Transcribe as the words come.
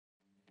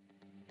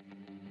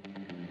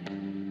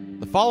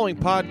The following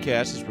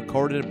podcast is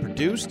recorded and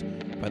produced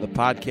by the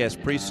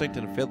Podcast Precinct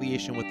in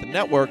affiliation with the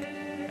network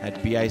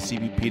at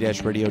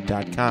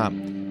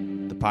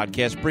bicbp-radio.com. The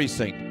Podcast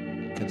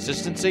Precinct.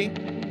 Consistency,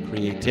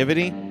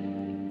 creativity,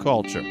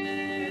 culture.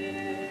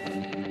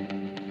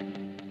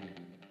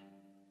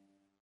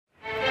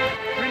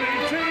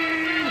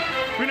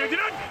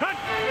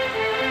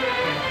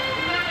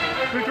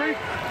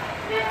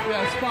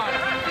 Yeah, spot.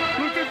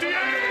 Blue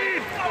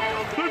 58!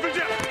 Blue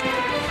 58!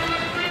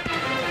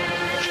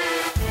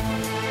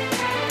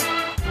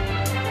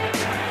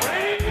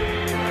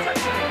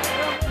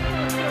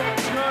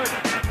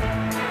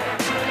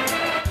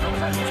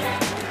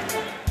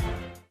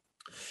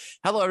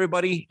 Hello,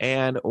 everybody,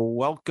 and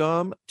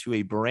welcome to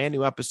a brand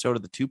new episode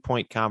of the 2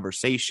 Point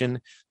Conversation,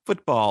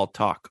 football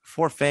talk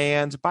for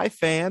fans, by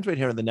fans, right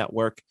here on the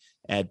network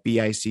at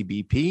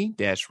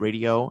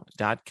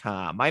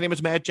bicbp-radio.com. My name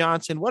is Matt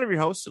Johnson, one of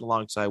your hosts, and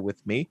alongside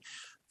with me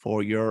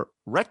for your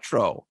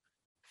retro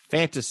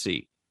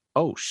fantasy.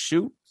 Oh,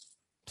 shoot.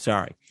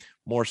 Sorry.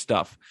 More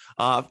stuff.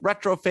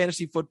 Retro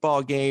fantasy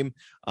football game.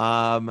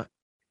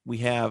 We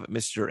have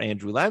Mr.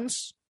 Andrew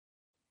Lenz.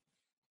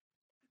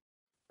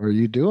 What are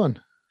you doing?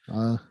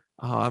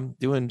 I'm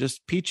doing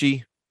just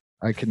peachy.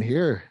 I can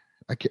hear.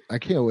 I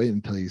can't wait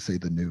until you say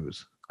the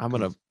news. I'm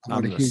gonna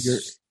hear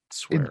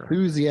your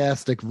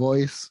enthusiastic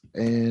voice,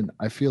 and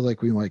I feel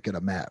like we might get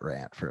a Matt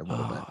rant for a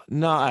little bit.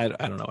 No, I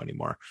don't know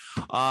anymore.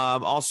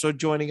 Also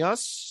joining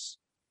us,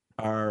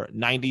 our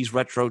 90s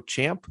retro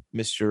champ,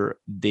 Mr.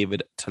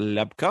 David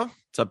Talebka.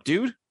 What's up,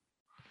 dude?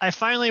 I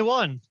finally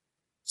won,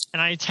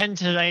 and I intend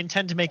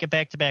to make it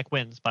back-to-back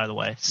wins. By the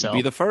way, so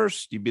you'd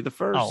be the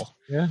first. Oh,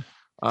 yeah.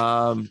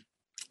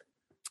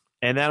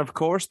 And then of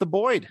course the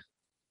Boyd.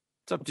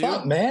 What's up, dude? What's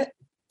up, Matt?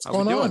 What's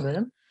going on,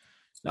 man?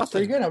 Nothing.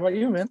 Pretty good. How about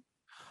you, man?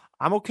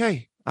 I'm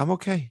okay.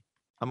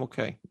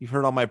 You've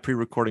heard all my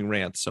pre-recording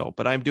rants,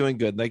 but I'm doing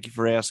good. Thank you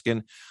for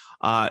asking.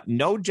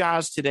 No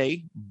Jaws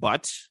today,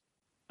 but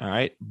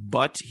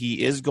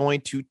he is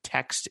going to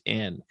text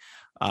in.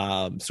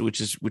 So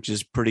which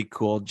is pretty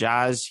cool.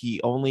 Jaws,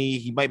 he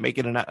might make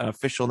it an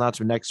official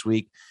announcement next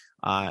week.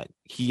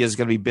 He is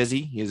going to be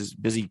busy. He is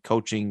busy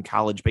coaching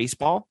college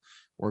baseball.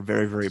 We're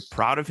very, very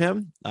proud of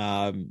him.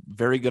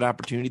 Very good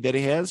opportunity that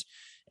he has,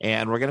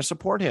 and we're going to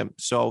support him.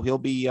 So he'll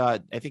be,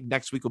 I think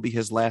next week will be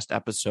his last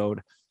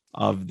episode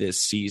of this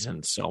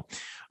season. So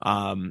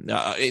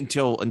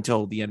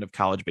until the end of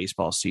college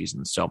baseball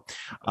season. So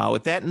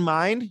with that in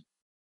mind,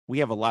 we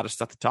have a lot of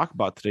stuff to talk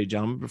about today,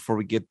 gentlemen, before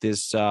we get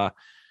this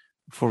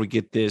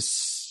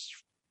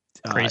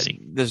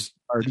crazy, this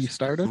party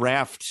started,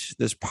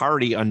 this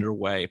party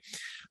underway.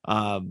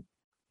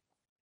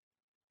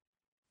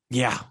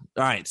 Yeah.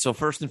 All right. So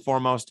first and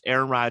foremost,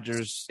 Aaron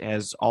Rodgers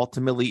has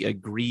ultimately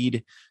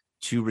agreed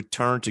to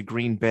return to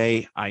Green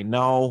Bay. I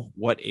know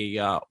what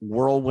a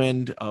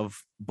whirlwind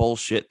of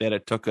bullshit that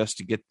it took us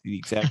to get the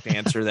exact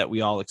answer that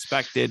we all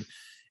expected.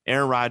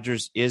 Aaron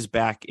Rodgers is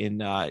back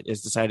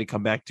is decided to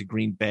come back to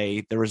Green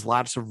Bay. There is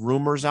lots of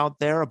rumors out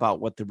there about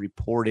what the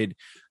reported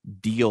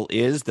deal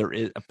is. There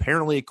is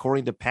apparently,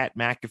 according to Pat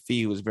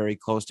McAfee, who was very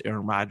close to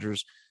Aaron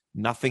Rodgers,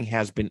 nothing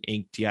has been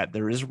inked yet.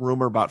 There is a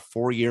rumor about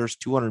 4 years,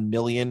 $200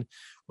 million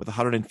with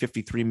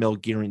 $153 million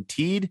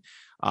guaranteed.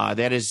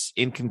 That is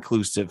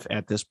inconclusive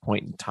at this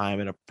point in time.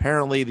 And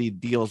apparently the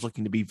deal is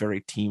looking to be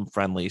very team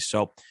friendly.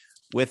 So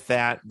with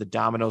that, the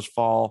dominoes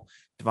fall.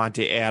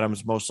 Devontae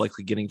Adams most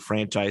likely getting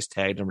franchise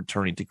tagged and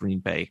returning to Green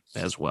Bay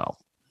as well.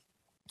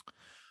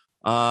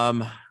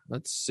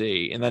 Let's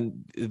see. And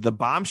then the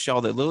bombshell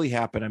that literally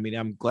happened. I mean,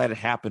 I'm glad it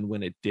happened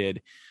when it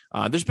did.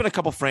 There's been a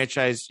couple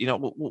franchise,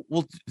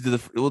 we'll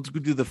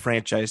do the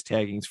franchise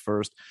taggings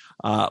first.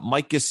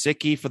 Mike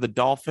Gesicki for the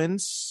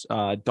Dolphins,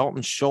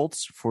 Dalton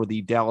Schultz for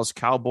the Dallas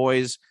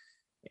Cowboys,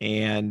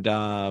 and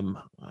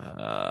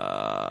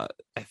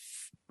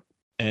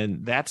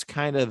that's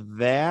kind of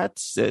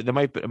that.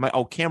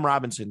 Cam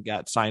Robinson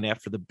got signed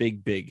after the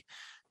big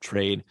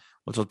trade,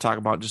 which we'll talk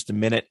about in just a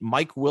minute.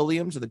 Mike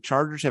Williams and the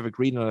Chargers have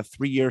agreed on a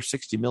 3-year,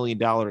 $60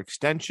 million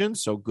extension.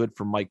 So good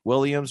for Mike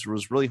Williams.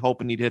 Was really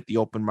hoping he'd hit the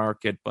open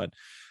market, but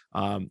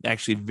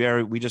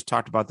we just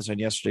talked about this on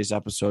yesterday's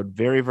episode.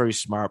 Very, very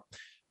smart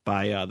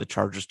by the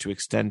Chargers to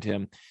extend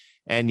him.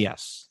 And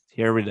yes,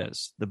 here it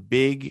is. The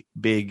big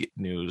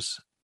news,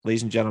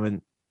 ladies and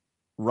gentlemen.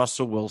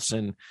 Russell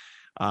Wilson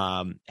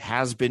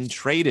has been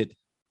traded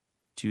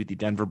to the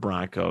Denver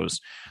Broncos.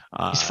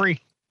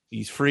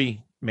 He's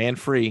free, man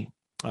free.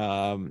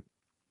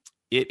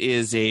 It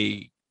is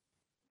a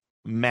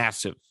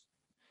massive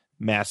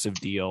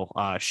deal,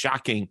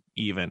 shocking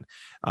even,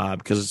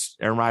 because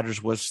Aaron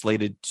Rodgers was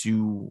slated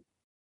to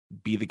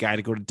be the guy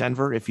to go to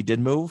Denver if he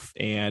did move,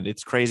 and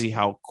it's crazy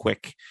how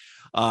quick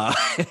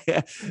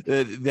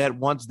that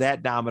once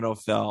that domino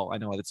fell. I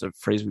know it's a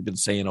phrase we've been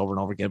saying over and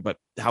over again, but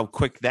how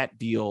quick that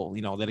deal,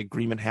 that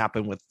agreement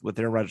happened with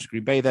Aaron Rodgers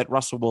Green Bay, that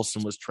Russell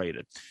Wilson was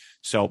traded.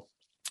 So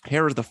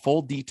here are the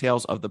full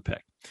details of the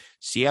pick.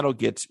 Seattle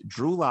gets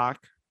Drew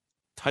Lock,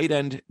 tight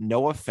end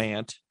Noah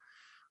Fant,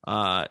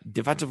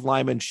 Defensive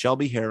lineman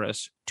Shelby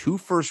Harris, 2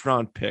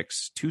 first-round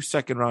picks, 2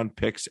 second-round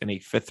picks, and a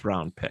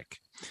 5th-round pick.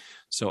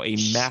 So a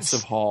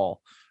massive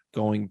haul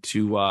going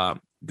to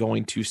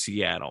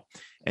Seattle.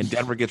 And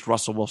Denver gets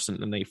Russell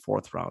Wilson in a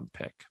 4th-round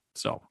pick.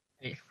 So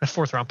a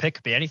 4th-round pick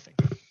could be anything.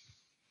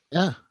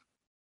 Yeah.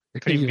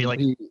 It Could even be like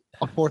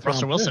a 4th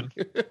Russell round Wilson.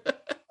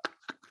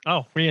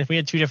 Oh, we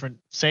had 2 different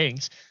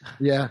sayings.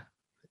 Yeah.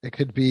 It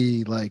could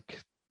be like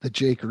the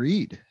Jake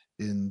Reed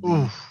in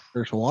the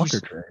Herschel Walker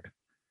trade.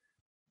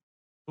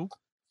 Ooh.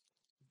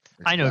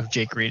 I know who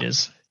Jake Reed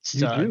is.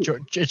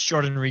 It's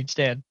Jordan Reed's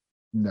dad.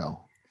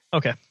 No.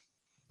 Okay.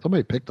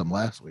 Somebody picked him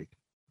last week.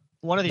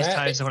 One of these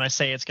times when I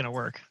say it's going to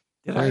work.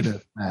 Did I?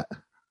 Matt.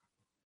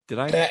 Did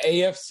I? That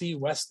AFC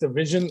West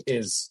division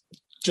is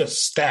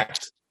just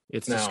stacked.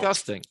 It's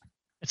disgusting.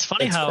 It's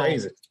funny it's how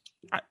crazy.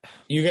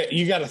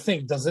 You got to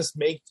think. Does this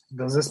make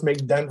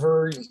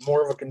Denver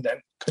more of a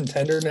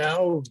contender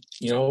now?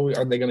 You know,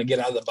 are they going to get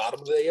out of the bottom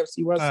of the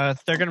AFC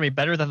West? They're going to be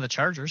better than the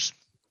Chargers.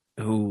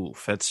 Ooh,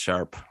 that's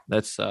sharp.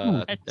 That's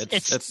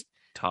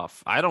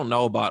tough. I don't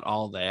know about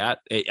all that.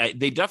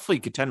 They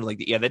definitely contend.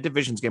 That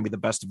division's going to be the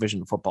best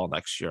division in football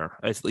next year,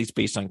 at least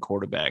based on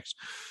quarterbacks.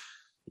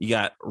 You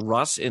got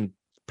Russ and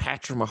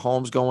Patrick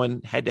Mahomes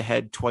going head to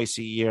head twice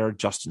a year.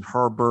 Justin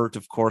Herbert,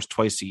 of course,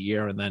 twice a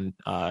year, and then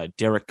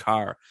Derek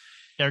Carr.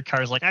 Derek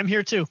Carr's like, I'm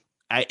here too.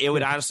 It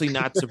would honestly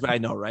not surprise. I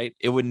know, right?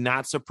 It would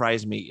not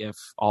surprise me if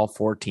all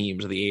 4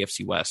 teams of the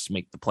AFC West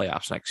make the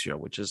playoffs next year,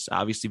 which is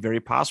obviously very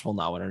possible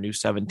now in our new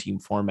 7-team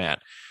format.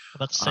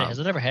 Let's say, has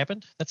it ever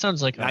happened? That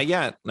sounds like not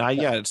yet.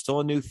 It's still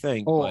a new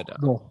thing. Oh, but,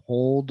 the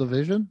whole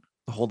division?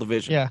 The whole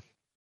division. Yeah.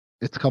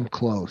 It's come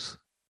close.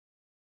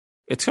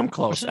 It's come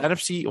close.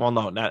 NFC, well,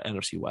 no, not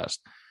NFC West.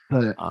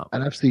 The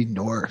NFC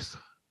North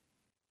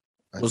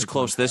was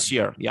close this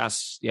year.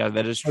 Yes. Yeah,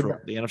 that is true.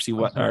 The NFC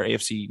West or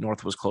AFC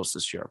North was close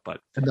this year, but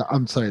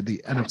I'm sorry,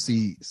 the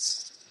NFC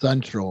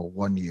Central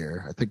one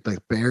year. I think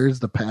the Bears,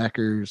 the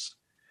Packers,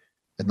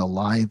 and the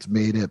Lions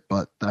made it,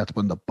 but that's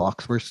when the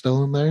Bucks were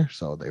still in there,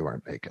 so they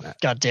weren't making it.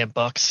 Goddamn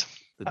Bucks.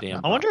 The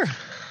damn. I wonder.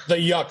 The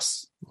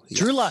Yucks.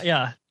 Drew Lock.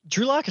 Yeah,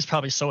 Drew Lock is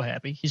probably so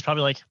happy. He's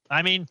probably like,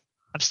 I mean,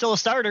 I'm still a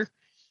starter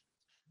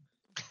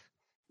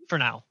for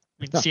now.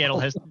 I mean, Seattle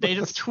has.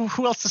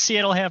 Who else does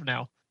Seattle have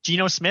now?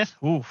 Geno Smith.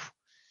 Ooh.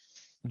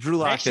 Drew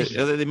Lock.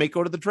 They may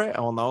go to the draft.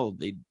 Oh no,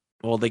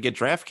 they get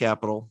draft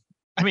capital.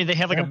 I mean, they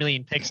have like a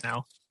million picks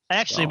now.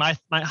 Actually, my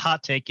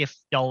hot take, if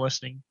y'all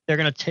listening, they're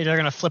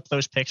gonna flip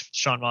those picks for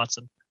Sean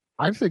Watson.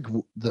 I think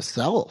the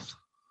South.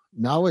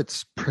 Now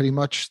it's pretty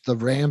much the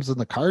Rams and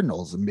the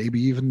Cardinals, and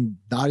maybe even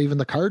not even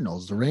the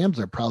Cardinals. The Rams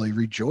are probably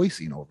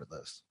rejoicing over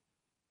this.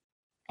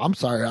 I'm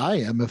sorry, I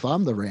am if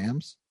I'm the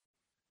Rams.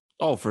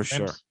 Oh, for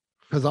sure.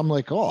 Because I'm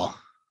like,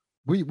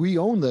 we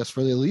own this for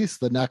at least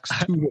the next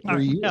 2 to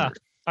 3 years. Yeah,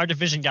 our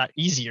division got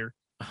easier.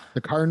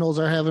 The Cardinals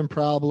are having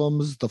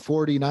problems. The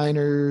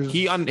 49ers.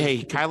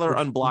 Kyler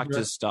unblocked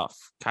his stuff.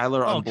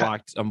 Kyler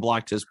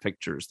unblocked his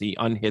pictures. He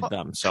unhid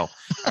them. So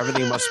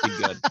everything must be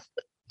good.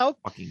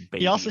 Fucking baby.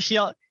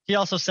 He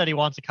also said he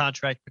wants a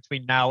contract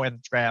between now and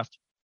the draft,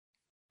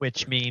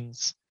 which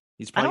means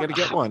he's probably going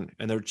to get one.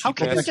 And they're cheap. How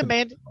can he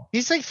demand?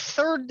 He's like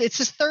third. It's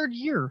his 3rd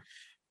year.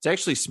 It's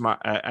actually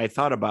smart. I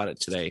thought about it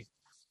today,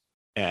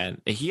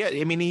 and he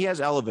has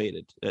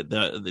elevated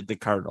the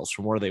Cardinals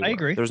from where they were. I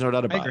agree. There's no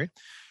doubt about it.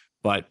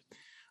 But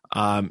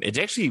it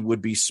actually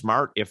would be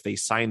smart if they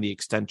sign the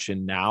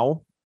extension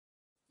now,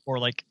 or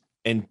like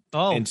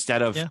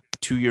instead of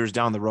 2 years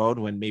down the road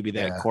when maybe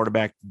that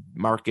quarterback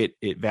market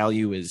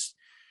value is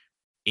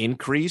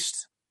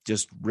increased.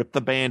 Just rip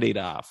the Band-Aid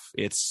off.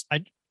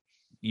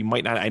 You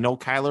might not. I know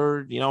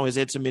Kyler, has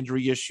had some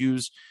injury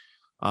issues,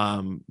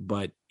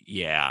 but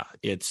yeah,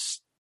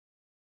 it's.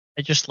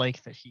 I just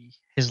like that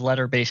his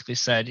letter basically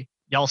said,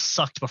 "Y'all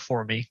sucked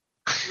before me."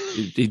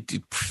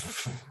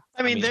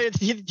 I mean,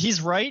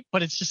 he's right,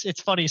 but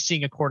it's funny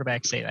seeing a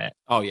quarterback say that.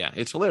 Oh yeah,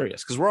 it's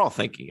hilarious because we're all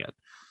thinking it.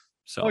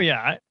 So. Oh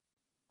yeah.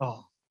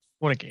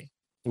 What a game.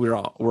 We're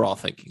all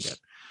thinking it.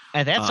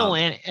 And that's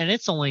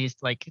it's only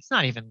like it's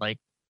not even like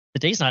the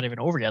day's not even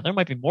over yet. There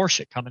might be more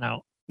shit coming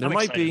out. There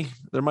might be.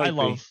 I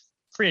love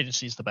free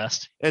agency is the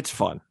best. It's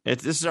fun.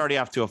 This is already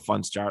off to a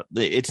fun start.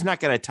 It's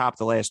not going to top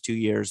the last 2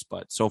 years,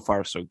 but so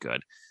far so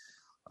good.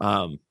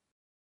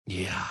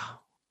 Yeah.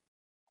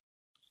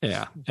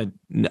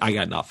 And I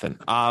got nothing.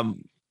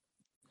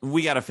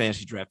 We got a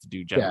fantasy draft to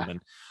do, gentlemen.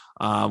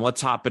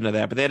 Let's hop into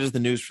that. But that is the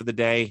news for the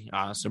day.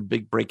 Some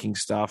big breaking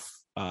stuff.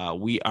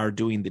 We are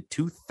doing the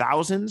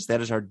 2000s.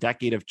 That is our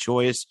decade of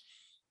choice.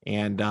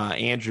 And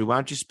Andrew, why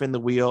don't you spin the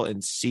wheel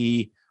and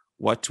see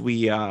what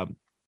we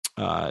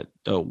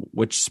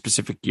which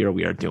specific year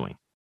we are doing?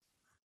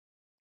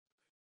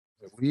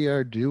 We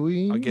are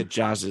doing. I'll get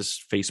Jazz's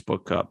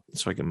Facebook up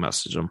so I can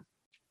message him.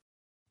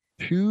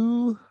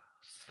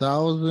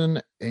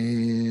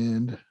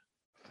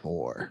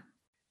 2004.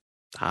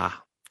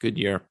 Good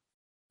year.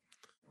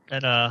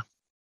 That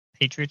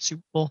Patriots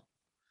Super Bowl.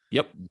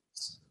 Yep.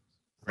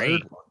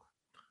 Great.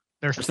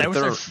 That was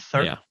their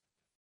third. Yeah.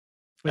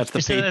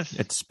 That's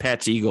it's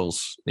Pat's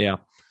Eagles. Yeah.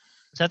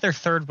 Is that their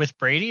third with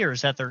Brady, or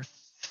is that their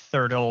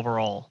third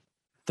overall?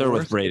 They're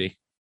with Brady.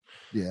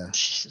 Yeah.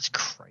 Jesus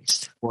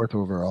Christ. Fourth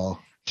overall.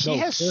 He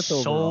has fifth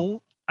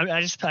overall.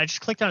 I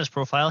just clicked on his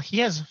profile. He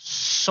has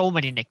so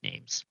many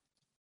nicknames.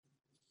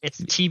 It's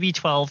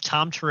TB12,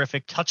 Tom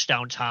Terrific,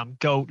 Touchdown Tom,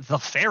 Goat, The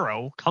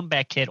Pharaoh,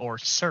 Comeback Kid, or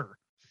Sir.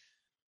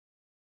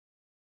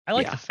 I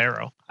like The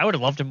Pharaoh. I would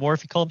have loved him more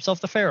if he called himself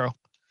The Pharaoh.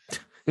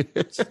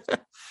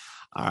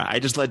 All right, I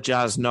just let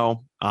Jazz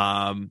know.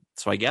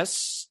 So I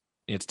guess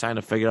it's time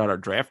to figure out our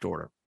draft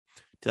order.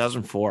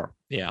 2004.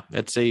 Yeah,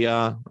 it's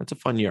a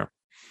fun year.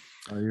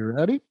 Are you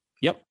ready?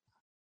 Yep.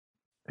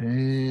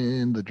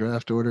 And the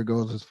draft order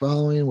goes as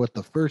following. What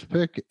the first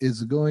pick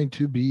is going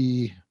to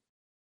be,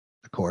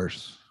 of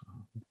course,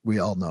 we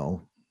all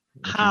know.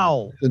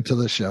 How? Into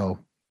the show.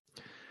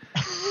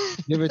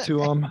 Give it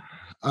to him.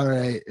 All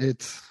right.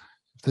 If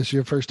this is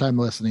your first time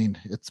listening,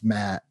 it's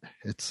Matt.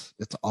 It's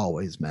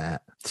always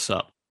Matt. What's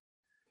up?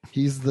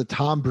 He's the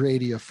Tom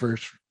Brady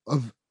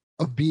of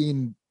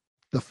being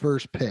the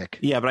first pick.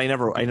 Yeah, but I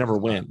never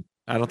win.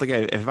 I don't think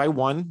if I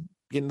won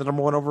getting the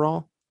number one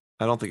overall,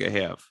 I don't think I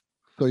have.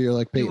 So you're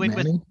like Peyton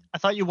Manning? I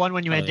thought you won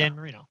when you had Dan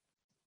Marino.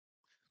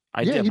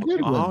 I did. You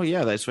did win. Oh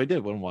yeah, so I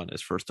did win one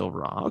as first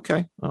overall.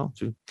 Okay, well,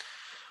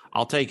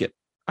 I'll take it.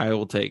 I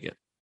will take it.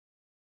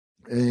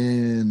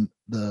 And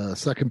the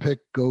second pick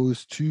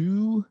goes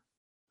to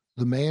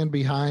the man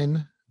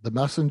behind the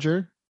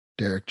messenger,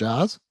 Derek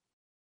Jaws.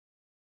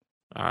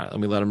 All right, let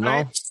me let him know.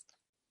 Right.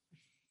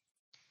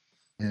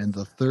 And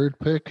the third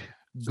pick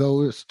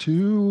goes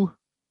to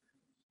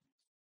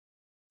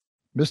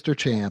Mr.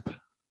 Champ,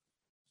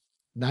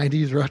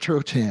 90s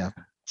retro champ.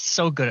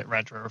 So good at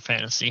retro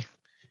fantasy.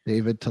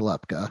 David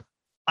Telepka.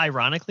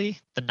 Ironically,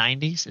 the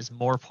 90s is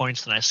more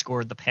points than I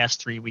scored the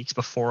past 3 weeks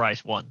before I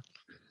won.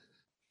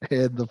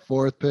 And the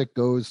fourth pick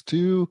goes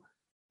to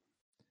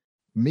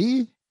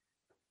me.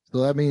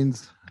 So that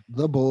means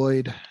the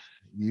Boyd.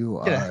 You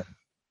are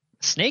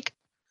Snake?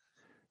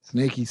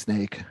 Snaky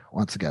Snake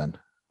once again.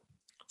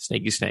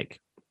 Snaky Snake.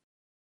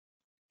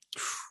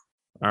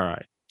 All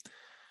right.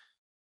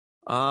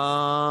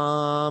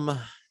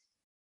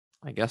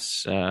 I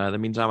guess that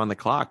means I'm on the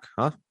clock,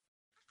 huh?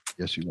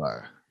 Yes, you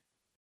are.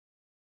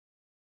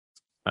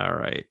 All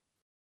right.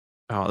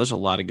 Oh, there's a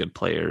lot of good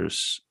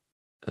players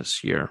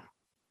this year.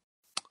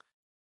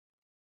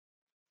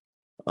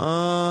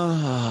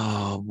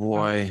 Oh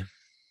boy. I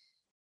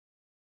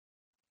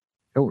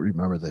don't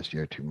remember this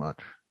year too much.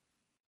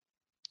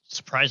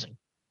 Surprising.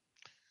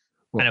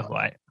 Well, I know who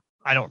I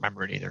don't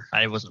remember it either.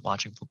 I wasn't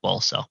watching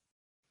football, so.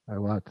 I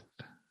watched.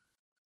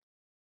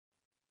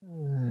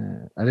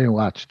 I didn't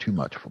watch too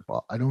much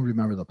football. I don't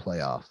remember the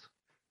playoffs.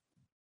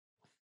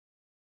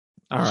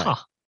 All right. Huh.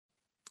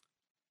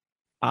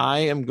 I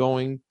am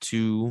going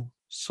to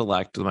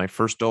select my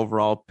first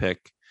overall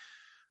pick.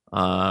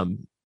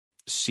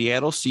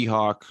 Seattle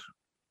Seahawk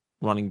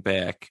running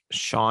back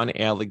Shaun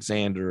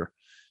Alexander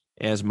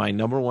as my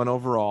number one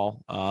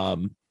overall.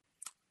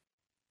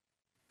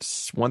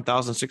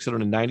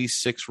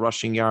 1,696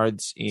 rushing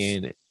yards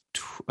in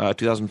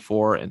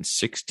 2004 and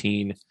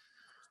 16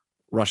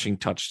 rushing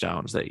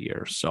touchdowns that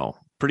year. So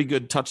pretty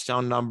good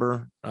touchdown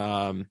number.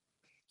 I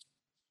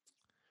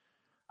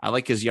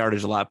like his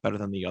yardage a lot better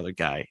than the other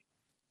guy.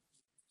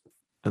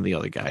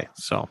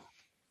 So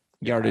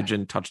yardage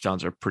and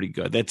touchdowns are pretty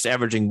good. That's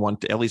averaging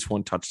at least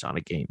one touchdown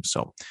a game.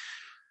 So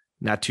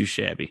not too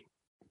shabby.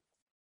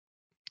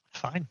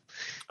 Fine.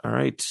 All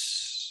right.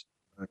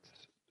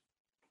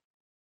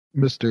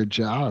 Mr.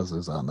 Jaws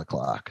is on the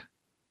clock.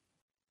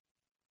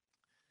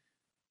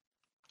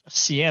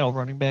 Seattle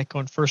running back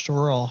going first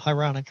overall.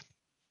 Ironic.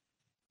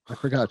 I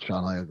forgot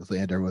Shaun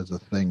Alexander was a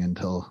thing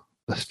until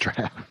this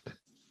draft.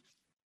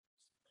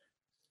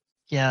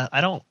 Yeah,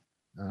 I don't.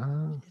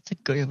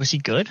 Was he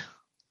good?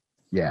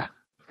 Yeah,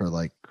 for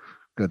like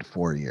good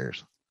 4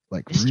 years.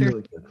 Like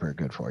really good for a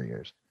good 4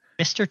 years.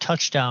 Mr.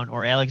 Touchdown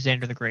or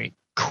Alexander the Great.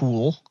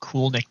 Cool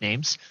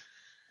nicknames.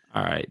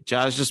 All right,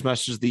 Josh just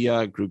messaged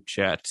the group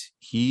chat.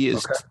 He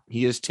is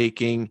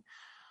taking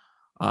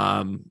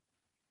the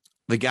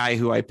guy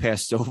who I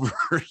passed over.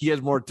 He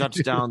has more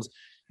touchdowns.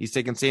 He's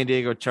taking San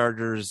Diego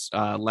Chargers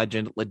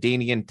legend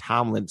LaDainian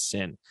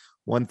Tomlinson,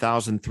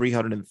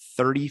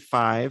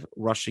 1,335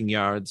 rushing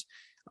yards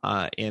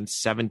and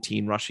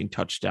 17 rushing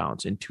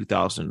touchdowns in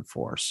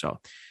 2004. So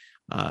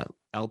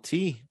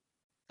LDT.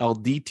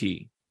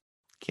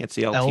 Can't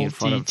say LT in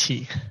front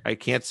of. I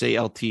can't say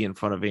LT in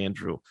front of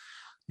Andrew.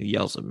 He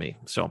yells at me.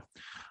 So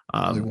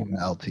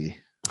LT.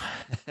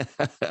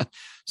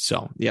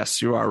 So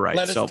yes, you are right.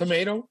 Lettuce,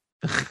 tomato.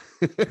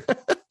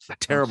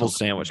 Terrible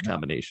sandwich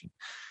combination.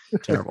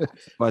 Terrible.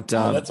 But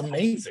that's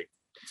amazing.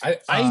 I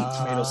eat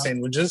tomato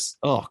sandwiches.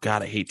 Oh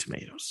God, I hate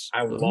tomatoes.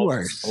 I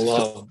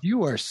love.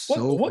 You are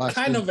so what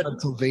kind of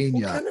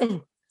Pennsylvania?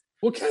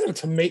 What kind of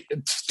tomato?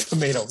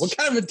 What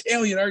kind of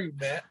Italian are you,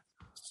 Matt?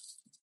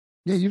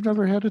 Yeah, you've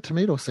never had a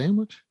tomato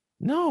sandwich?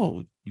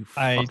 No, you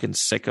fucking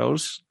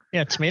sickos.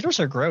 Yeah, tomatoes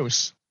are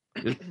gross.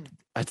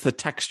 It's the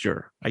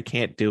texture. I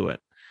can't do it.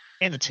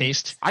 And the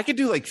taste. I could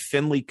do like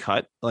thinly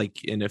cut, like,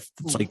 and if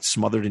it's like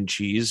smothered in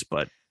cheese,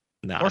 but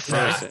no. Or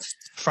fried. Tomato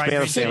Fried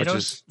green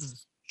sandwiches.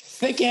 tomatoes.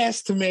 Thick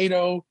ass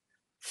tomato,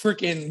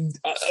 freaking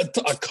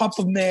a cup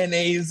of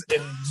mayonnaise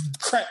and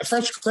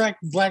fresh cracked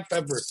black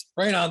pepper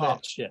right on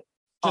that shit.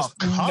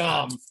 Just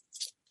numb.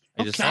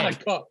 Not a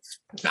cup.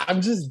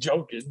 I'm just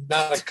joking.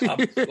 Not a cup.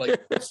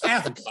 Like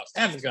half a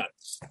cup.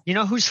 You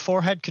know whose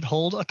forehead could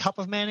hold a cup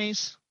of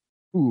mayonnaise?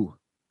 Ooh.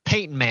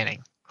 Peyton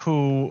Manning,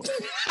 who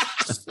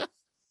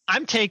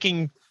I'm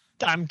going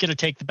to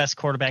take the best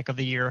quarterback of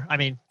the year. I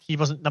mean, he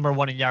wasn't number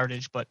one in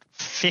yardage, but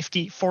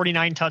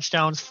 49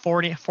 touchdowns,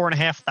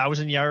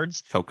 4,500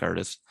 yards. Choke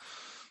artist.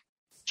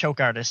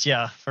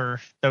 Yeah.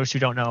 For those who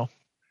don't know,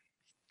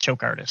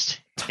 choke artist.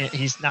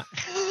 He's not.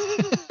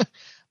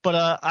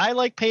 But I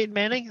like Peyton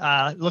Manning.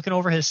 Looking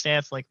over his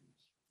stats, like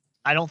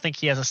I don't think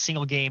he has a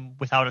single game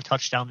without a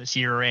touchdown this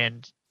year.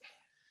 And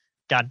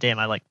goddamn,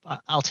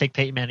 I'll take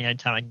Peyton Manning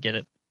anytime I can get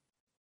it.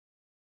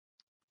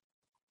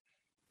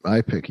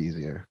 I pick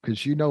easier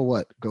because you know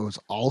what goes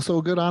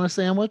also good on a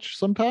sandwich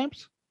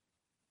sometimes?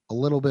 A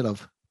little bit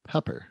of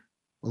pepper,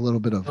 a little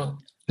bit of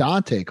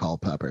Dante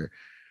Culpepper.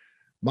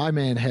 My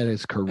man had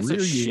his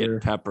career year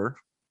pepper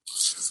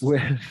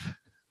with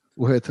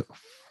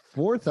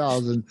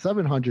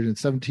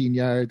 4,717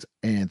 yards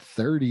and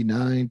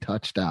 39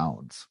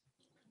 touchdowns.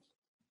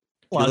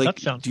 Do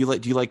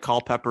you like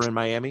Culpepper in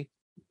Miami?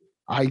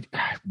 I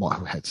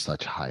had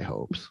such high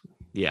hopes.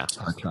 Yeah,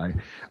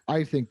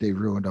 I think they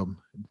ruined him.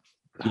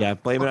 Yeah,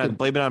 blame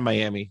it on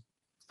Miami.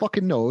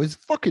 Fucking no, it's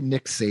fucking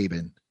Nick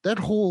Saban. That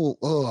whole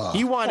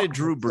he wanted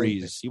Drew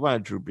Brees. I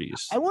wanted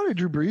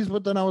Drew Brees,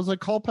 but then I was like,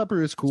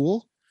 Culpepper is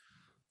cool.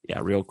 Yeah,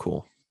 real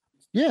cool.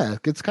 Yeah,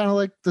 it's kind of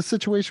like the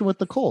situation with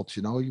the Colts.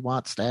 You know, you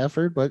want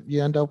Stafford, but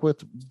you end up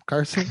with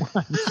Carson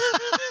Wentz.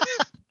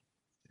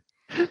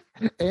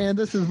 And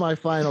this is my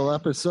final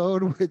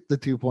episode with the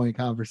 2 Point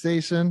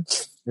Conversation.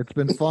 It's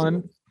been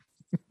fun.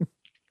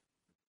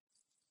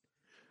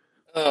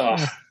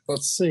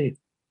 Let's see.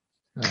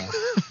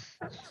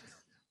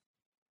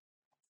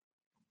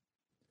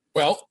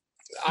 Well,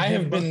 I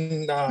have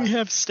been. We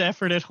have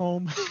Stafford at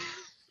home.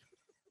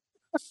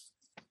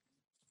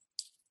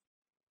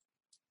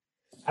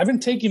 I've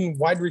been taking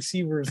wide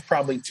receivers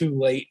probably too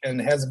late,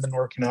 and it hasn't been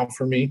working out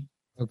for me.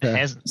 Okay. It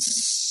hasn't.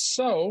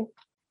 So,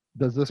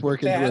 does this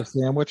work into a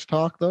sandwich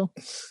talk though?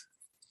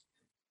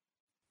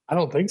 I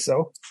don't think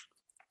so.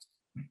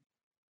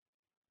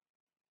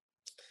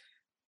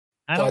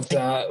 Let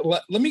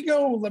me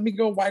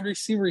go wide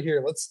receiver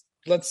here.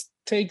 Let's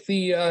take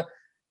the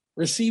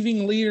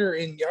receiving leader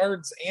in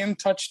yards and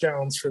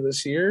touchdowns for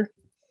this year,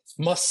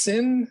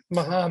 Muhsin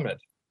Muhammad.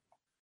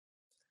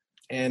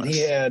 And he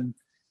had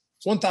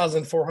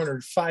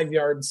 1,405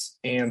 yards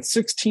and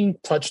 16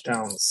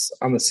 touchdowns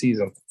on the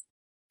season.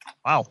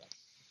 Wow.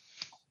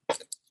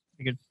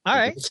 Good. All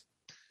right.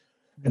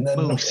 And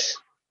then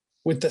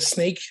with the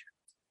snake,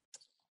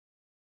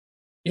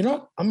 you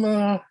know, I'm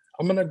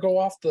gonna go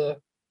off the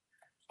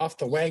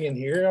wagon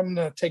here. I'm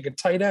gonna take a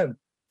tight end.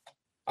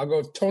 I'll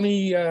go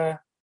Tony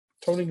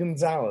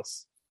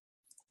Gonzalez.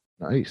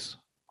 Nice.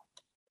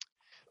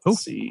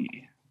 Let's see.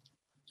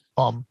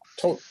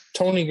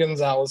 Tony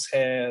Gonzalez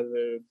had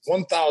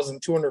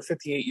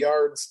 1,258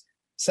 yards,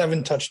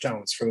 7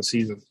 touchdowns for the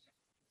season.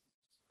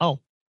 Oh.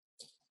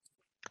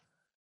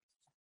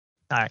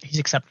 All right. He's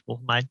acceptable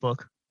in my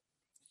book.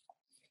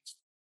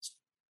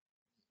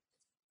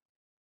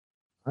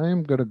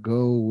 I'm going to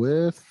go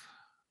with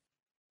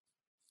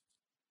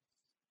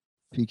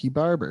Tiki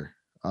Barber.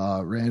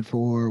 Ran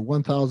for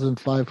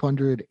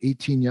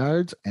 1,518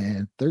 yards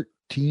and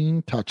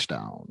 13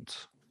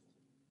 touchdowns.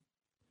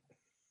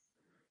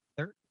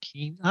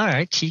 13. All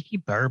right. Tiki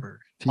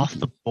Barber. Off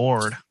the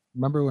board.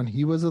 Remember when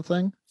he was a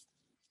thing?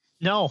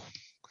 No.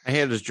 I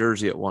had his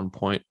jersey at one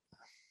point.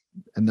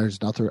 And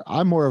there's nothing.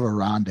 I'm more of a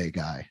Rondé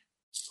guy.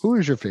 Who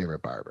is your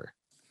favorite barber?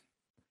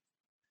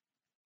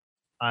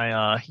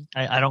 I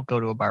don't go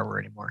to a barber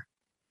anymore.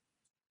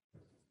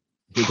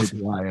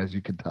 Why, as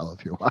you can tell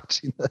if you're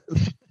watching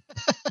this.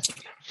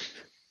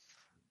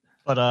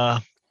 But all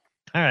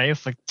right,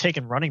 if we're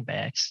taking running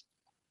backs,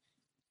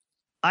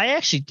 I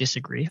actually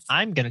disagree.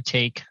 I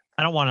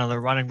don't want another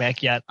running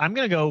back yet. I'm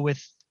gonna go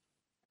with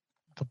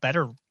the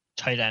better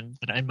tight end,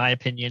 in my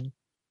opinion,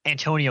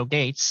 Antonio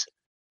Gates.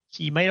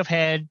 He might have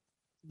had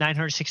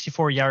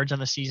 964 yards on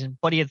the season,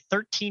 but he had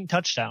 13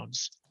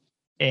 touchdowns.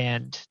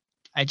 And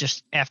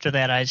after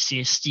that, I see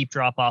a steep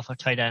drop off of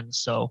tight ends.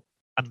 So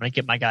I'm going to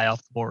get my guy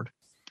off the board.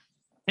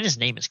 And his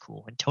name is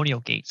cool, Antonio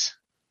Gates.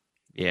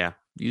 Yeah,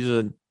 he's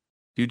a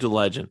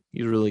legend.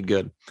 He's really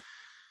good.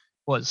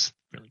 Was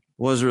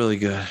really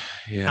good.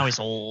 Yeah. Now he's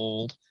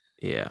old.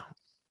 Yeah.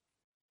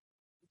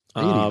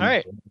 All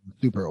right.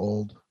 Super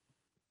old.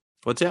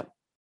 What's that?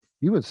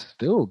 He was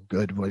still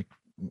good. Like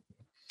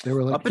they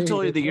were like up until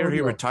the year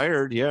he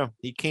retired. Yeah,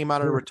 he came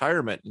out of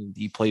retirement and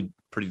he played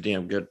pretty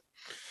damn good.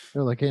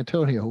 They're like,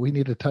 Antonio, we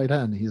need a tight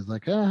end. He's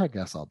like, I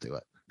guess I'll do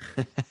it.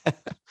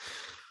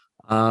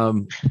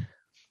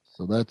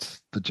 So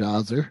that's the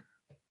Jazzer.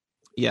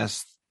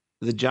 Yes,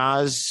 the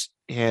Jaws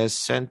has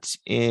sent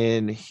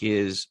in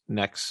his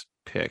next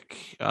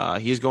pick.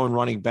 He's going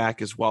running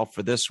back as well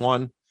for this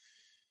one.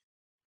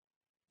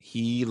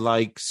 He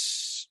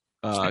likes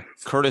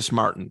Curtis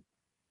Martin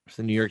for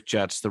the New York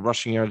Jets, the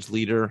rushing yards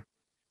leader.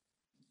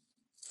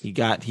 He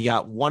got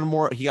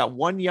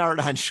 1 yard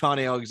on Shaun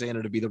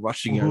Alexander to be the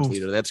rushing yards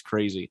leader. That's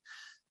crazy.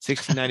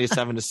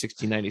 1697 to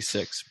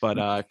 1696.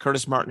 But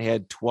Curtis Martin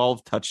had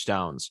 12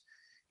 touchdowns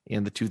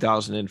in the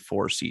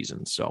 2004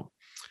 season. So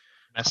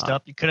messed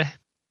up. You could have.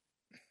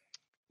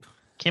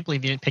 Can't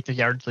believe you didn't pick the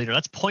yards leader.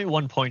 That's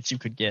 0.1 points you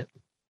could get.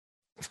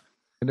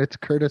 And it's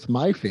Curtis,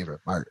 my favorite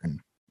Martin.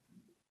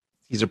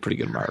 He's a pretty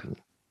good Martin.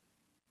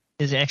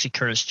 Is actually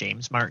Curtis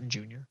James Martin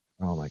Jr.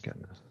 Oh my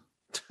goodness.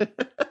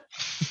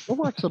 Go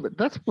watch some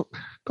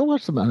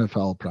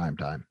NFL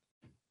primetime.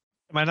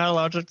 Am I not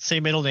allowed to say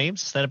middle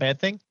names? Is that a bad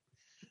thing?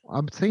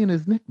 I'm saying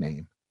his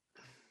nickname.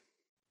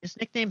 His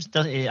nickname's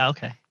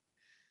okay.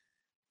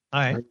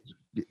 All right.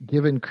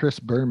 Given Chris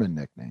Berman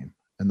nickname,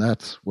 and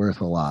that's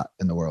worth a lot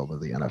in the world of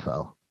the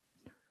NFL.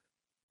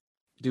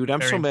 Dude,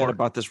 I'm so mad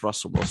about this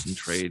Russell Wilson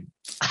trade.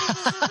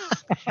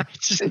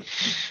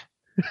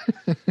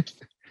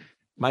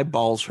 My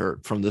balls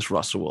hurt from this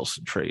Russell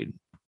Wilson trade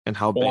and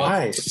how bad.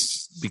 Why?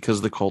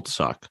 Because the Colts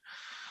suck.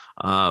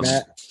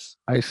 Matt,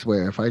 I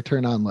swear, if I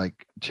turn on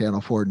like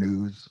Channel 4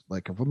 News,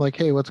 like if I'm like,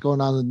 hey, what's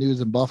going on in the news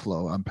in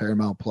Buffalo on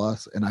Paramount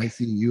Plus, and I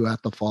see you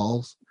at the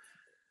Falls,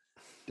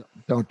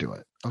 don't do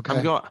it. Okay.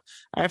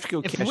 I have to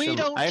go cash in.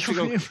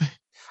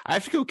 I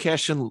have to go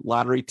cash in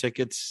lottery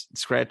tickets,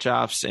 scratch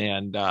offs,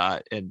 and go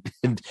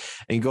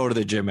to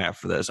the gym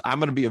after this. I'm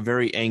going to be a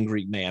very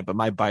angry man, but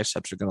my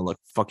biceps are going to look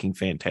fucking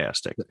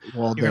fantastic.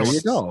 Well, there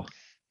you go.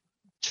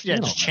 Yeah,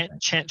 just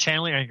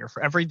channeling anger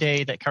for every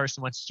day that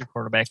Carson Wentz is your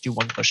quarterback. Do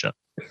one push-up.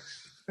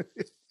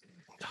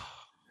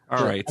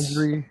 All right.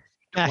 Every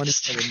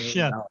 $27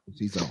 million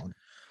he's owned.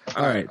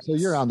 All right, so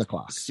you're on the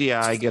clock.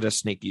 Yeah, I get a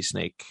sneaky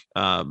snake.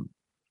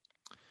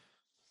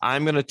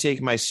 I'm going to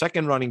take my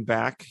second running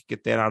back,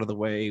 get that out of the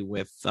way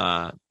with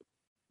guy.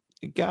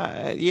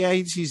 Yeah,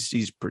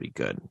 he's pretty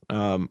good.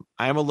 I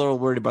am a little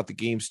worried about the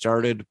game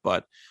started,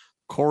 but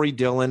Corey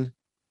Dillon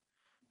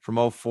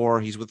from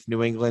 04, he's with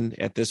New England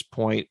at this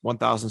point,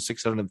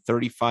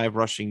 1,635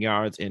 rushing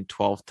yards and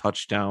 12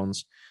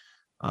 touchdowns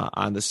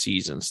on the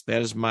seasons.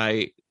 That is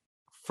my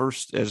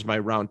first, as my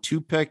round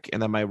 2 pick,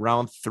 and then my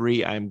round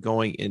 3, I'm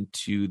going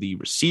into the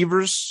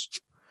receivers.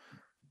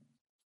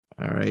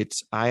 All right,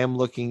 I am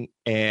looking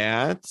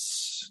at,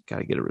 got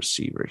to get a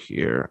receiver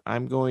here.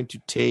 I'm going to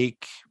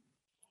take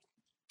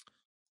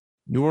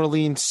New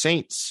Orleans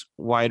Saints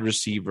wide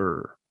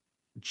receiver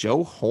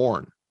Joe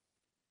Horn.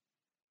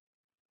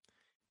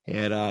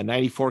 Had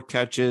 94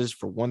 catches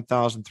for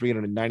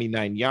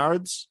 1,399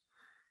 yards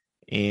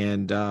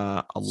and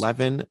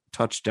 11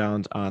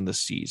 touchdowns on the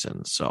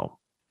season. So,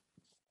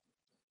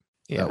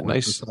 yeah,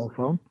 nice. The cell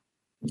phone?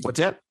 What's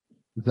that?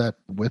 Is that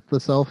with the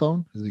cell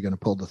phone? Is he going to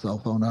pull the cell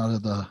phone out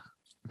of the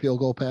field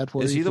goal pad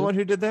for you? Is he the one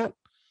who did that?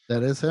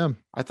 That is him.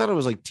 I thought it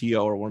was like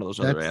T.O. or one of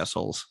those other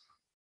assholes.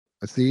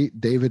 See,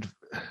 David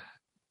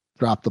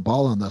dropped the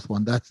ball on this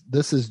one.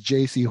 This is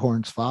J.C.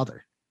 Horn's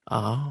father.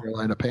 Oh.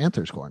 Carolina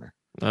Panthers corner.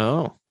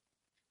 Oh.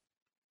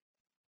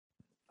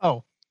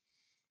 Oh.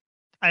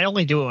 I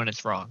only do it when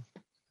it's wrong.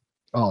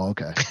 Oh,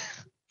 okay.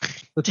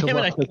 Damn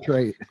it, the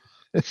trait.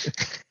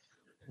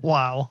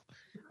 Wow.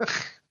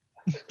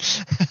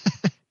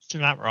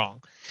 You're not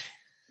wrong.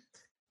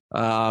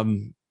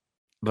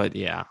 But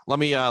yeah, let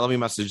me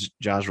message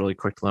Josh really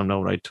quick to let him know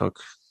what I took.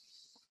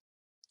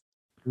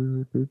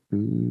 Did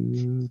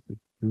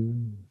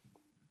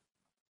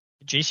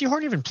J.C.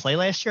 Horn even play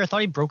last year? I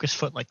thought he broke his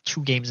foot like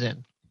 2 games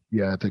in.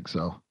 Yeah, I think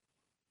so.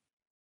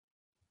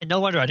 And no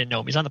wonder I didn't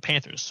know him. He's on the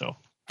Panthers, so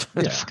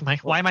Yeah.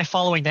 Why am I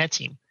following that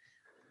team?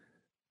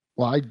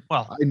 Well, I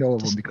know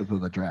of him because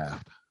of the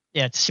draft.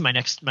 Yeah, to see my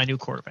new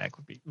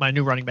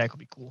running back would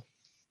be cool.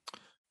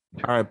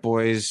 All right,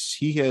 boys.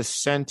 He has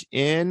sent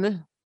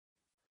in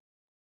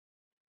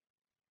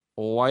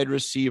wide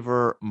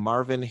receiver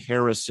Marvin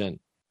Harrison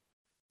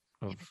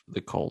of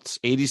the Colts.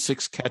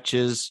 86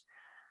 catches,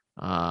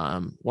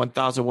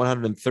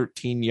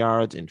 1,113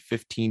 yards, and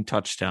 15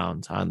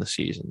 touchdowns on the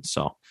season.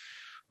 So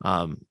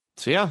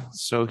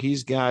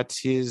he's got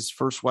his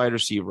first wide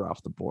receiver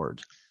off the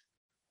board.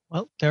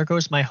 Well, there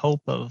goes my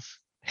hope of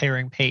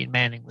pairing Peyton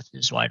Manning with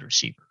his wide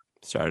receiver.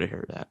 Sorry to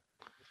hear that.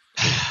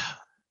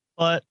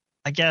 But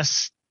I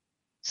guess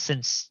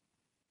since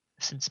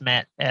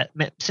Matt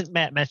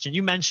mentioned,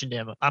 you mentioned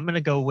him, I'm going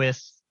to go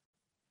with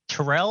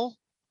Terrell,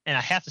 and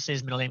I have to say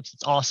his middle name because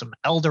it's awesome,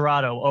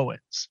 Eldorado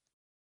Owens.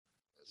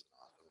 That's an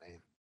awesome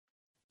name.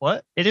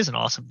 What? It is an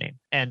awesome name.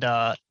 And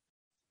on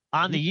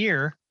the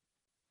year,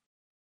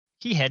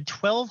 he had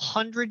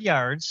 1,200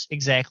 yards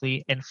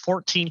exactly and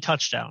 14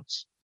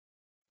 touchdowns.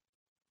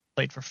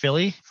 Played for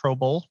Philly, Pro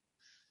Bowl,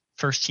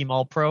 first team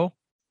All-Pro.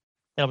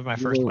 That'll be my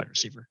first wide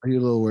receiver. Are you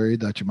a little worried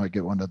that you might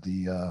get one of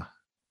the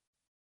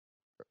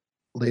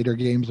later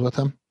games with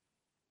him?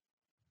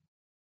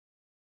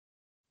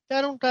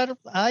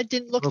 I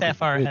didn't look that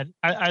far ahead.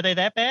 Are they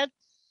that bad?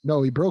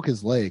 No, he broke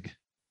his leg.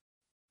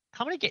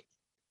 how many games?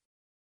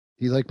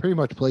 He pretty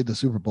much played the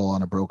Super Bowl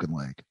on a broken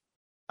leg.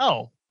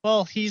 Oh,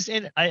 well, he's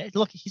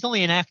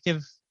only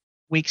inactive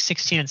week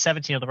 16 and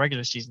 17 of the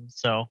regular season,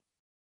 so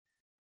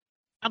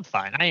I'm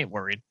fine. I ain't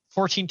worried.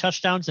 14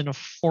 touchdowns in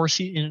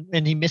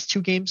and he missed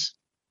 2 games.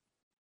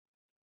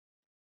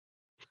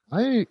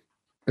 I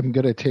am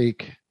going to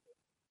take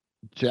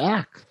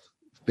Jack's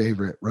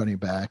favorite running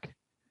back,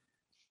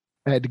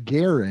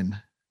 Edgerrin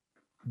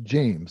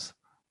James,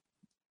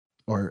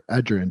 or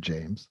Edgerrin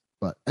James,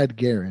 but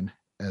Edgerrin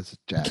as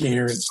Jack.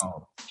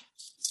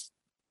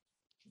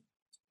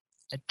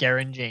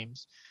 Edgerrin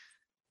James.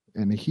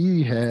 And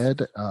he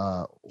had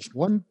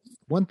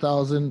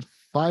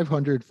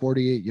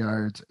 1,548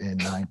 yards and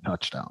 9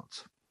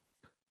 touchdowns.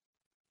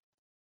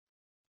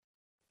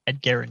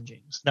 Edgerrin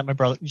James. Is that my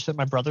brother? You said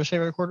my brother's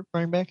favorite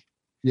running back?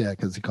 Yeah,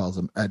 because he calls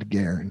him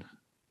Edgerrin.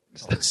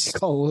 He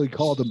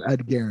called him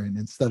Edgerrin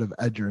instead of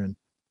Edgerrin.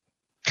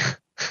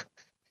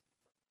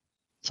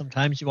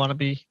 Sometimes you want to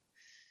be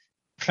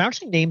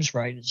pronouncing names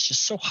right. It's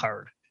just so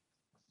hard.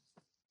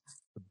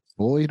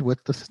 Boyd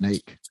with the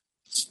snake.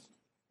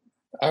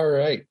 All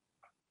right.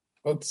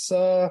 Let's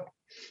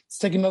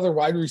take another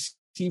wide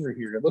receiver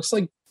here. It looks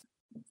like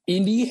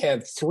Indy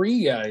had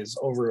 3 guys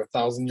over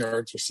 1,000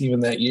 yards receiving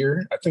that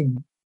year. I think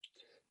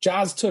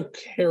Jaws took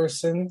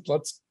Harrison.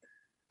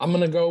 I'm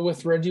going to go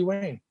with Reggie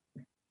Wayne.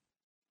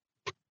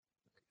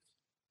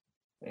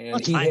 And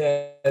That's he fine.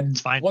 had It's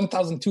fine.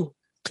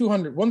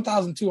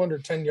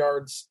 1,210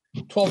 yards,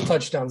 12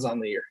 touchdowns on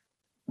the year.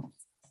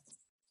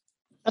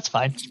 That's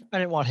fine. I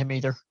didn't want him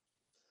either.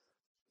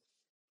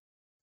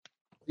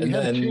 You And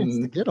had a chance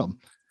to then get him.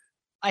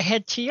 I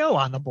had T.O.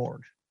 on the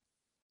board.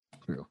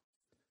 True.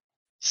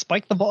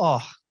 Spike the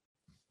ball.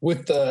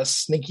 with the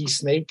sneaky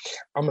snake,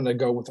 I'm going to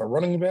go with a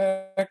running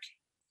back.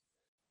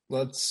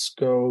 Let's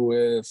go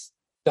with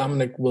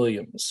Dominic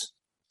Williams,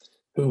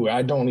 who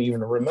I don't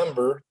even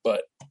remember,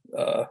 but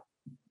I'm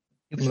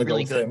going to go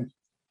with him.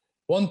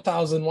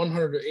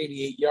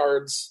 1,188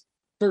 yards,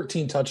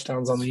 13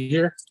 touchdowns on the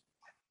year.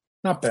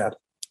 Not bad.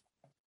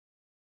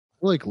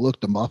 I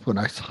looked him up when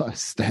I saw his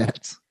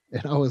stats,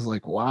 and I was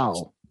like,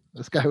 wow,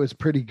 this guy was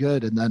pretty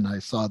good. And then I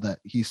saw that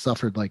he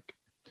suffered a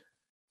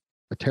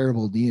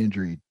terrible knee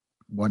injury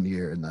one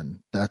year, and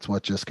then that's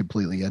what just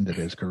completely ended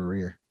his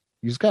career.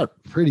 He's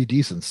got pretty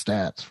decent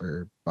stats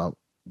for about,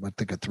 I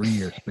think, a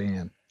 3-year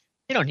span.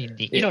 You don't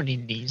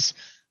need knees.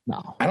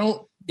 No, I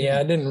don't. Yeah,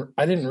 I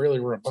didn't really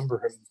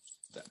remember him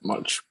that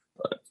much.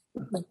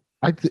 But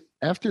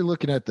after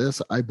looking at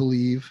this, I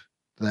believe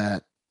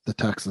that the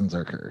Texans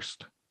are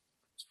cursed.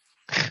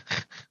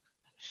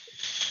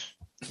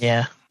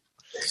 Yeah,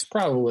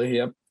 probably.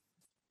 Yep.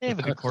 they have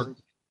a good court.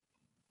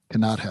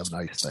 Cannot have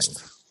nice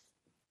things.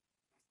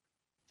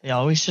 They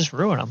always just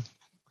ruin them.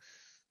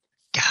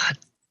 God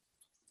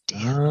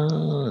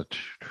damn.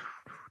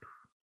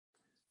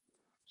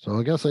 So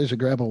I guess I should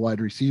grab a wide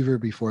receiver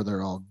before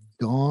they're all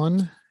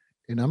gone.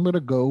 And I'm going to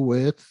go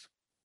with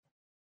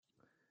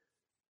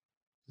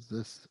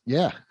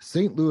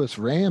St. Louis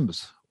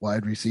Rams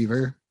wide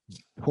receiver,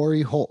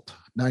 Torrey Holt,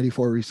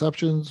 94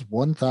 receptions,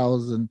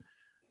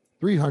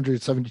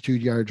 1,372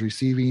 yards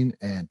receiving,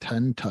 and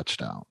 10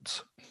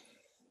 touchdowns.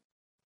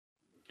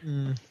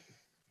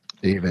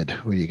 David,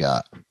 who you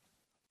got?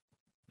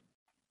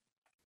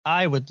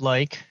 I'm going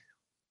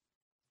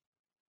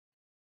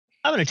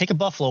to take a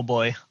Buffalo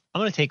boy. I'm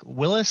going to take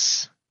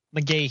Willis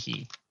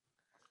McGahee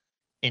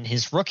in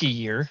his rookie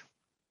year,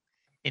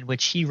 in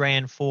which he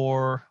ran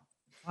for,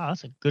 wow,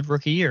 that's a good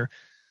rookie year,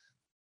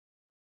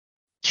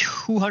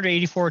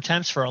 284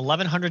 attempts for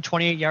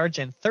 1,128 yards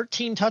and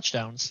 13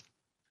 touchdowns.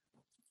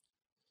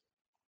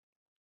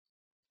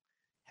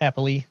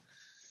 Happily.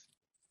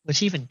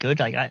 Which even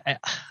good. I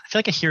feel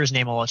like I hear his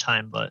name all the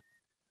time, but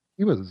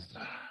He was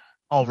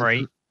all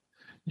right.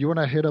 You want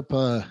to hit up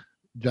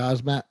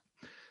Jaws, Matt?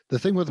 The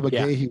thing with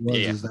McGahee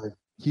is that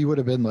he would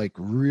have been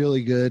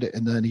really good,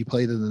 and then he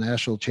played in the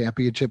national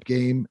championship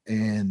game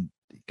and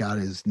got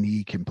his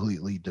knee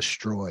completely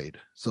destroyed.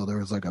 So there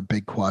was a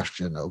big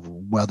question of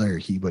whether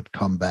he would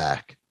come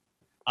back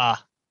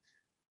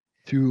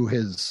to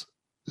his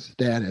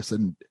status.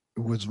 And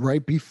it was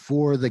right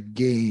before the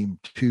game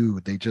too.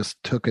 They just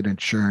took an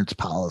insurance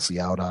policy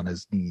out on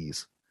his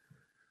knees.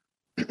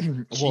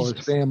 Well,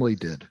 his family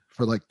did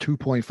for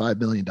 $2.5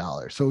 million.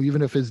 So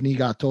even if his knee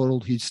got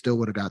totaled, he still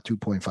would have got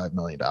 $2.5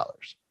 million.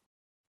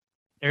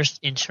 There's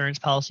insurance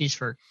policies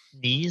for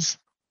knees.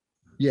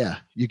 Yeah,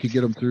 you could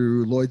get them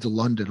through Lloyd's of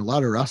London. A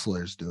lot of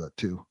wrestlers do it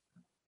too.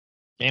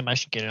 Damn, I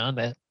should get it on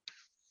that.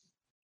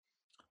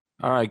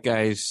 All right,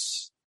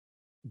 guys.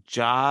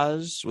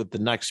 Jaws with the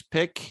next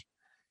pick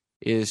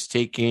is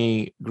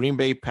taking Green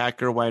Bay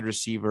Packer wide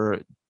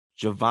receiver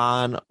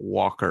Javon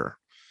Walker.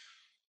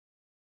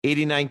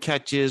 89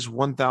 catches,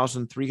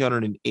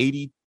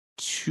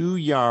 1,382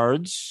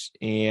 yards,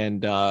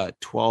 and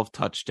 12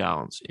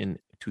 touchdowns in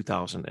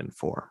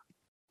 2004.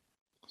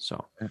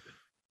 So,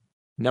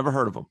 never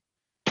heard of him.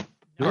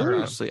 Really?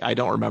 Honestly, I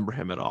don't remember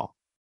him at all.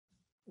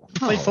 He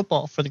played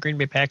football for the Green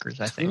Bay Packers,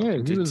 I think. Yeah,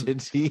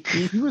 Did he?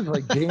 he was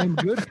like damn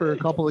good for a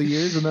couple of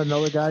years, and then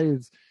another guy,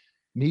 his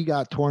knee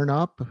got torn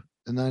up,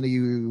 and then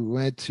he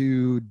went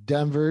to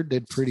Denver,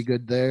 did pretty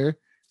good there.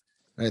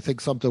 And I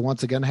think something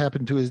once again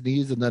happened to his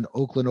knees, and then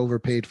Oakland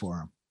overpaid for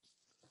him.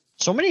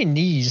 So many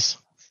knees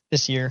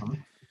this year.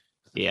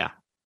 Yeah.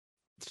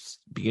 It's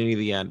beginning of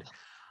the end.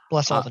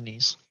 Bless all the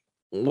knees.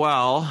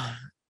 Well,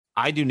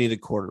 I do need a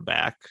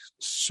quarterback,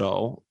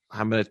 so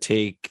I'm going to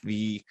take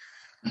Mr.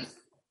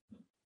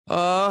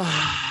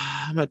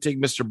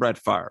 Brett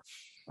Favre.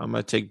 I'm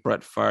going to take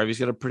Brett Favre. He's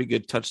got a pretty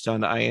good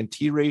touchdown to INT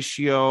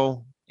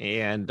ratio,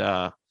 and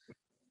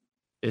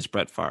it's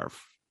Brett Favre.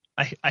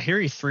 I hear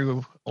he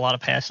threw a lot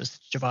of passes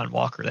to Javon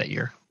Walker that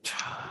year.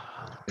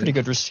 Pretty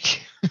good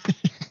receiver.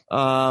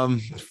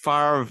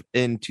 Favre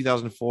in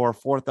 2004,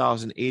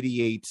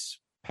 4,088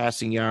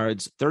 passing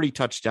yards, 30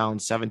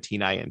 touchdowns,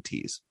 17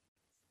 INTs.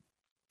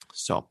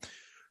 So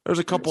there's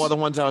a couple other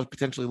ones I was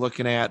potentially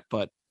looking at,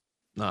 but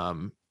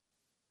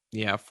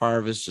yeah,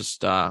 Favre is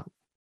just Can't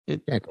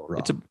go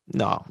wrong.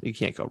 No, you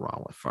can't go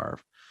wrong with Favre.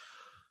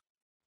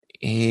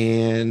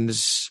 And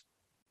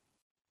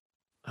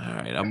all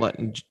right, I'm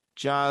letting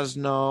Jazz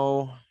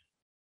know.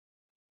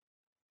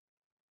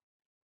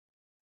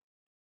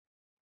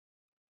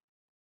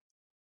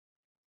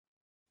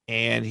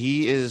 And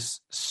he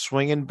is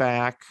swinging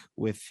back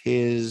with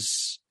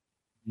his.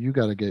 You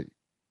got to get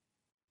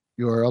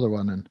your other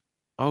one in.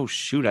 Oh,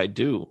 shoot, I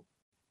do.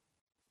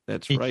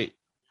 That's right.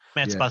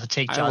 Matt's about to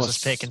take Jazz's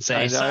pick and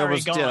say, I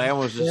almost did. I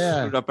almost just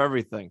screwed up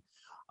everything.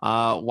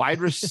 Wide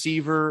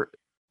receiver,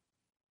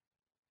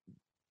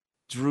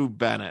 Drew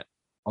Bennett.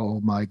 Oh,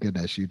 my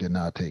goodness. You did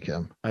not take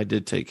him. I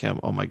did take him.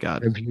 Oh, my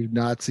God. Have you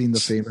not seen the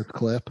famous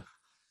clip?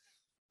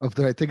 I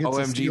think it's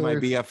OMG, my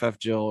BFF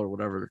Jill or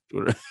whatever.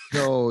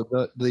 No,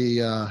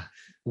 the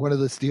one of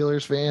the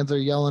Steelers fans are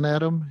yelling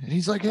at him, and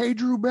he's like, "Hey,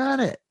 Drew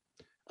Bennett,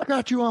 I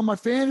got you on my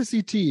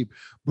fantasy team,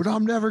 but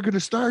I'm never going to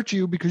start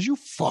you because you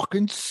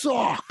fucking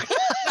suck."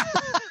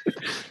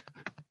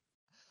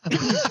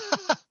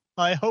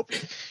 I hope.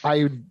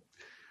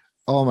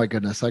 Oh my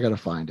goodness, I got to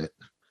find it.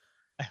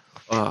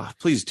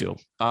 Please do.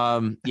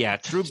 Yeah,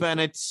 Drew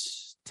Bennett,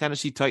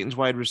 Tennessee Titans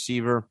wide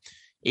receiver.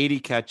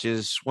 80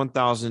 catches,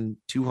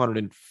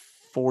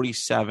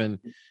 1,247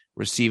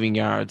 receiving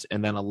yards,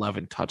 and then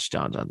 11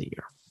 touchdowns on the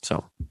year.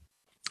 So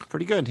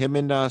pretty good. Him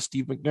and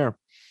Steve McNair.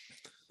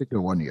 Did good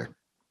 1 year.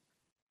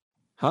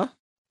 Huh?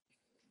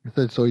 I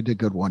said so. He did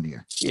good 1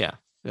 year. Yeah,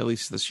 at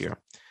least this year.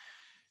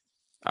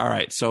 All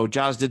right. So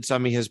Jaws did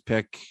send me his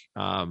pick.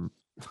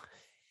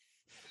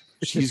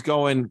 She's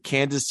going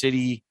Kansas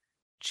City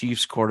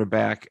Chiefs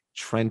quarterback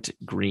Trent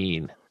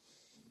Green.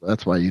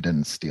 That's why you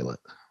didn't steal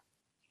it.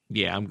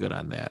 Yeah, I'm good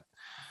on that.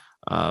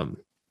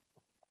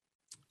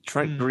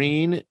 Trent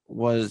Green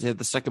had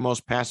the second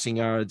most passing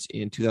yards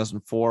in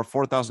 2004,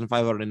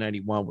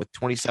 4,591 with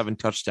 27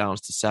 touchdowns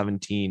to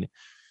 17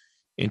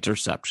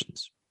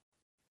 interceptions.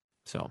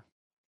 So,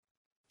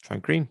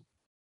 Trent Green.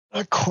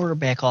 A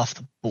quarterback off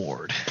the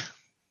board.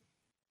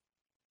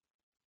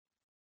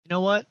 You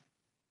know what?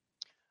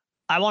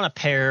 I want to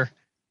pair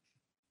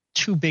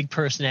two big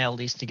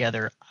personalities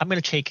together. I'm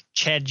going to take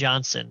Chad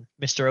Johnson,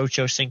 Mr.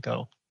 Ocho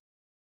Cinco.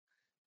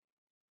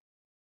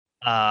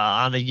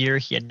 On the year,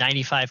 he had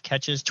 95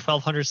 catches,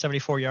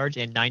 1,274 yards,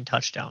 and 9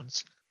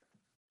 touchdowns.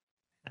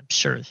 I'm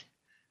sure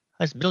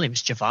his middle name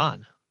is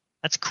Javon.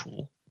 That's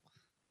cool.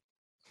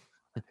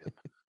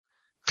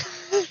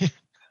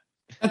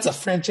 That's a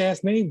French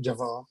ass name,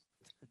 Javon.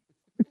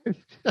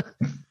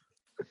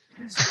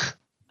 I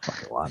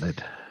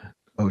wanted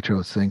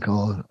Ocho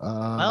Cinco.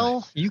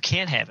 Well, you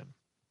can't have him.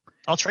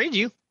 I'll trade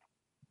you.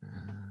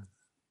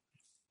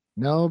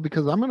 No,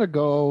 because I'm going to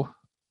go.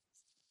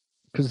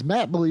 Because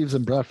Matt believes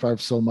in Brett Favre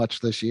so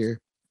much this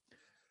year,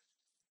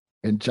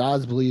 and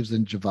Jaws believes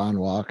in Javon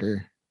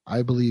Walker.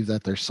 I believe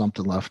that there's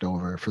something left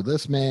over. For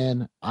this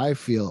man, I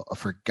feel a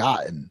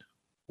forgotten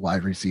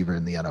wide receiver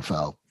in the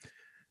NFL.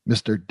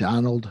 Mr.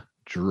 Donald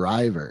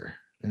Driver,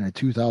 in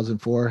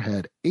 2004,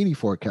 had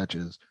 84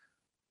 catches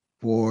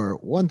for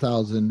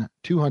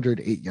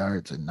 1,208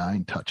 yards and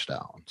 9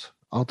 touchdowns.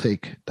 I'll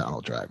take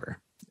Donald Driver.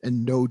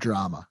 And no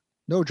drama.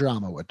 No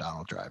drama with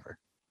Donald Driver.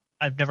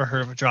 I've never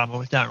heard of a drama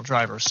with Donald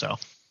Driver, so.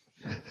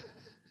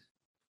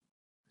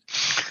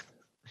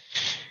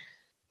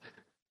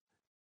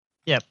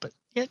 Yeah, but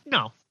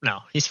no,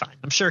 he's fine.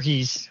 I'm sure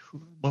he's.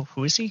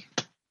 Who is he?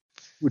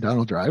 Who,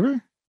 Donald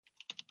Driver?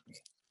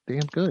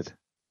 Damn good.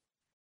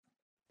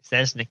 Is that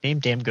his nickname?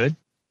 Damn good?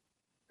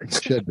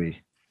 Should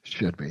be.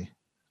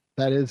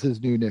 That is his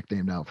new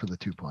nickname now for the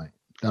 2-point.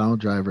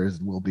 Donald Driver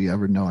will be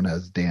ever known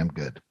as Damn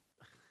Good.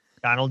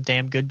 Donald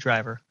Damn Good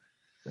Driver.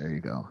 There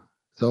you go.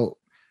 So,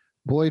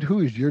 Boyd, who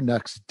is your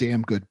next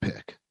damn good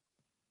pick?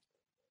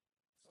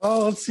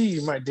 Oh, let's see.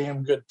 My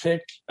damn good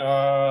pick.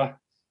 I'm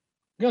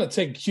going to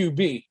take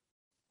QB.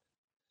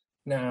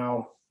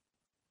 Now,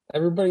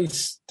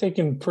 everybody's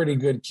taking pretty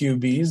good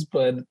QBs,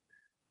 but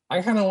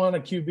I kind of want a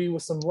QB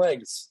with some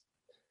legs.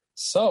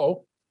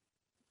 So,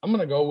 I'm going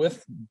to go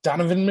with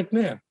Donovan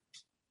McNabb.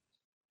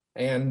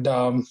 And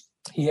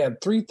he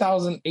had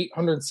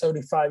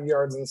 3,875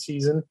 yards in the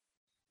season,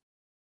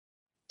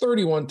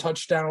 31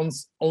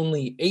 touchdowns,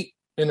 only 8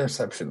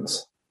 interceptions.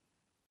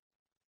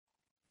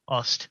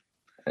 Bust.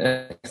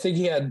 And I think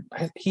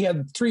he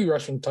had 3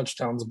 rushing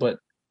touchdowns, but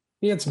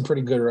he had some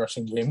pretty good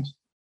rushing games.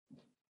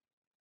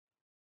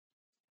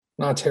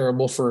 Not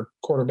terrible for a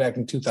quarterback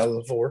in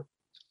 2004.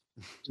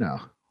 No.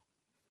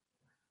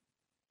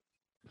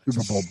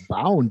 Super Bowl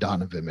bound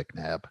Donovan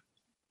McNabb.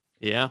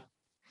 Yeah.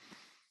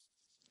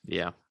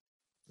 Yeah.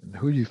 And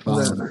who you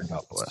following that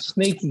up with?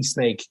 Snaky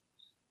snake.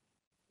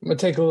 I'm gonna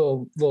take a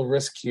little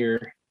risk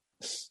here.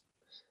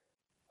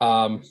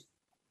 Oh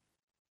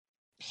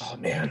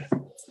man,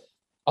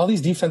 all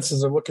these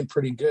defenses are looking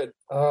pretty good.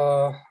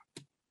 I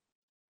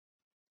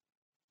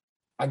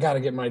got to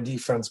get my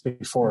defense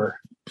before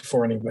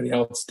anybody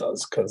else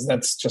does, because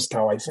that's just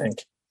how I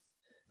think.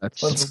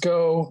 Let's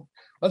go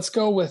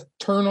with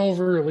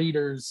turnover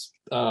leaders,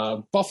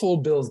 Buffalo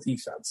Bills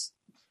defense,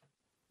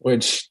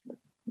 which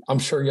I'm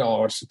sure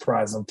y'all are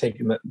surprised I'm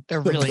taking that. They're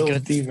really Bills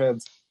good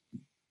defense,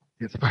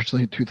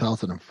 especially in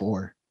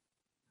 2004.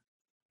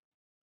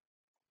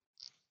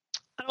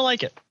 I don't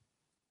like it.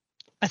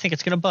 I think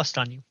it's going to bust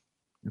on you.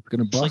 It's going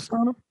to bust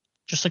on them?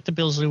 Just like the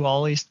Bills do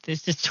always.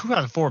 It's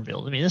 2004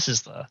 Bills. I mean,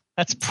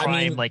 that's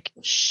prime, like,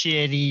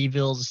 shitty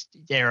Bills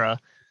era.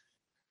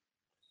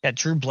 Got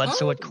Drew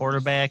Bledsoe at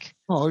quarterback.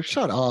 Oh,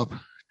 shut up.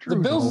 The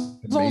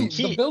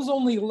Bills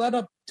only let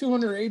up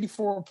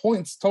 284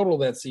 points total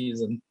that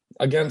season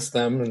against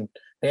them, and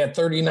they had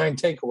 39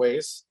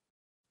 takeaways.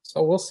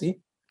 So we'll see.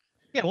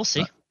 Yeah, we'll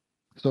see.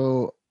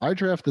 So I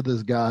drafted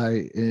this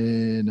guy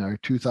in our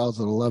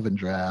 2011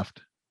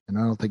 draft, and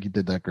I don't think he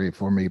did that great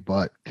for me,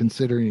 but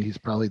considering he's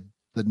probably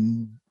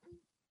the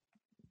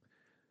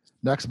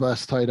next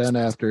best tight end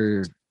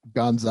after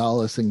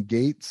Gonzalez and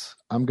Gates,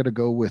 I'm going to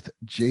go with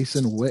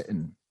Jason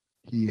Witten.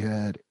 He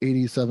had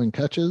 87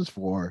 catches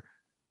for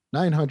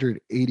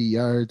 980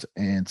 yards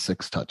and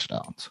 6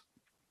 touchdowns.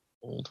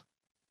 Old.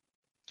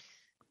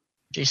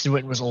 Jason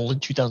Witten was old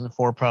in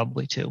 2004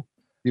 probably too.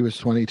 He was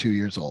 22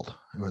 years old.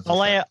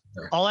 All I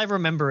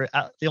remember,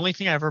 the only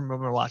thing I ever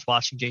remember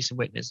watching Jason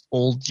Witten is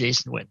old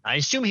Jason Witten. I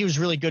assume he was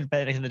really good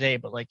back in the day,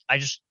 but like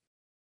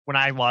when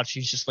I watch,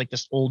 he's just like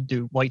this old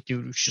dude, white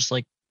dude who's just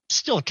like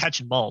still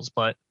catching balls,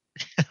 but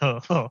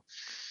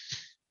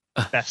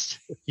best.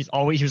 He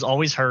was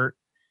always hurt.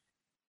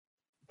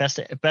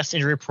 Best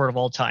injury report of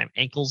all time,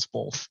 ankles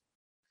both.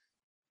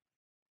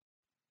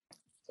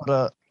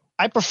 But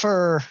I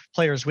prefer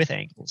players with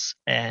ankles,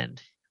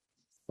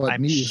 but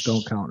knees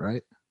don't count,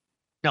 right?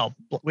 No,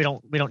 we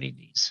don't need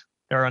knees.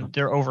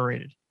 They're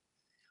overrated.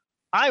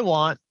 I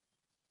want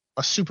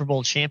a Super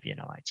Bowl champion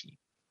on my team.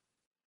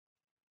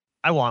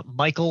 I want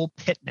Michael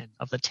Pittman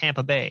of the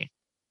Tampa Bay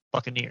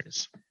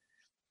Buccaneers.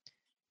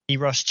 He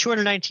rushed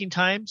 219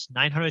 times,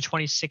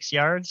 926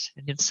 yards,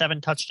 and hit 7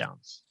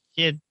 touchdowns.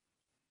 He had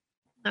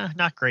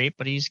not great,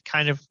 but he's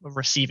kind of a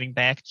receiving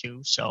back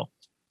too. So,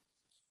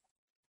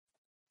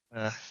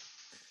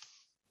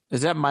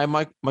 is that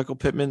Michael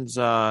Pittman's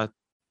dad?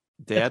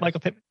 Michael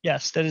Pittman.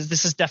 Yes,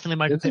 this is definitely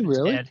Michael Pittman's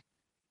really? dad.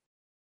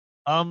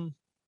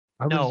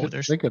 No,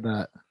 there's think of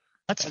that.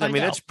 Let's find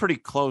out. That's pretty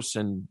close,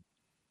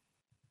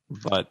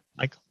 but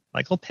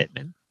Michael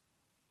Pittman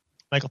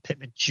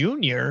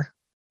Jr.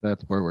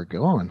 That's where we're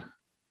going.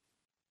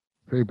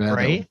 Pretty bad,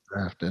 right?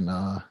 Draft and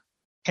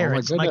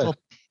parents, Michael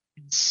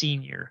Pittman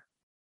Sr.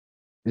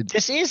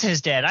 This is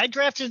his dad. I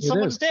drafted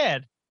someone's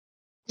dad.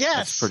 Yes,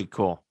 that's pretty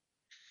cool.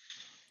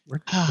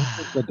 Where's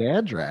the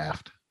dad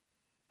draft?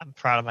 I'm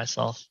proud of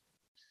myself,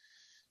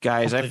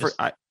 guys.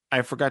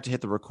 I forgot to hit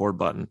the record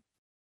button.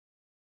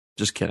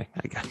 Just kidding.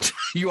 I got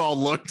you all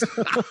looked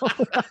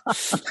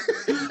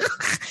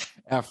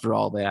after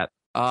all that.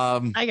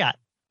 I got.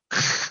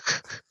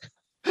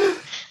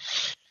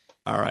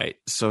 All right.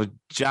 So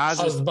Josh,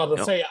 I was about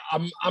to say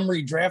I'm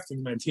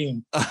redrafting my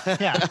team.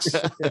 Yeah.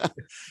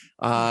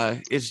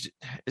 It's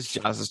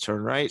Josh's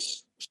turn, right?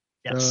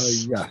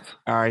 Yes. Yeah.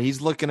 All right. He's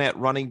looking at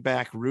running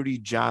back Rudy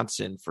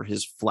Johnson for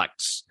his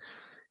flex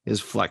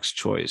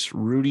choice.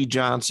 Rudy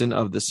Johnson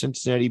of the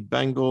Cincinnati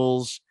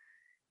Bengals.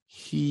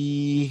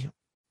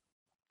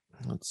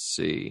 Let's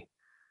see.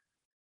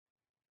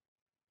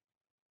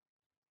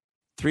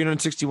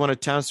 361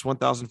 attempts,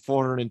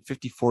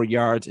 1,454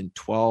 yards, and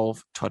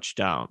 12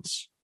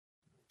 touchdowns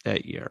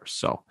that year.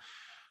 So,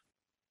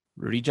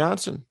 Rudy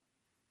Johnson.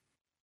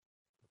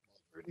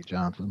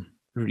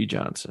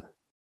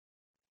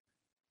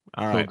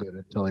 All right. Good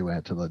until he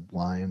went to the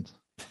Lions.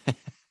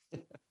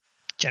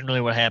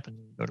 Generally what happens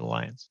when you go to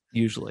Lions.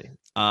 Usually.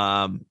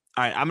 All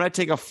right. I'm going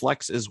to take a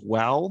flex as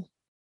well.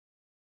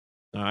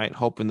 All right.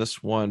 Hoping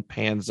this one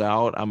pans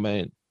out. I'm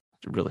going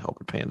to really hope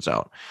it pans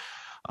out.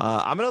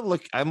 I'm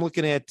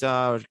looking at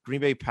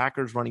Green Bay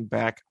Packers running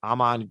back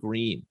Ahman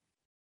Green.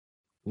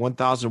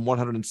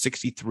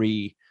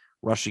 1,163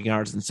 rushing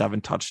yards and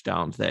 7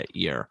 touchdowns that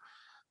year.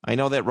 I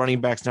know that running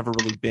back's never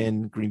really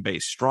been Green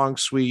Bay's strong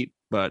suit,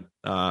 but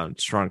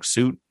strong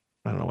suit.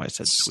 I don't know why I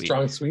said sweet.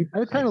 Strong suite.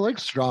 I kind of like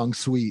strong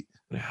suite.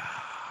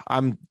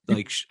 I'm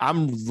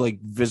like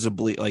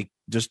visibly, like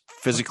just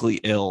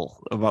physically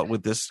ill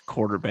with this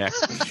quarterback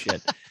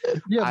shit.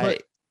 Yeah,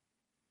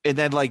 and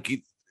then like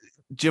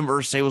Jim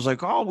Irsay was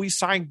like, "Oh, we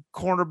signed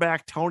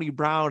cornerback Tony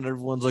Brown." And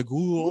everyone's like,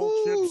 "Ooh,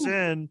 all chips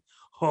in."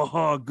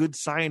 Oh, good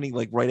signing.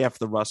 Like right after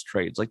the Russ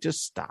trades, like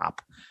just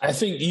stop. I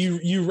think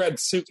you read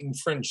Suit in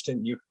French,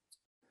 didn't you?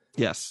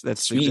 Yes,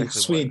 that's Sweet,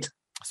 exactly sweet.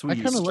 Sweet. I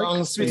kind of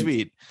like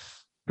sweet.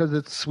 because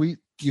it's sweet.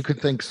 You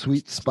could think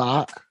sweet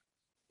spot,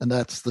 and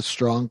that's the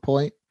strong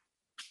point.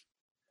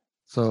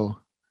 So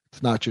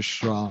it's not just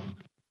strong,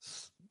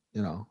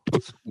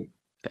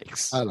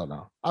 Thanks. I don't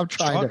know. I'm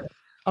trying.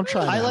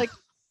 I like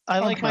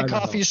my trying to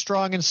coffee help.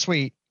 strong and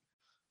sweet.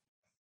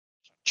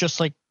 Just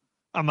like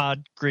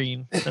Ahmad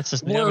Green. That was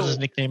his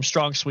nickname,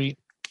 Strong Sweet.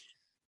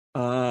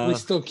 We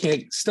still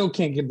can't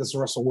get this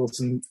Russell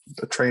Wilson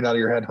trade out of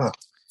your head, huh?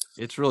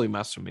 It's really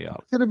messing me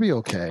up. It's gonna be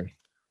okay.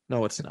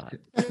 No, it's not.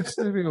 It's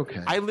gonna be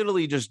okay. I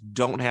literally just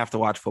don't have to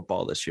watch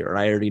football this year.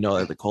 I already know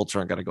that the Colts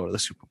aren't going to go to the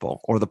Super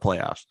Bowl or the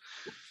playoffs.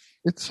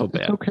 It's so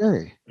bad. It's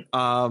okay.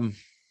 I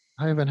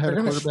haven't had a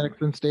They're gonna quarterback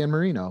since Dan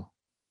Marino.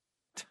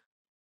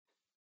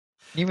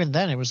 Even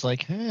then, it was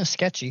like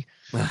sketchy.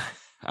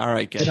 All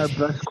right, guys. And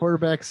our best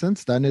quarterback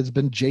since then has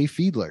been Jay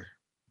Fiedler.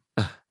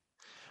 And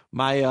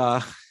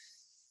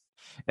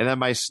then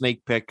my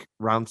snake pick,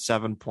 round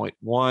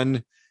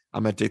 7.1.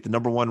 I'm going to take the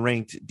number 1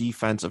 ranked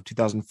defense of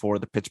 2004,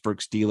 the Pittsburgh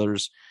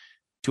Steelers.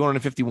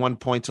 251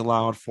 points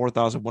allowed,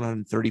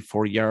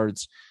 4,134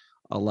 yards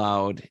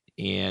allowed.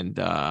 And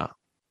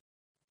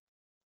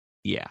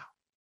yeah.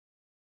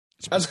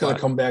 That's going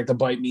to come back to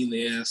bite me in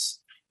the ass.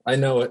 I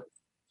know it.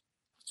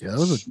 Yeah, that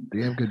was a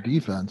damn good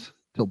defense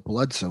until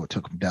Bledsoe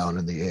took him down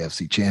in the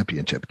AFC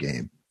Championship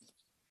game.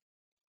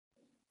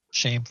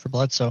 Shame for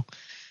Bledsoe.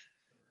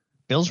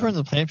 Bills were in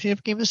the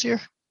championship game this year?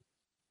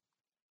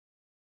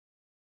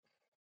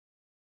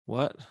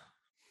 What?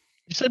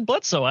 You said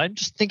Bledsoe. I'm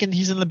just thinking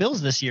he's in the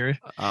Bills this year.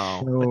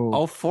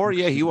 Oh, 04.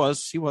 Yeah, he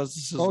was.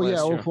 This is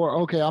last year.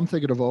 04. Okay, I'm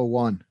thinking of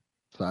 01.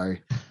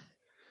 Sorry.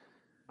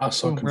 I was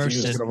so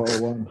confused. Thinking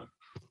of 01.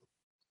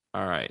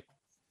 All right.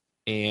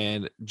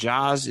 And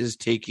Jaws is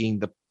taking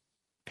the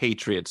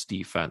Patriots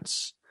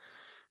defense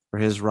for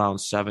his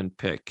round 7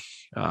 pick.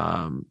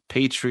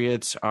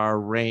 Patriots are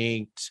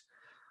ranked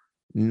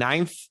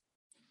 9th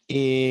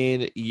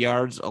in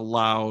yards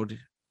allowed,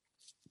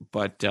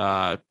 but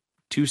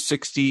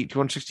 260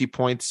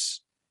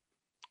 points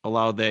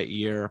allowed that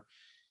year.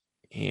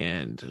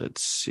 And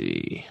let's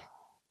see,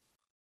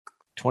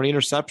 20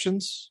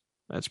 interceptions.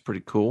 That's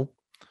pretty cool.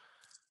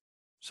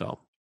 So,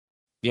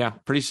 yeah,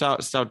 pretty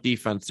stout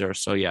defense there.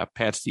 So, yeah,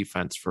 Pat's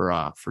defense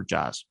for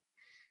Jaws.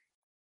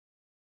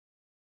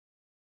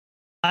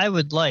 I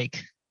would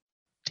like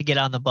to get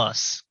on the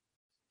bus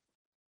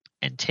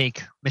and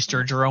take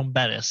Mr. Jerome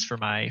Bettis for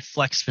my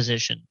flex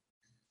position.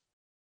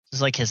 This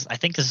is like I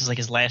think this is like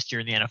his last year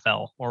in the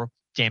NFL, or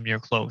damn near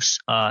close.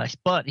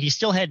 But he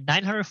still had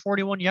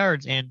 941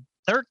 yards and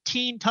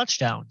 13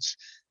 touchdowns.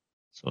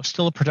 So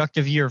still a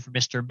productive year for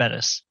Mr.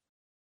 Bettis.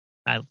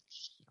 I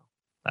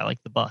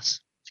like the bus.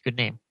 It's a good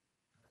name.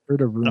 Heard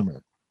a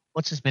rumor.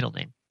 What's his middle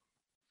name?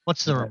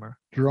 What's the rumor?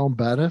 Jerome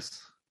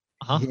Bettis.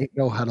 Uh-huh. He ain't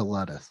know how to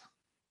lettuce.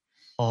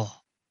 Oh,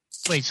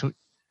 wait. So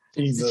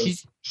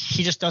Jesus.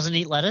 he just doesn't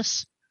eat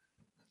lettuce?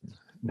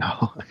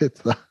 No, it's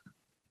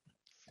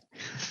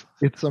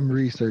some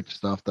research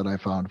stuff that I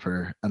found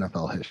for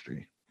NFL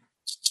history.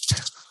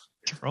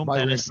 Jerome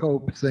Myron Bettis.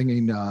 Cope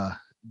singing a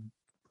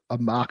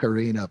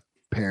Macarena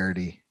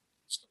parody.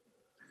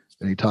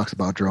 And he talks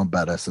about Jerome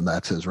Bettis, and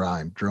that's his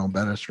rhyme. Jerome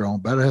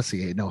Bettis,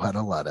 he ain't know how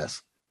to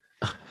lettuce.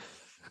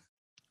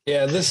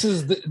 Yeah, this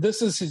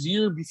is his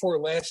year before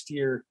last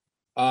year.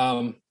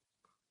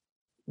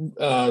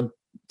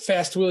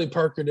 Fast Willie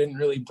Parker didn't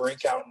really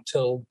break out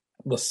until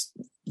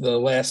the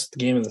last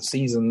game of the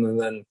season, and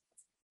then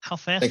How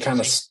fast?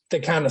 they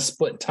kind of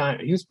split time.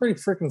 He was pretty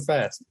freaking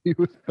fast. He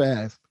was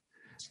fast.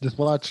 Just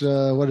watch,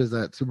 what is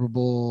that, Super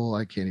Bowl?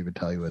 I can't even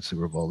tell you what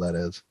Super Bowl that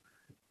is.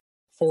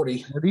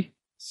 40. 40?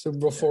 Super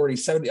Bowl 40,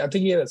 70. I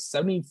think he had a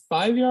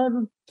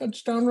 75-yard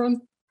touchdown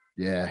run.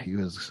 Yeah, he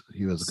was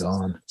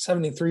gone.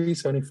 73,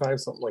 75,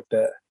 something like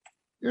that.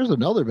 Here's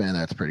another man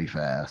that's pretty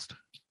fast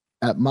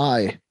at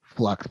my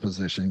flex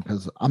position,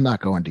 because I'm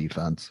not going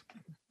defense.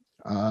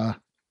 I'm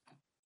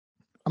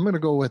going to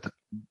go with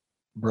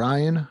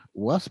Brian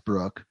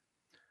Westbrook,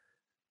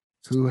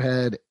 who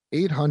had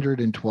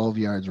 812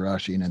 yards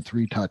rushing and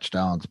 3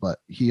 touchdowns, but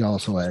he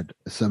also had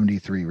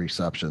 73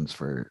 receptions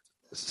for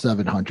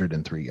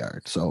 703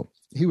 yards. So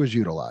he was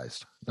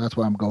utilized. That's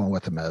why I'm going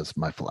with him as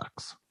my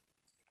flex.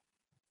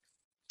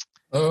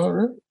 All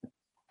right.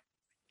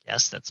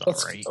 Yes, that's all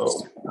right.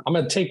 I'm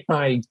going to take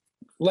my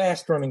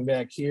last running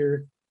back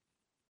here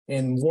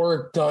in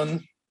Warwick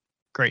Dunn,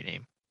 Great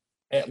name.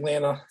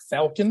 Atlanta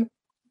Falcon.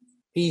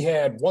 He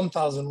had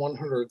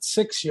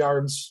 1,106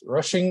 yards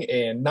rushing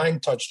and 9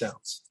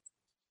 touchdowns.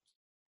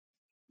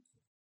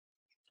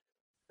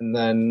 And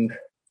then,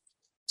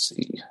 let's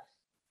see.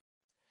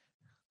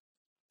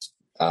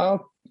 I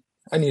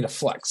need a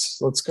flex.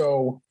 Let's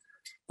go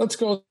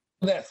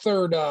that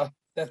third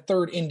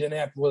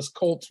Indianapolis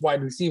Colts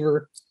wide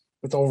receiver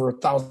with over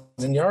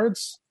 1,000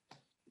 yards,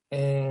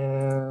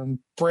 and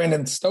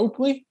Brandon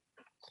Stokely.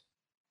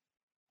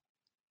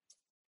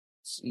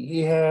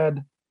 He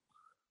had,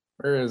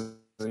 where is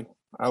he?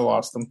 I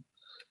lost him.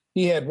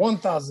 He had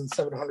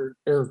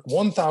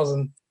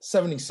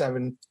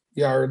 1,077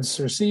 yards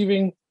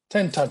receiving,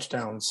 10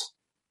 touchdowns.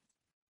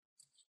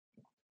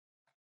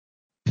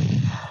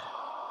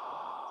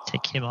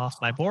 Take him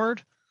off my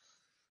board.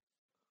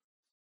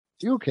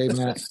 You okay,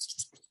 Matt?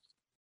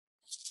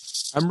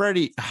 I'm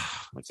ready.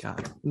 Oh my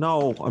God.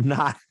 No, I'm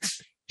not.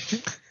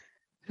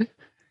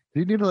 Do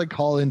you need to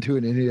call into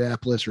an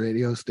Indianapolis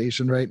radio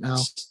station right now?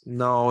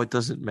 No, it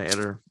doesn't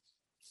matter.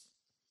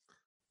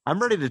 I'm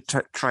ready to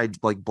try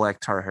black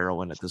tar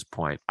heroin at this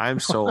point. I'm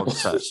so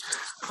upset.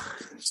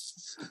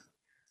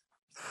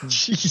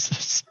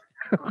 Jesus.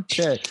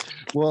 Okay.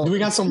 Well, Do we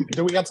got some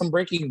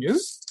breaking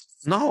news?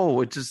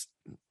 No,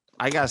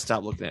 I gotta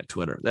stop looking at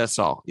Twitter. That's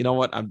all. You know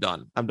what? I'm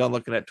done. I'm done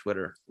looking at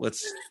Twitter.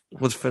 Let's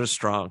finish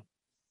strong.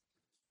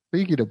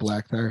 speaking of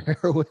black tar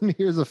heroin,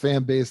 here's a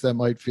fan base that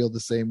might feel the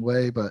same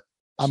way, but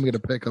I'm going to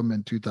pick them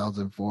in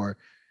 2004.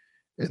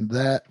 And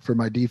that, for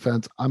my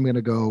defense, I'm going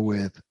to go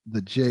with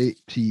the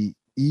JTES,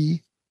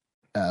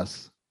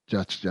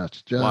 Jets.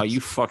 Wow, you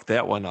fucked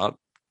that one up.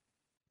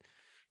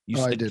 You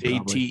said did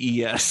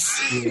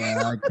JTES.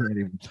 Yeah, I can't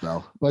even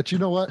spell. But you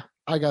know what?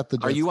 I got the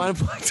Jets. Are you on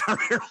black tar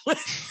heroin?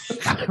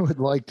 I would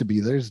like to be.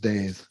 There's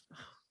days.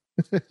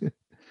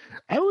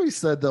 I always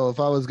said, though,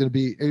 if I was going to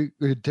be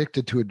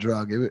addicted to a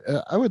drug,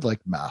 I would like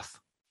meth.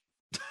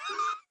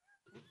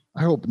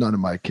 I hope none of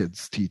my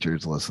kids'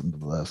 teachers listen to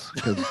this,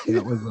 because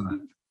that was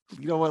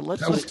you know what?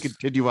 Let's just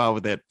continue on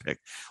with that pick.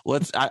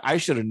 I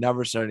should have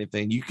never said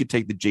anything. You could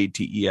take the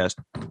JTES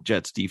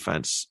Jets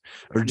defense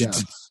or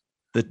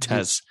the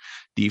TES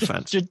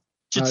defense.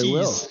 I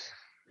will.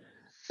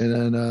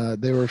 And then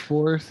they were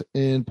fourth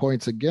in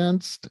points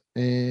against,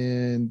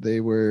 and they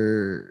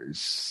were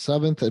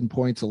seventh in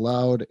points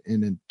allowed,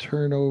 and in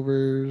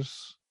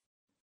turnovers,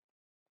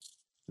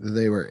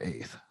 they were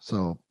eighth.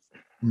 So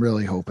I'm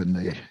really hoping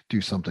they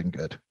do something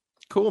good.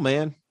 Cool,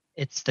 man.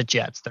 It's the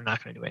Jets. They're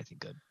not going to do anything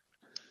good.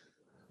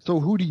 So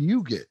who do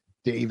you get,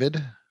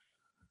 David?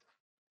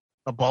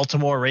 The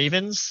Baltimore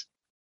Ravens.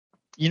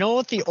 You know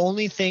what the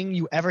only thing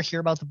you ever hear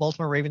about the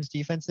Baltimore Ravens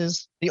defense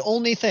is? The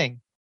only thing.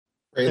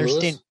 They're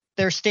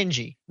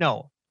stingy.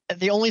 No.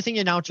 The only thing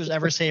announcers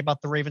ever say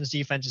about the Ravens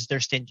defense is they're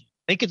stingy.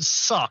 They could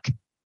suck.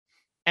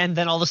 And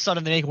then all of a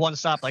sudden they make one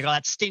stop like, oh,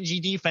 that stingy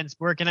defense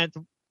working at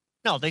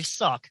No, they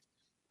suck.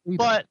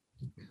 But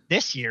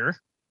this year,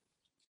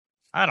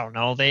 I don't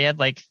know. They had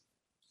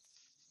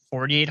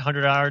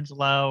 4,800 yards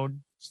allowed.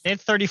 They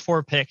had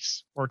 34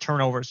 picks or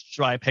turnovers, which is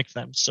why I picked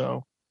them.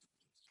 So,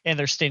 and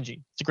they're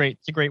stingy. It's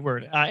a great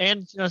word.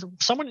 And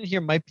someone in here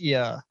might be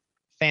a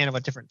fan of a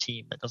different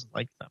team that doesn't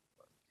like them.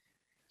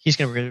 He's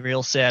going to be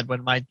real sad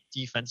when my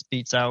defense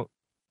beats out.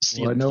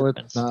 Well, I know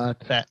it's not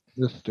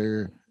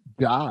Mr.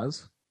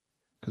 Jaws,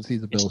 because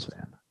he's a Bills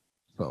fan.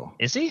 So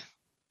is he?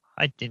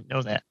 I didn't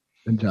know that.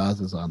 And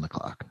Jaws is on the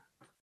clock.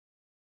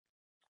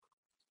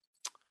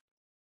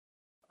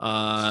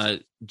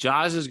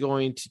 Jaws is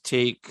going to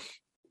take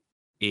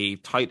a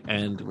tight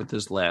end with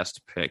his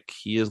last pick.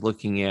 He is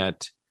looking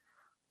at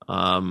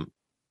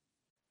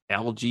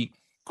Algie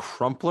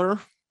Crumpler.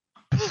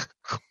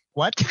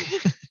 What?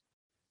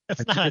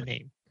 That's not a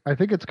name. I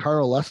think it's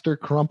Carl Lester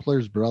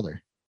Crumpler's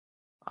brother.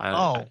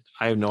 I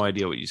have no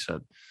idea what you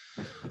said.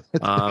 It's the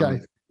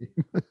guy's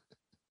name.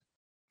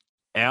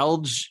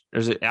 Alge,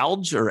 is it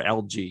Alge or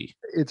LG?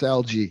 It's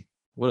LG.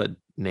 What a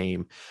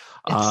name.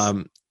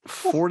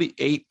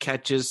 48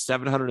 catches,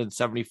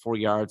 774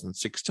 yards, and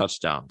 6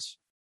 touchdowns.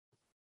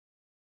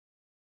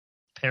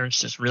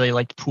 Parents just really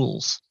liked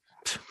pools.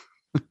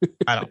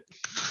 I don't.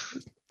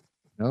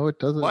 No, it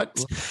doesn't.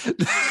 What?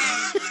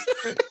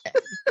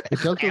 It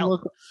doesn't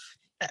look.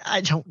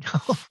 I don't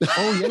know.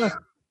 Oh, yeah.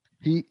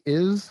 He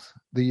is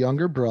the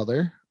younger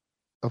brother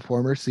of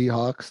former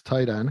Seahawks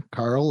tight end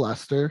Carl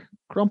Lester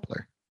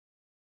Crumpler.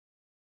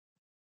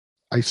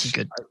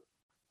 Good.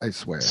 I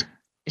swear.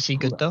 Is he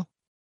good, though?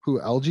 Who,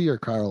 LG or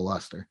Carl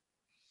Lester?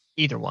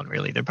 Either one,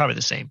 really. They're probably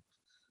the same.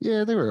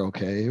 Yeah, they were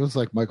okay. It was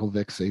like Michael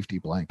Vick's safety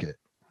blanket.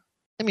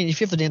 I mean, if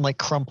you have the name like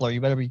Crumpler,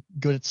 you better be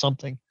good at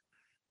something.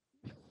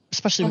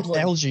 Especially with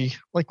LG.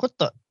 Like, what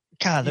the?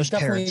 God, there's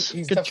parents.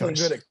 He's good definitely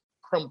choice. good at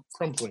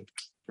crumpling.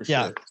 For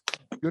Yeah. sure.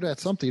 Good at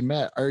something.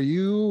 Matt, are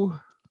you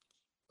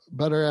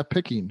better at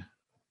picking?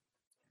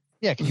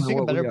 Yeah, can you pick a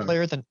What we better got?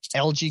 player than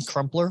LG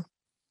Crumpler?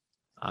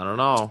 I don't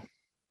know.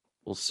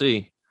 We'll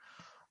see.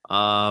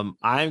 I'm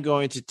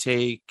going to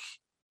take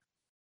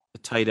a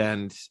tight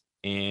end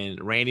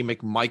and Randy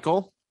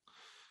McMichael,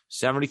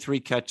 73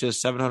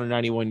 catches,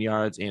 791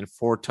 yards, and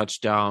 4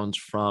 touchdowns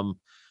from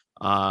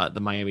the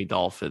Miami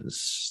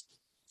Dolphins.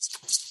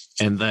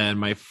 And then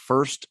my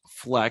first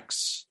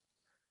flex,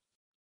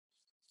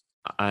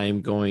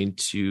 I'm going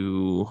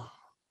to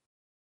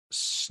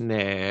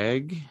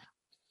snag.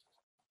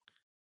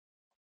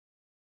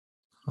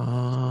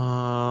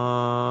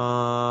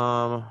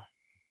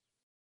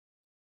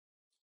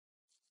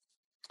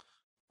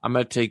 I'm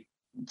going to take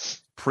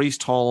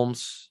Priest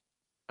Holmes.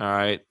 All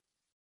right.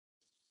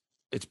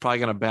 It's probably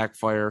going to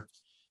backfire,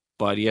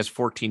 but he has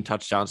 14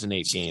 touchdowns in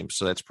 8 games,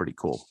 so that's pretty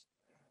cool.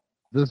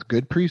 This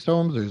good Priest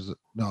Holmes or is it,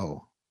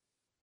 no?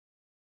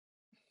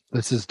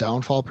 This is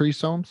downfall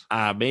Priest Holmes?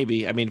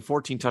 Maybe. I mean,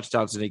 14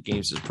 touchdowns in 8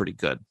 games is pretty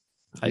good,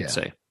 I'd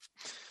say.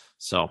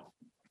 So,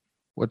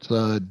 what's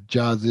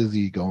Jaws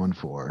Izzy going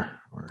for?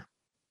 Or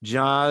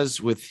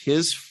Jaws with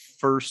his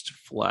first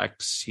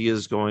flex, he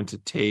is going to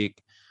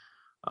take.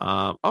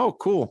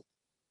 Cool.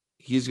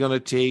 He's going to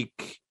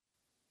take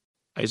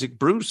Isaac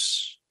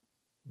Bruce.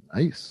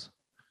 Nice.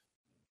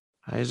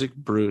 Isaac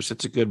Bruce.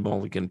 It's a good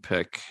mulligan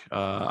pick.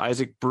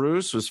 Isaac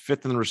Bruce was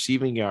 5th in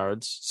receiving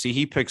yards. See,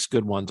 he picks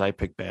good ones. I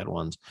pick bad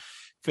ones.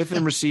 5th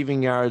in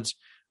receiving yards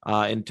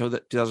in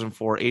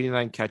 2004,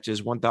 89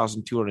 catches,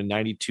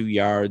 1,292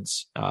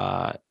 yards,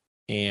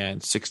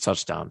 and 6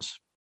 touchdowns.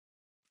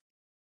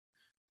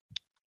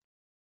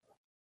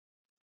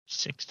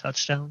 6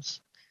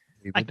 touchdowns.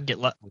 I can get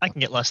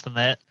less than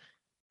that.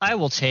 I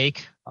will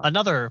take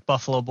another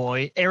Buffalo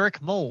boy,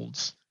 Eric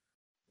Moulds.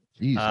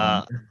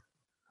 Jeez,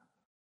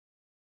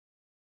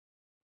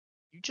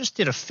 you just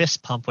did a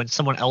fist pump when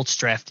someone else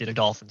drafted a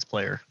Dolphins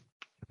player.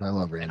 I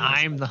love Randy.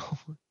 I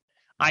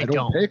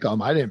don't pick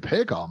them. I didn't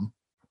pick them.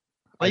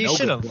 Well, you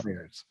should have.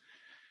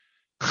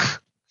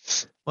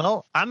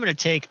 Well, I'm going to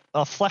take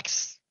a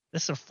flex.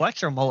 This is a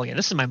flex or a mulligan?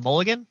 This is my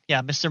mulligan.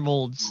 Yeah, Mr.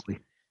 Moulds.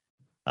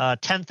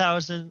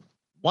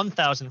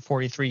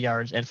 1,043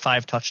 yards and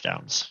 5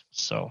 touchdowns.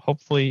 So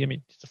hopefully,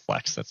 it's a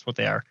flex. That's what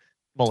they are.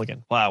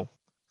 Mulligan. Wow.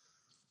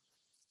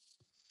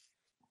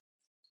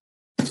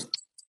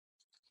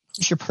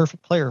 Who's your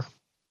perfect player?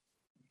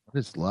 What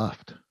is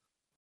left?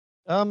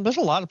 There's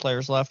a lot of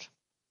players left.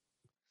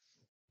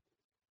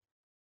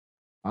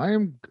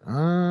 I'm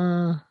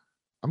going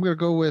to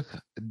go with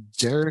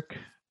Derek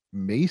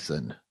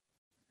Mason.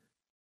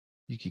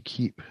 You could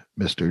keep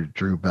Mr.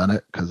 Drew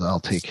Bennett because I'll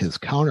take his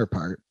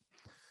counterpart.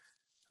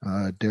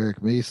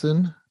 Derek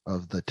Mason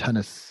of the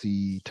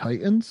Tennessee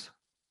Titans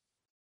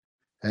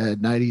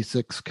had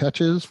 96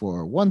 catches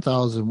for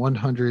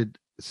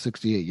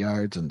 1,168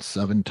 yards and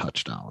 7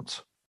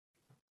 touchdowns.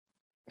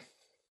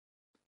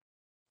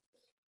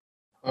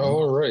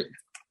 All right.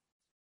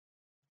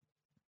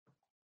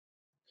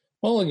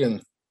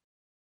 Mulligan.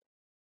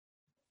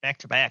 Back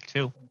to back,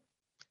 too.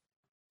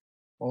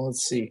 Well,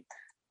 let's see.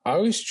 I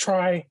always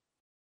try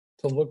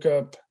to look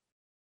up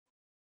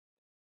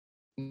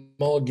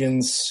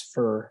mulligans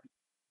for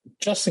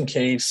just in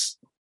case.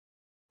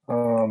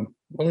 Let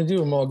me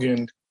do a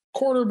mulligan.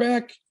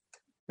 Quarterback,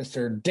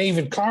 Mr.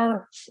 David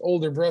Carr,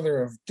 older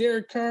brother of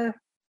Derek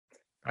Carr.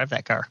 Drive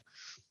that car.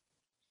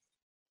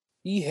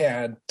 He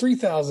had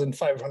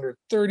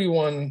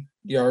 3,531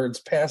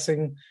 yards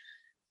passing,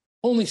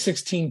 only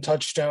 16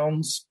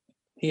 touchdowns.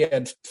 He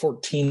had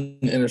 14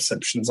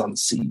 interceptions on the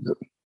season.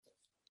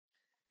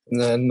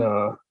 And then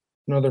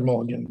another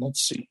mulligan.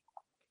 Let's see.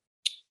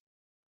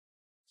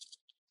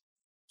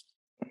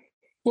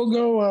 We'll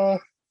go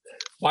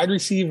wide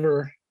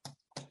receiver.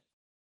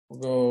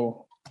 We'll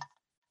go.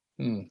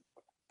 Let's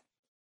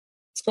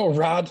go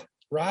Rod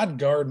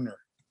Gardner.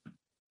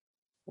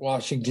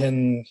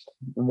 Washington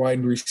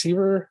wide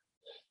receiver.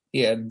 He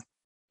had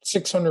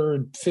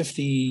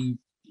 650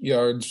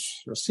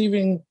 yards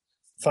receiving,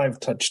 5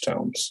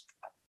 touchdowns.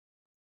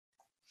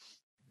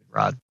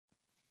 Rod.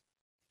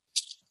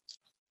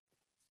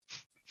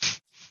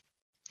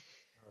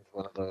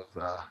 That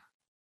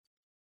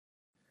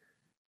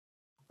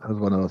was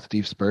one of those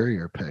Steve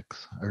Spurrier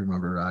picks. I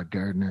remember Rod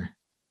Gardner.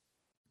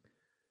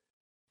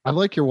 I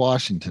like your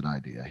Washington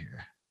idea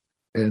here.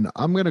 And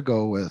I'm going to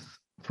go with,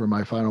 for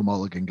my final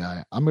mulligan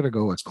guy, I'm going to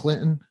go with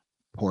Clinton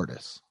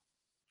Portis,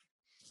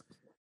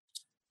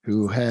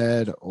 who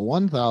had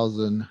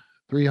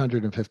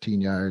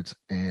 1,315 yards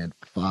and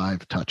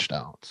 5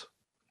 touchdowns.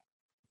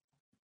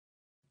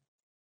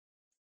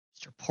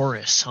 Mr.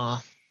 Portis, huh?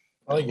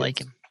 I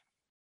like him.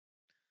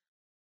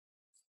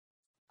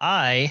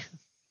 I'm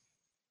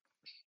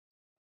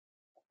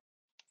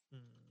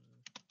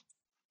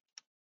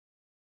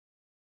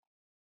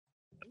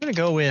going to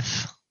go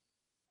with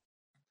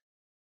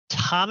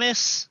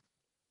Thomas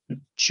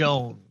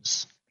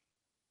Jones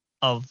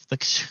of the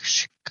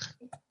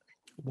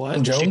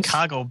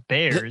Chicago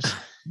Bears.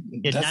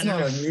 That's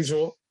not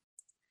unusual.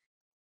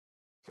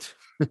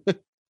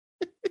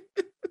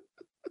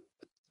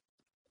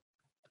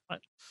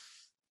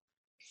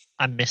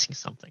 I'm missing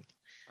something.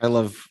 I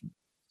love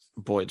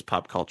Boyd's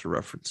pop culture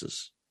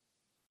references.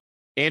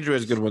 Andrew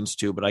has good ones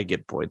too, but I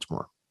get Boyd's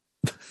more.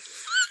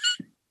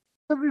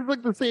 Everybody's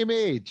like the same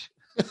age.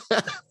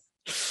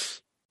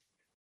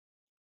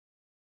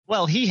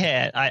 Well, he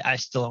had, I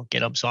still don't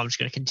get him, so I'm just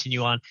going to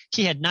continue on.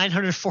 He had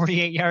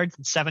 948 yards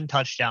and 7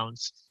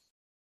 touchdowns.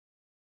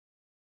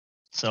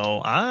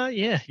 So,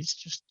 he's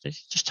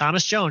just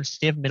Thomas Jones.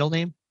 Do you have a middle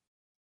name?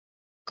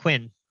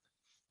 Quinn.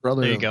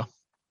 Brother, there you go.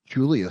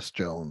 Julius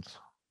Jones.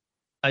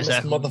 Is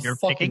that who you're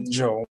picking?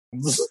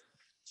 Jones.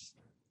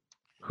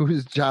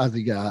 Who's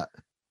Jazzy got?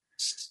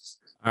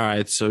 All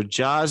right, so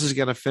Jaws is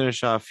going to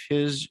finish off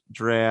his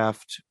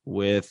draft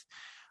with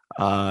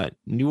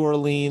New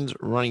Orleans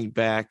running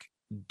back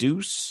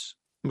Deuce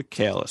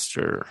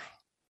McAllister.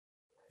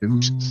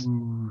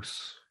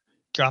 Deuce.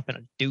 Dropping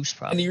a deuce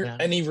probably.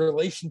 Any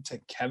relation to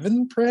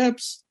Kevin,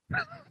 perhaps?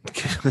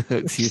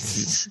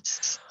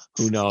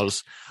 Who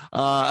knows?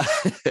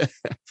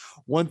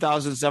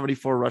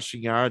 1,074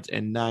 rushing yards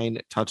and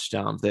 9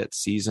 touchdowns that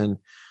season.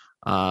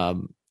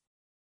 And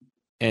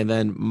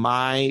then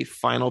my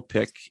final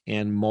pick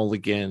and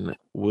mulligan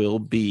will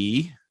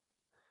be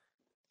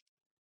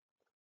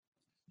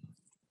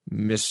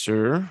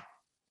Mr.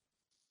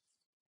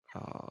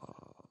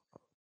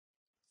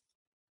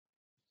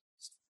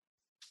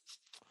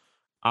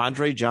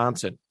 Andre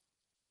Johnson.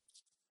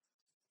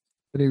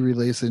 Any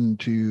relation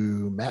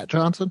to Matt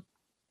Johnson?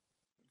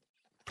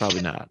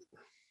 Probably not.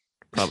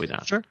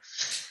 Sure.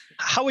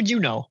 How would you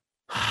know?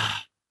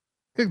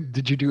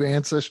 Did you do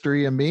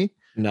Ancestry and me?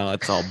 No,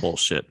 it's all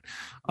bullshit.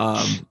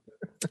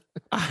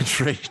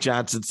 Andre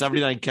Johnson,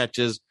 79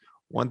 catches,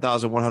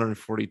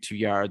 1,142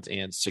 yards,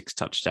 and 6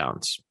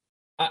 touchdowns.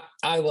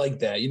 I like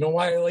that. You know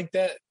why I like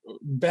that?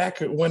 Back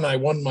when I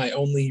won my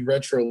only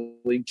retro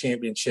league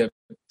championship,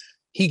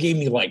 he gave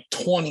me like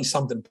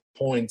 20-something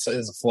points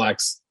as a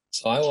flex.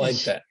 So I like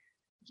that.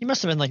 He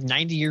must have been like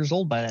 90 years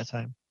old by that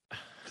time.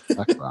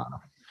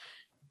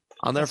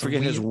 I'll never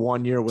forget his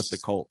 1 year with the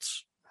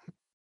Colts.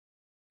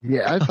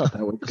 Yeah, I thought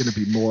that was going to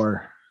be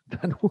more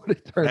than what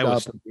it turned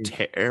out to be.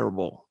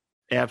 Terrible.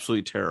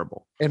 Absolutely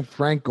terrible. And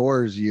Frank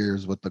Gore's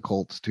years with the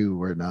Colts, too,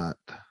 were not.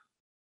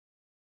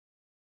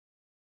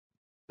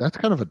 That's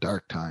kind of a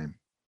dark time.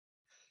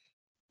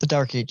 The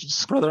dark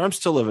ages. Brother, I'm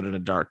still living in a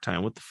dark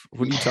time. What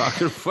are you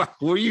talking about?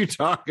 What are you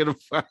talking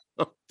about?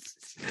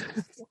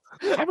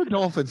 I'm a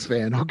Dolphins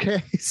fan,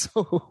 okay?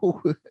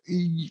 So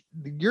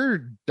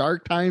your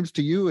dark times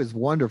to you is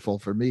wonderful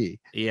for me.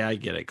 Yeah, I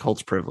get it.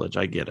 Colts privilege.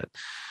 I get it.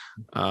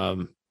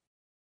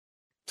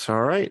 So,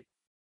 all right.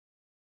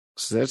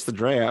 So that's the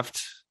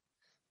draft.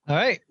 All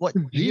right. What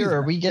year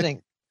are we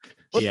getting?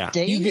 What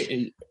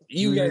day?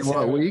 You guys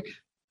what week?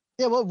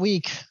 Yeah, what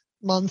week?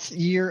 Month?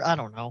 Year? I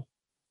don't know.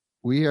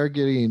 We are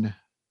getting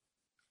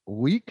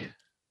week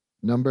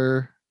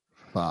number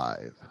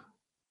 5.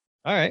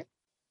 All right.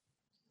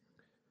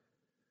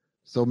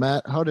 So,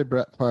 Matt, how did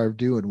Brett Favre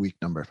do in week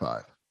number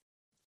 5?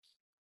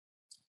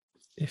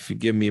 If you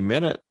give me a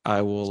minute,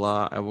 I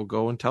will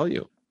go and tell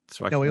you.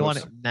 So we want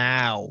it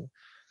now.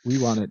 We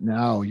want it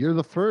now. You're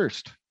the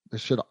first.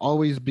 This should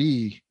always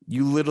be.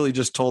 You literally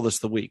just told us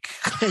the week.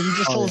 Yeah, you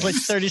just told us like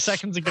 30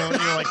 seconds ago, and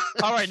you're like,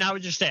 all right, now we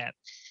just stand.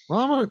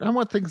 Well, I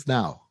want things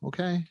now,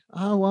 okay?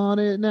 I want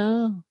it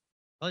now.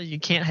 Well, you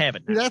can't have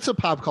it now. That's a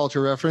pop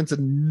culture reference,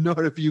 and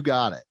none of you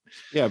got it.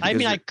 Yeah, I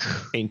mean,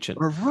 ancient.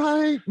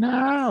 Right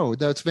now.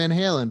 That's Van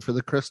Halen for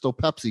the Crystal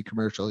Pepsi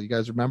commercial. You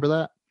guys remember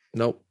that?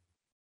 Nope.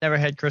 Never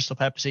had Crystal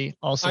Pepsi.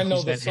 Also, I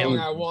know the Van song. Halen.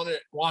 I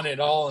want it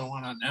all and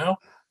want it now.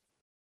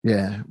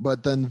 Yeah,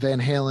 but then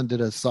Van Halen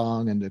did a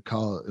song and it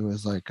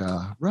was like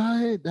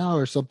right now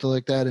or something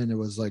like that, and it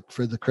was like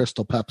for the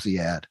Crystal Pepsi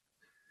ad.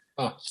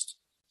 Oh.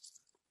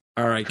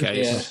 All right, guys.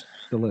 Yeah.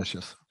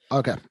 Delicious.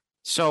 Okay.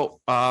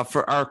 So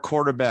for our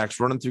quarterbacks,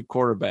 running through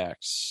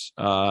quarterbacks,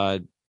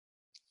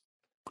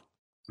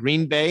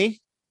 Green Bay,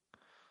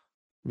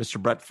 Mr.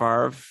 Brett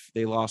Favre,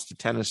 they lost to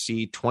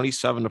Tennessee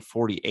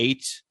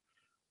 27-48.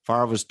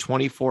 Favre was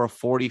 24 of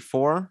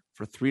 44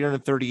 for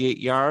 338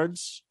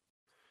 yards,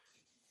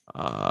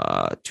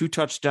 2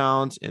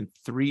 touchdowns, and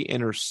 3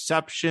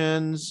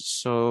 interceptions.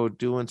 So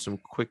doing some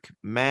quick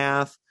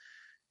math.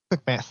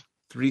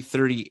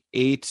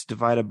 338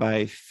 divided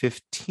by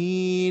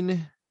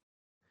 15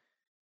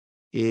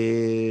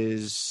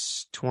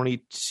 is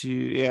 22.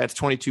 Yeah, it's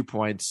 22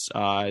 points.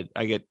 I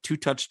get 2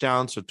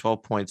 touchdowns, so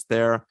 12 points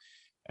there.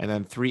 And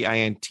then 3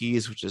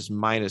 INTs, which is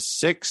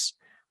 -6.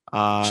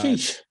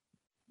 Sheesh.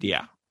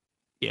 Yeah.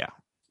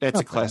 That's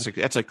Not a classic.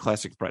 bad. That's a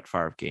classic Brett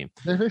Favre game.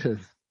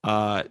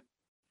 That's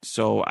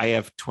So I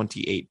have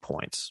 28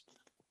 points.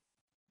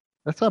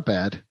 not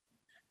bad.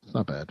 It's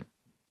not bad.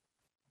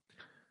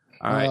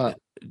 All right.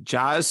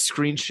 Jaws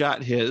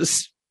screenshot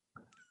his.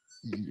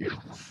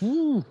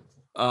 Woo.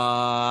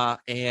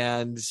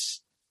 And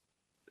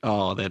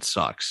that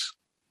sucks.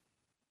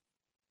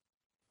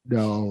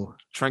 No.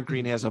 Trent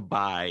Green has a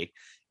bye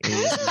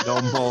and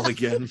no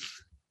mulligan.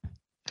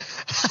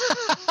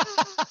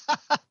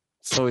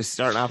 So he's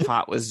starting off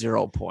hot with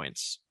 0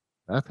 points.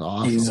 That's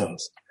awesome.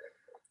 Jesus.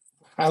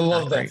 I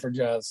love that for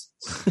Jazz.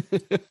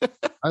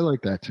 I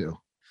like that too.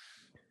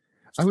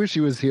 I wish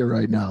he was here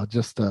right now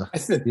just to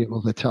be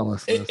able to tell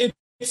us this.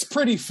 It's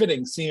pretty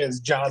fitting, seeing as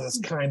Jazz is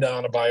kind of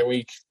on a bye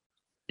week.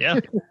 Yeah.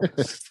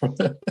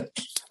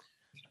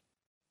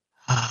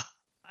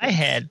 I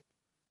had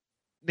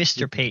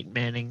Mr. Peyton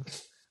Manning,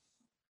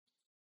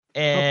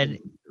 and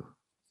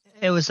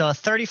it was a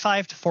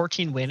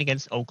 35-14 win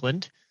against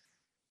Oakland.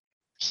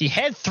 He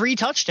had 3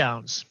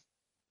 touchdowns,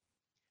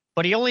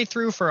 but he only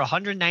threw for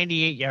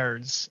 198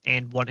 yards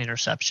and 1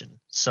 interception.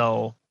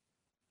 So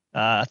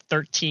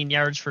 13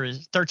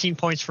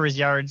 points for his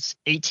yards,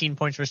 18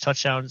 points for his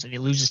touchdowns, and he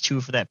loses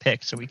 2 for that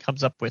pick. So he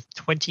comes up with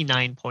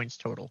 29 points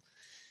total,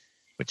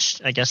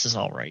 which I guess is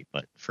all right.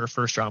 But for a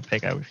first round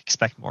pick, I would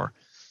expect more.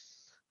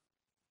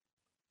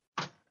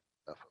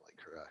 Definitely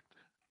correct.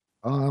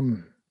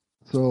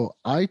 So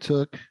I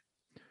took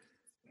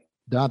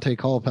Dante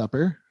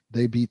Culpepper.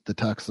 They beat the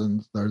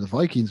Texans, or the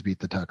Vikings beat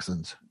the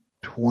Texans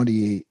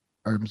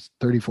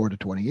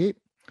 34-28.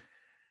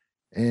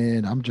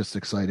 And I'm just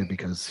excited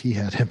because he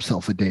had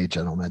himself a day,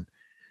 gentlemen.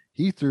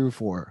 He threw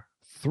for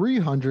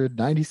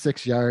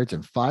 396 yards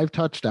and 5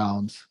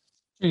 touchdowns.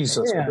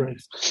 Jesus And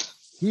Christ.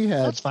 he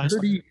had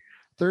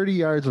 30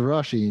 yards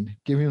rushing,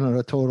 giving him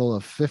a total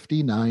of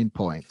 59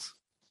 points.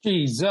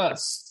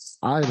 Jesus.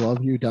 I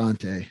love you,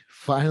 Dante.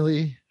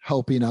 Finally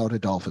helping out a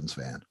Dolphins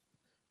fan.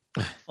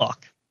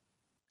 Fuck.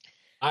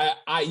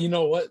 I you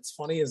know what's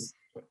funny is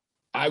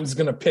I was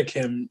gonna pick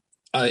him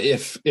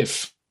if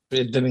it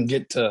didn't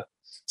get to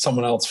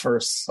someone else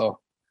first. So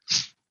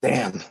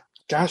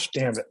gosh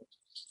damn it.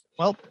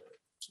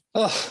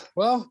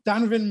 Well,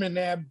 Donovan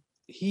McNabb,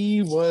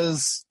 he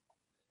was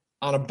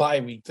on a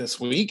bye week this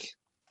week,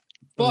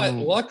 but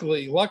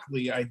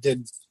luckily I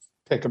did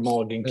pick a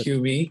mulligan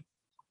QB.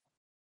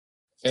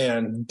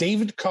 And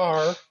David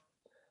Carr,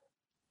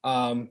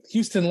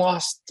 Houston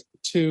lost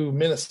to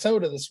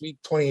Minnesota this week,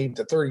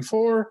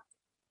 28-34.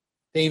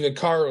 David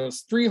Carr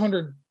was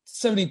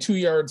 372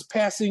 yards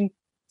passing,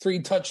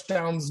 3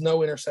 touchdowns, no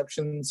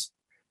interceptions,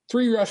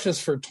 3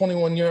 rushes for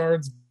 21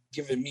 yards,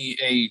 giving me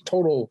a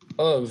total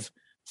of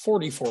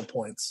 44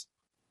 points.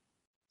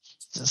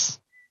 Just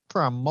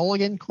for a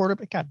mulligan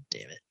quarterback, god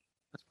damn it.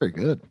 That's pretty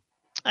good.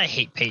 I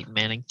hate Peyton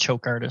Manning,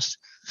 choke artist.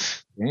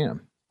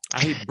 Damn. I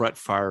hate Brett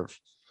Favre.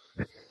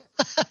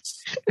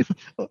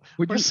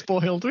 We're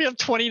spoiled. We have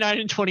 29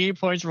 and 28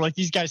 points. We're like,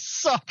 these guys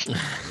suck.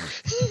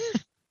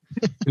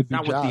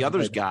 Not what the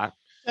others got.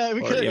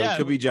 It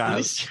could be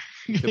John's.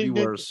 Could be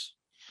worse.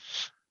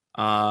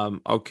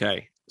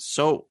 Okay.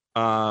 So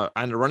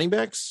on the running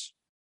backs?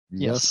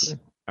 Yes.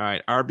 All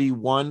right.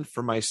 RB1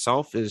 for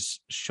myself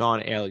is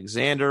Shaun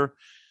Alexander.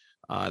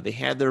 They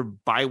had their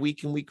bye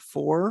week in week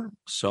 4,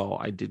 so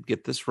I did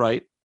get this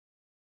right.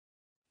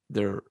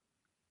 Their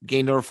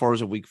game number 4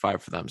 was in week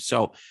 5 for them.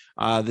 So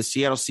the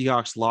Seattle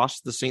Seahawks lost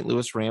to the St.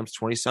 Louis Rams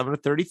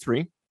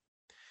 27-33.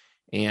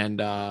 And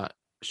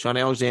Shaun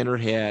Alexander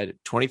had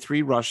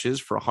 23 rushes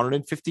for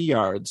 150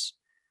 yards,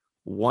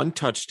 1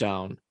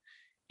 touchdown,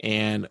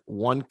 and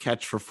 1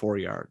 catch for 4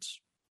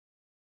 yards.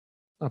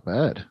 Not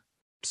bad.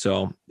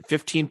 So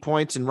 15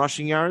 points in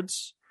rushing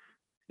yards,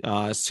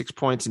 6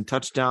 points in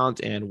touchdowns,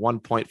 and 1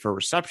 point for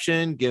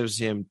reception gives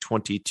him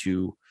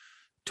 22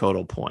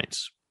 total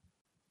points.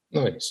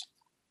 Nice.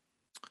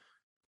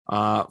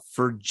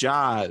 For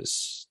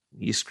Jaws,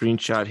 he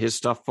screenshot his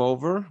stuff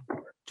over.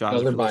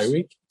 Jaws, another bye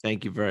week.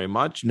 Thank you very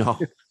much. No.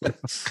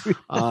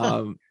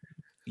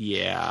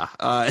 Yeah.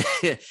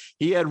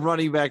 He had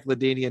running back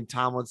LaDainian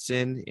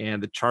Tomlinson,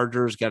 and the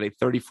Chargers got a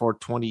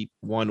 34-21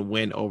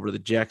 win over the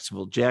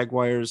Jacksonville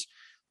Jaguars.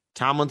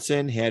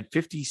 Tomlinson had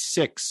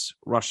 56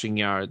 rushing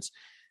yards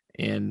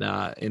in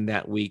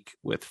that week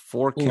with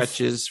 4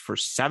 catches for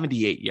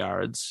 78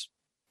 yards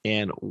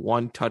and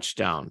 1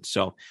 touchdown.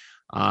 So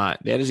that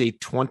is a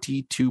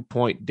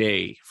 22-point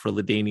day for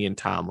LaDainian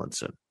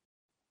Tomlinson.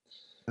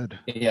 Good.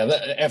 Yeah,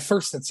 at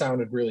first it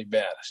sounded really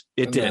bad.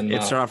 It did. Then,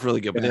 it started off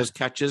really good, but those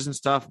catches and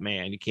stuff,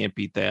 man, you can't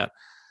beat that.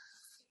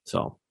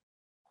 So,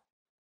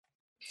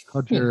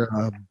 how'd your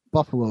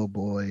Buffalo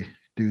boy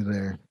do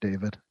there,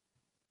 David?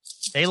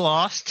 They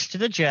lost to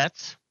the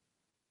Jets.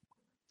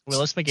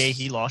 Willis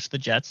McGahee lost to the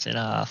Jets in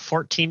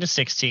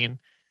 14-16.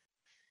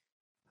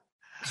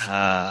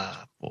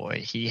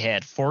 Boy, he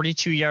had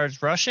 42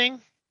 yards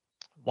rushing,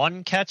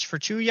 1 catch for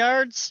 2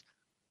 yards.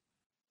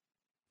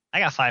 I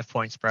got 5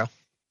 points, bro.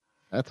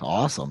 That's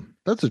awesome.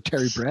 Those are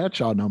Terry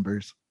Bradshaw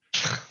numbers.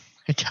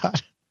 My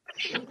God.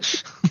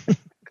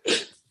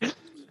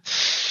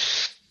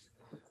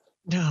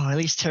 No, at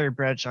least Terry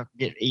Bradshaw can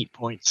get 8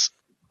 points.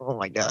 Oh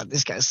my God,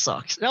 this guy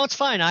sucks. No, it's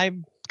fine.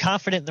 I'm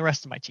confident in the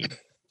rest of my team.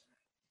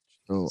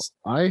 So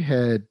I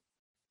had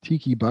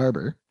Tiki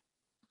Barber,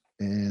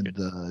 and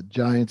the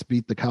Giants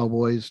beat the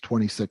Cowboys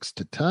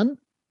 26-10.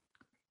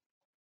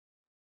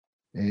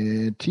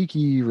 And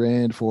Tiki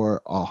ran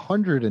for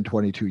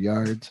 122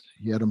 yards.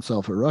 He had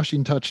himself a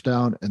rushing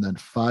touchdown and then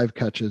 5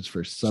 catches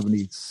for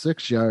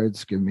 76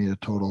 yards, giving me a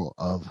total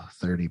of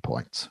 30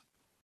 points.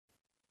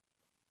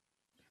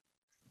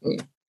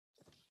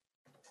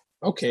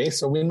 Okay,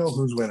 so we know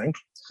who's winning.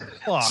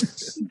 Fuck.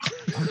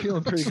 I'm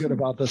feeling pretty good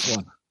about this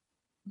one.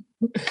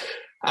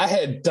 I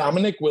had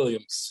Dominic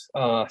Williams.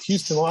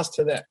 Houston lost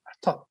to that.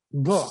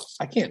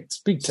 I can't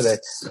speak today.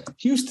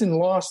 Houston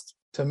lost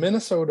to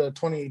Minnesota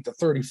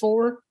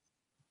 28-34.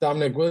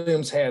 Dominic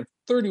Williams had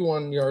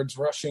 31 yards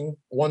rushing,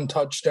 1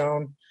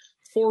 touchdown,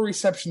 4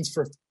 receptions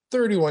for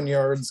 31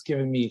 yards,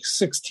 giving me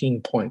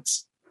 16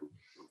 points.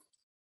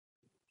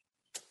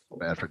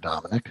 Bad for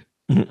Dominic.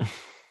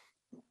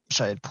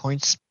 So I had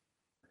points.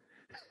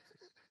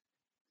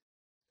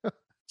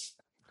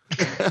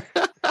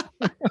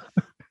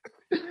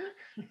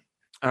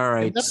 All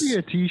right. Would that be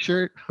a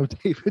T-shirt of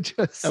David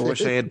just I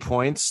wish I said? had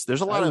points.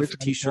 There's a lot I of wish I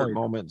had T-shirt points.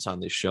 moments on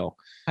this show.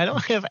 I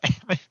don't have.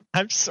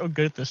 I'm so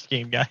good at this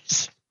game,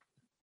 guys.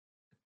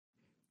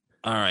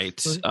 All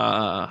right.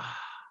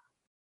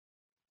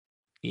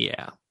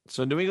 Yeah.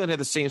 So New England had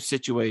the same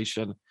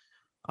situation.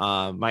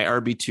 My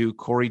RB2,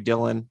 Corey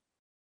Dillon,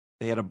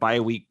 they had a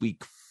bye week,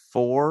 week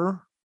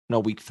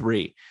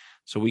 3.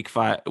 So week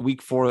 5,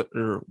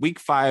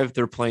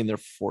 they're playing their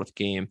 4th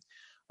game.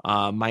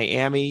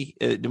 Miami,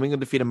 New England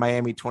defeated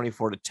Miami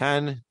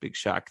 24-10. Big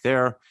shock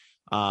there.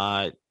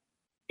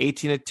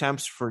 18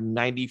 attempts for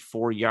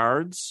 94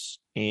 yards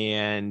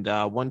and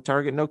 1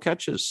 target, no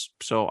catches.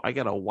 So I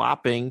got a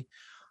whopping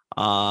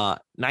 9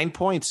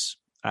 points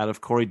out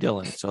of Corey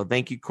Dillon. So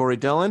thank you, Corey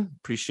Dillon.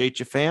 Appreciate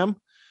you, fam.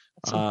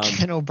 Some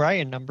Ken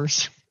O'Brien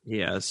numbers.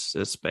 Yes,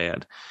 it's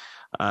bad.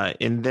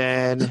 And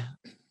then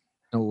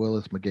No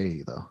Willis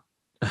McGahee though.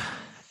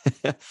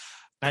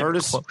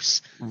 Curtis,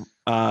 close.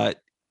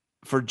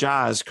 For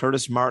Jaws,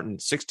 Curtis Martin,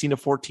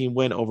 16-14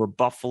 win over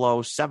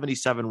Buffalo,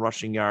 77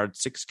 rushing yards,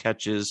 6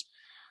 catches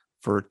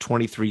for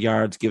 23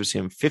 yards, gives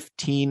him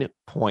 15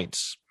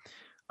 points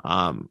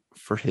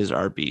for his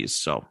RBs.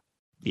 So,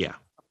 yeah.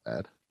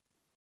 Bad.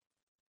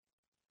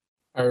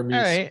 RBs.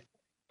 All right.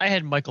 I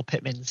had Michael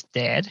Pittman's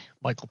dad,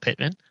 Michael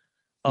Pittman,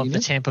 of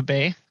the Senior? Tampa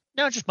Bay.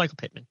 No, just Michael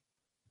Pittman.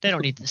 They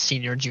don't need the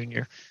senior or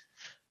junior.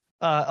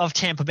 Of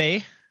Tampa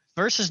Bay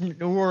versus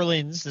New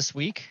Orleans this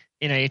week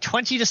in a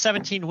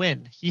 20-17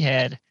 win. He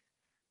had,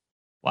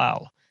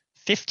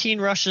 15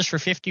 rushes for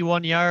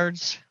 51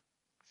 yards,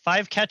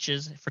 5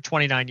 catches for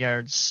 29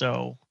 yards.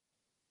 So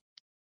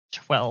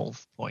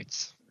 12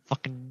 points.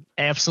 Fucking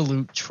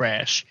absolute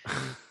trash.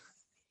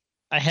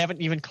 I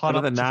haven't even caught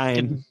up Out of the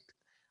 9.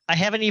 I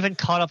haven't even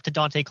caught up to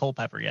Dante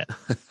Culpepper yet.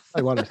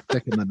 I want to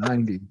stick in the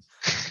 90s.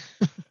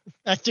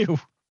 I do.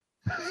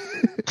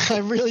 I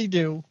really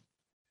do.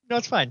 No,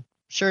 it's fine.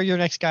 Sure, your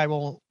next guy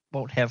won't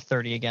have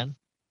 30 again.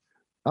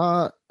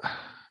 I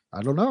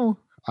don't know.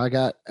 I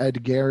got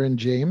Edgerrin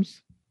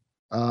James.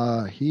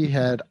 He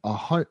had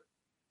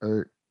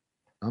the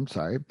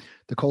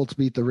Colts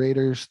beat the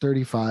Raiders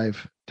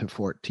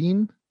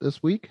 35-14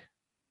 this week,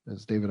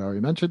 as David already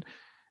mentioned.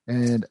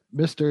 And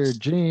Mr.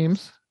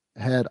 James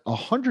had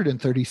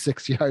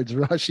 136 yards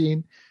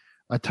rushing,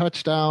 a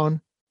touchdown,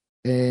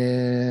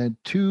 and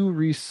 2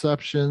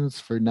 receptions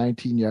for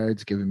 19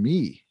 yards, giving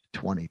me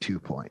 22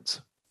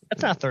 points.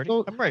 That's not 30.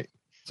 So- I'm right.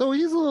 So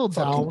he's a little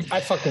down. I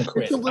fucking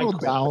quit. It's a little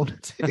I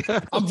quit.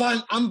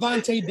 down. I'm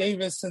Vontae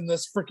Davis in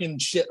this freaking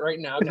shit right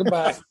now.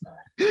 Goodbye.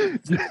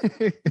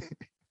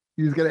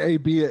 He's gonna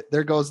AB it.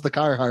 There goes the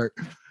Carhartt.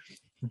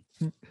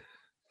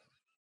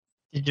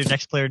 Did your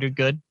next player do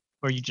good?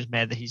 Or are you just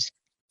mad that he's...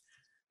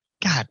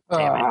 God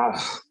damn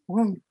it.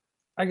 Well,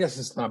 I guess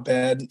it's not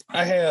bad.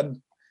 I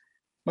had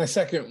my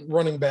second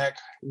running back,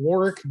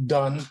 Warwick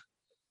Dunn.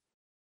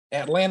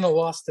 Atlanta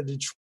lost to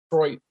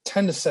Detroit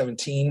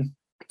 10-17.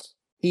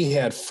 He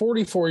had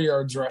 44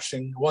 yards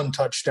rushing, 1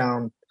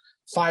 touchdown,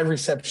 5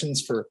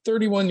 receptions for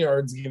 31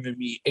 yards, giving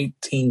me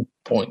 18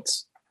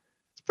 points.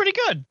 It's pretty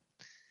good.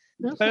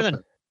 Better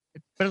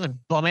than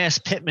bum-ass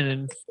Pittman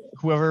and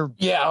whoever...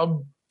 Yeah,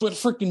 but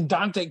freaking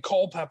Dante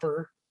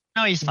Culpepper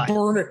No, he's fine.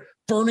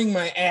 burning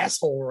my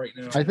asshole right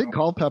now. I think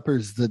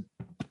Culpepper's the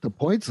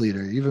points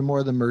leader, even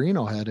more than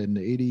Marino had in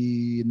the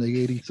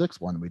 86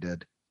 one we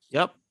did.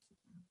 Yep.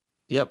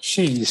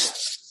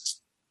 Jeez.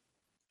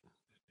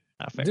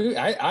 Not fair. Dude,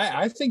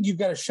 I think you've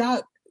got a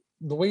shot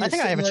the way you're I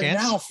think I have sitting a right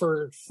chance. now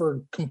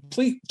for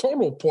complete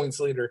total points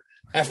leader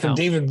after No.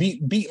 David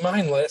beat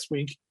mine last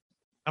week.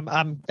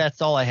 I'm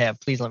that's all I have.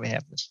 Please let me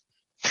have this.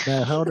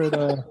 How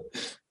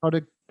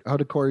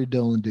did Corey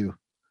Dillon do?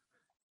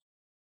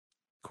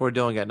 Corey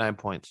Dillon got 9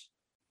 points.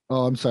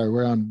 Oh, I'm sorry.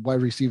 We're on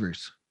wide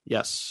receivers.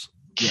 Yes.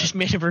 Just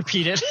made him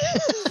repeat it.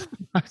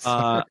 I'm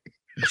sorry.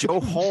 Joe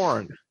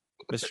Horn.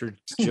 Mr.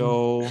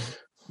 Joe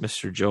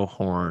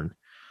Horn.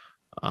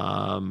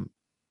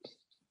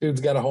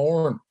 Dude's got a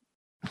horn.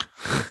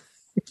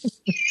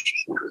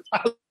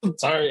 I'm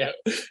sorry.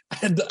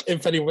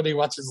 If anybody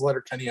watches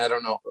Letterkenny, I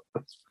don't know.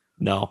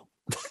 No.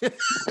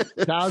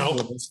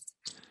 Josh,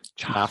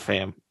 Nah,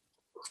 fam.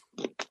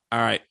 All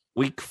right.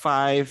 Week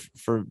 5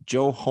 for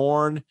Joe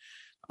Horn.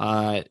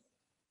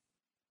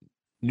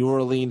 New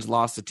Orleans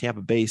lost to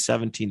Tampa Bay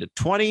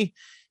 17-20.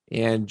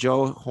 And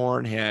Joe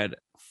Horn had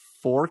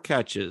 4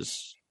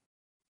 catches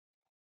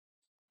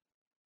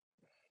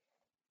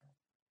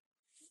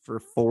for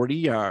 40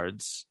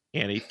 yards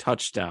and a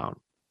touchdown.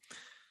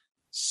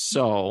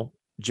 So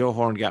Joe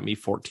Horn got me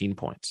 14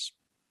 points.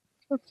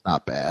 That's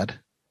not bad.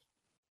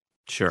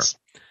 Sure.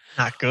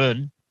 Not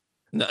good.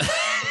 No.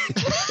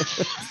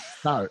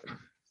 Not,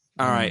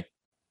 All right.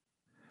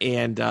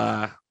 And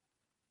all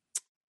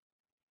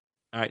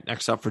right,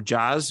 next up for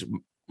Jaws,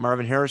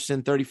 Marvin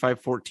Harrison,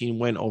 35-14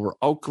 win over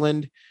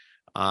Oakland.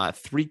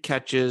 3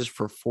 catches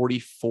for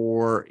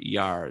 44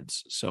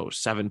 yards, so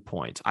 7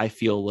 points. I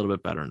feel a little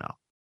bit better now.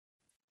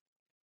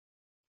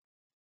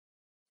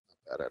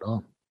 bad at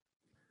all.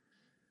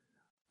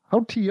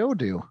 How'd T.O.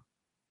 do?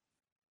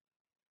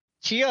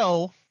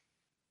 T.O.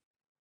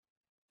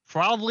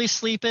 probably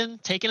sleeping,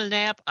 taking a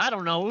nap. I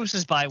don't know. It was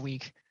his bye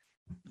week.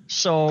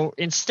 So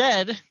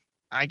instead,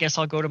 I guess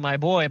I'll go to my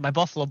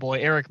Buffalo boy,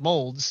 Eric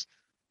Moulds.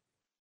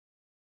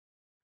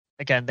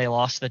 Again, they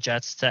lost to the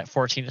Jets at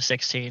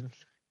 14-16,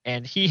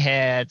 and he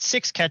had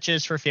 6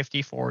 catches for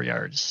 54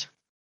 yards,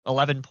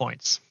 11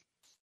 points.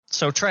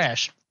 So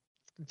trash.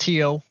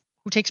 T.O.,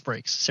 who takes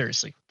breaks?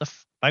 Seriously, the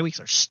bye weeks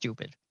are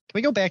stupid. Can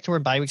we go back to where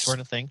bye weeks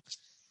weren't a thing?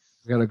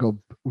 We got to go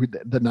with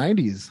the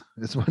 90s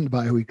is when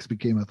bye weeks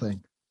became a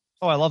thing.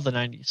 Oh, I love the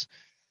 90s.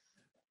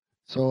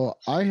 So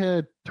I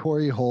had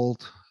Torrey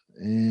Holt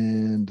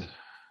and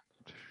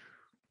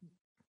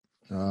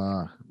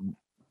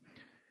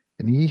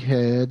he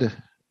had,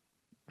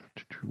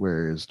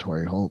 where is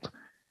Torrey Holt?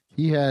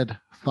 He had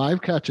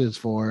 5 catches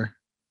for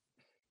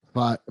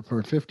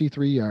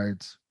 53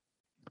 yards,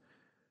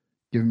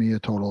 giving me a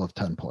total of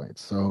 10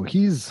 points. So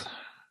he's,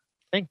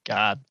 thank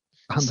God,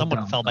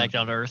 someone fell back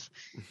down to earth.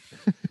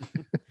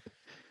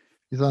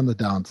 He's on the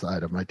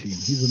downside of my team.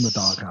 He's in the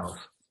doghouse.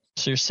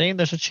 So you're saying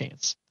there's a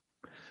chance?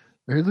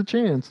 There's a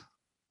chance.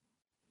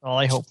 All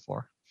I hope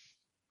for.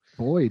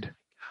 Boyd,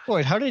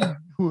 how did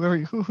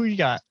who you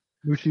got?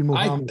 Mushi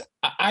Muhammad.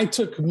 I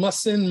took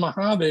Muhsin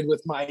Muhammad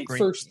with my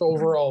first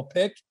overall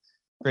pick.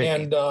 Great.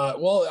 And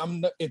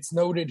it's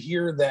noted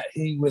here that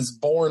he was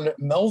born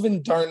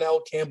Melvin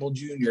Darnell Campbell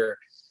Jr.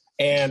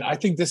 And I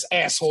think this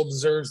asshole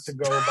deserves to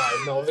go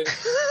by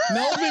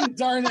Melvin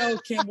Darnell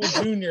Campbell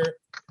Jr.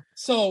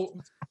 So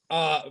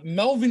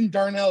Melvin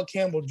Darnell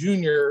Campbell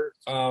Jr.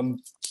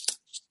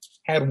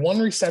 Had 1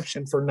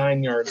 reception for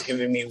 9 yards,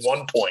 giving me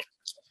 1 point.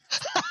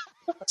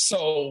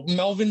 So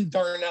Melvin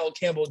Darnell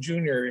Campbell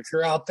Jr., if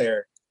you're out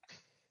there,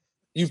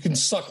 you can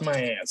suck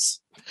my ass.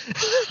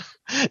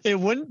 It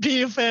wouldn't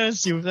be a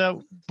fantasy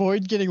without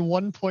Boyd getting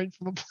 1 point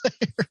from a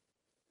player.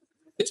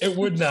 It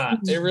would not.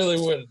 It really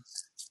wouldn't.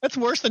 That's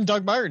worse than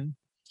Doug Martin.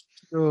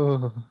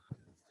 Oh.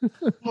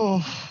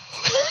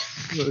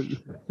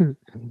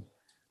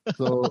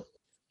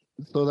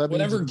 So that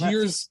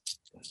means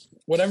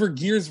whatever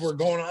gears were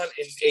going on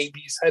in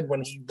AB's head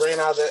when he ran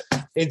out of it,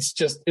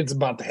 it's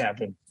about to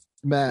happen.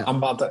 Matt, I'm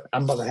about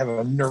to have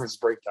a nervous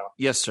breakdown.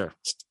 Yes, sir.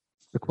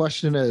 the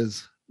question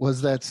is,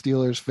 was that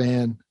Steelers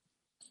fan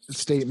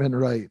statement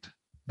right?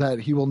 That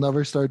he will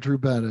never start Drew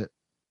Bennett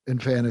in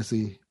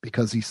fantasy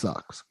because he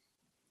sucks.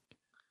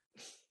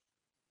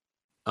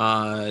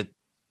 Yeah,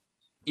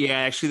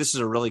 actually, this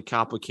is a really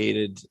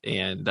complicated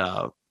and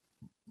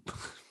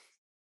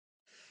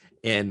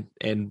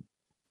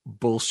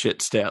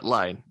bullshit stat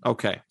line.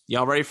 Okay,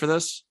 y'all ready for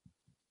this?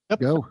 Yep.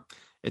 Go.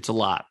 It's a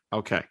lot.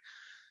 Okay.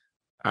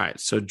 All right.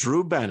 So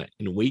Drew Bennett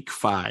in week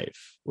 5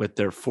 with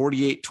their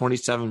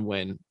 48-27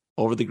 win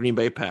over the Green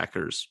Bay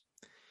Packers.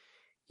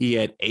 He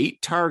had 8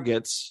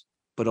 targets,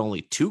 but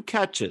only 2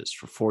 catches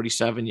for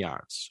 47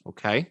 yards.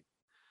 Okay.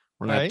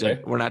 We're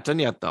not done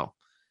yet though.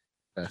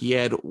 Okay. He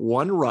had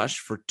 1 rush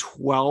for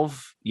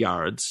 12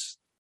 yards.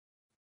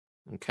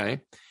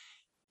 Okay.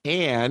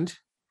 And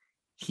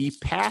he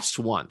passed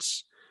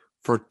once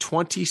for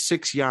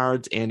 26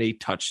 yards and a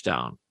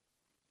touchdown.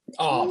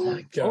 Oh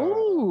my God.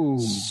 Oh.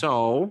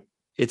 So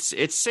it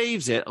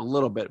saves it a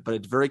little bit, but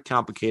it's very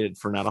complicated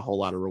for not a whole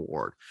lot of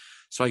reward.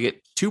 So I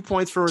get 2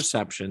 points for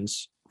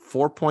receptions,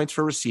 4 points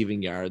for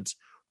receiving yards,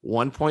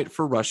 1 point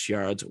for rush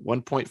yards,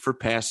 1 point for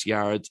pass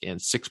yards, and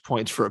 6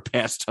 points for a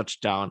pass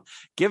touchdown,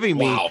 giving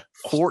me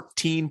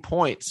 14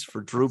 points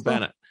for Drew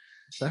Bennett.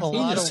 That's a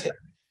lot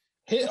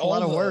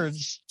of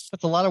words.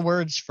 That's a lot of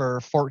words for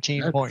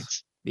 14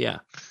 points. Yeah.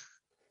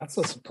 That's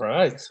a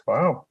surprise.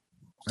 Wow.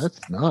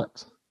 That's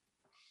nuts.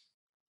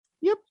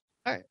 Yep.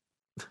 All right.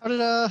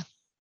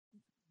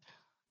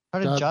 How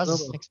did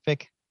Jaws' next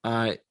pick?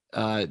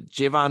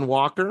 Javon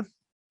Walker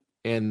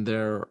in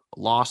their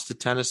loss to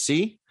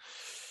Tennessee.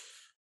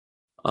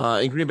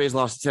 In Green Bay's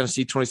loss to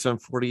Tennessee,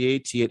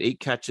 27-48. He had 8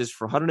 catches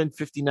for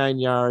 159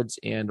 yards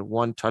and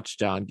 1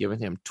 touchdown, giving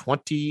him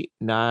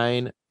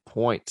 29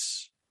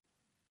 points.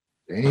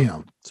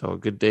 Damn. So a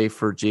good day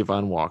for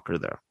Javon Walker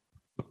there.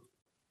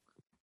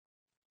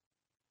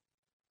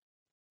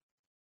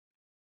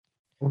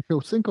 Ocho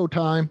Cinco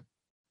time.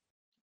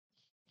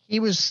 He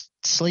was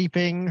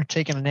sleeping or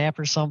taking a nap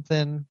or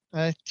something.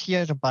 He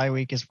had a bye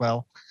week as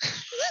well.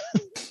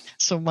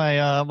 So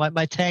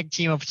my tag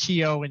team of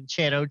Tio and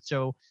Chad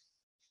Ocho,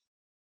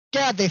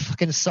 God, they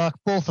fucking suck,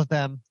 both of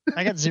them.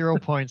 I got 0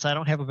 points. I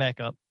don't have a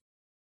backup.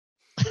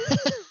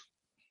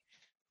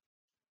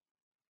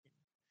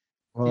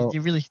 Well,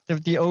 you really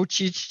the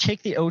Ocho, you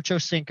take the Ocho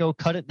Cinco,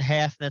 cut it in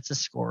half, and that's a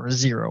score,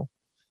 0.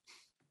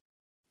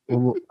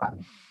 well,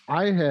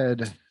 I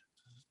had.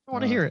 I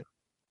want to hear it.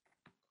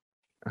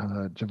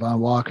 Javon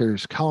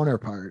Walker's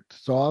counterpart.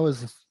 So I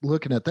was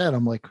looking at that.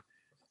 I'm like,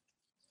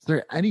 is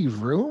there any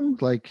room?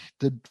 Like,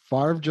 did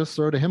Favre just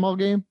throw to him all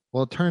game?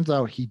 Well, it turns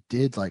out he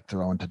did like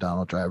throwing to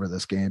Donald Driver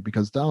this game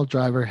because Donald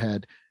Driver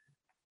had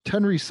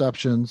 10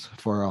 receptions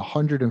for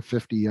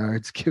 150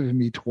 yards, giving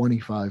me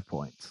 25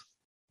 points.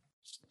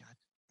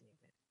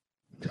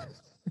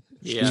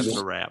 Yeah, it's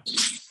a wrap.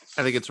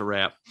 I think it's a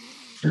wrap.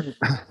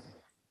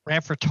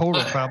 Ran for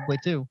total probably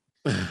too.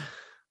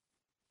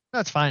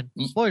 That's fine.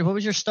 Boyd, what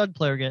was your stud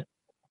player get?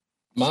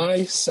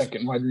 My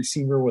second wide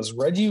receiver was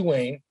Reggie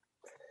Wayne.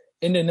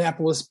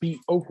 Indianapolis beat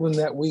Oakland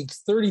that week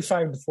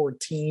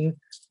 35-14.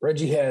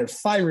 Reggie had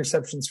 5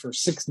 receptions for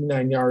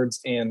 69 yards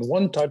and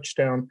 1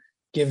 touchdown,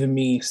 giving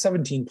me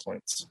 17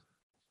 points.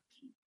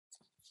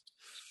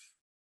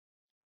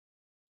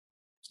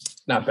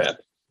 Not bad.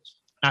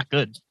 Not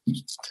good.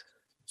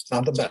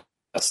 Not the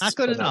best. Not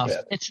good but enough.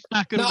 bad. It's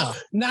not good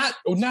enough. Not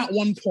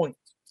 1 point.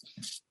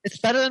 It's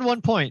better than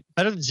 1 point.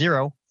 Better than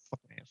 0.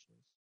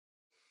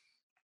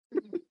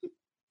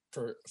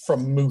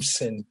 From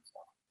Moosin.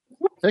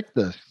 Pick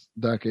this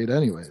decade,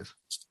 anyways.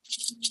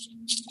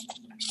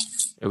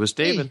 It was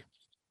David. Hey,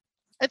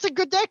 it's a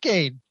good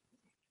decade.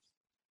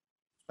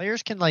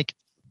 Players can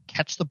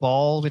catch the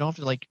ball. We don't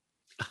have to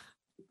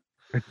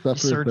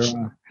Except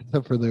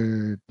for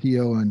their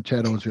T.O. and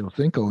Chad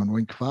Ochocinco in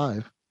Wink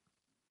 5.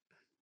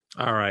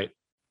 All right.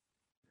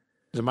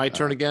 Is it my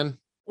turn again?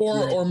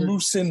 Or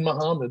Muhsin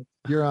Muhammad.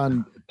 You're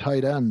on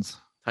tight ends.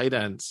 Tight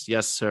ends.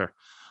 Yes, sir.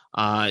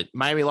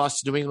 Miami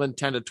lost to New England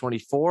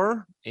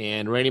 10-24,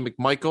 and Randy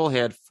McMichael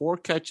had 4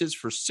 catches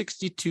for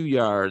 62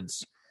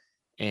 yards,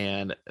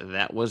 and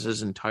that was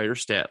his entire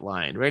stat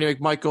line. Randy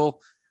McMichael,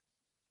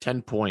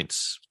 10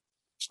 points.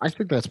 I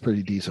think that's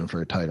pretty decent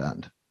for a tight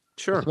end.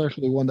 Sure.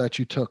 Especially one that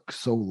you took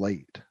so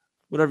late.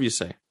 Whatever you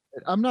say.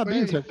 I'm not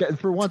being sarcastic.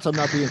 For once, I'm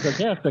not being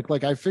sarcastic.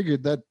 I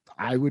figured that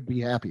I would be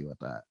happy with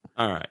that.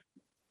 All right.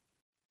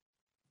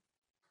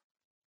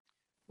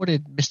 What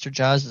did Mr.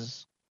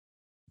 Jazz's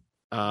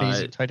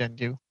amazing tight end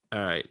do?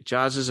 All right.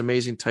 Jazz's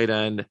amazing tight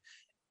end,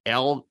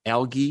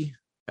 Algie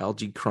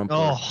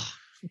Crumpler,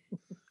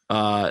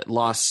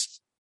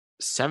 lost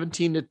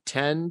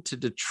 17-10 to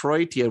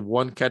Detroit. He had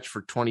 1 catch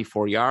for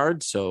 24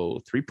 yards,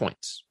 so 3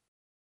 points.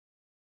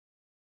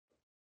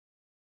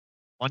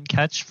 1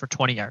 catch for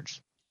 20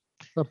 yards.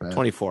 Not bad.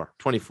 24.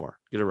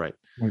 Get it right.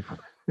 24.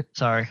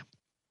 Sorry.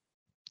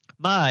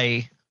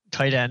 My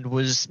tight end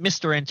was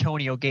Mr.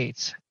 Antonio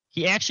Gates.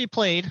 He actually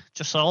played,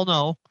 just so I'll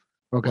know.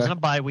 Okay. It wasn't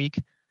a bye week.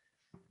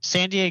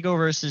 San Diego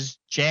versus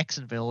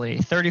Jacksonville, a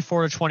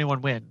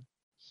 34-21 win.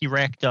 He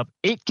racked up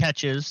 8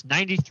 catches,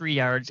 93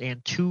 yards,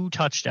 and 2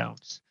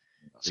 touchdowns.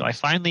 So I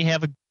finally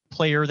have a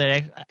player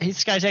that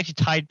this guy's actually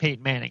tied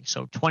Peyton Manning,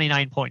 so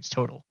 29 points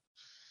total.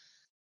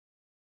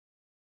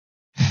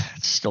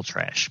 It's still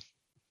trash.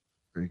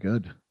 Pretty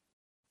good.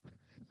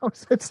 Oh,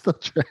 it's still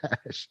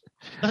trash.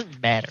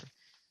 Doesn't matter.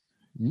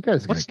 You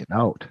guys gotta get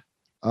out.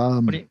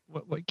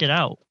 What get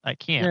out? I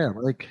can't. Yeah,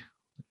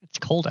 It's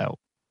cold out.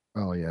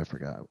 Oh yeah, I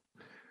forgot.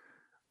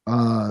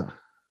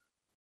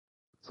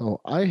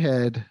 So I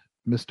had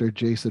Mr.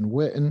 Jason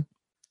Witten,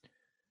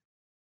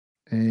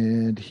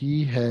 and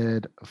he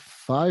had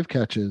 5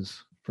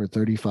 catches for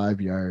 35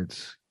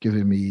 yards,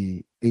 giving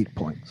me 8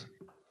 points.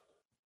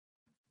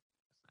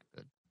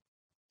 Good.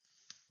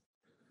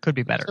 Could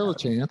be better. Still a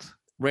chance.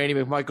 Randy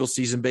McMichael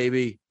season,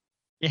 baby.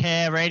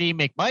 Yeah, Randy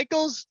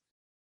McMichaels.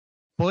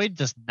 Boyd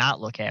does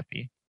not look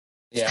happy.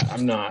 Yeah,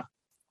 I'm not.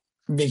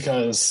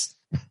 Because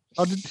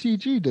How did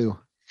TG do?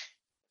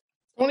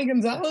 Tony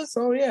Gonzalez?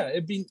 Oh yeah.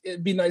 It'd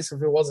be nice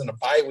if it wasn't a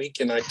bye week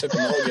and I took a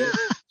mulligan.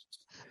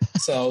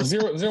 So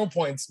 0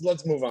 points.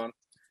 Let's move on.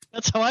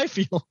 That's how I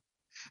feel.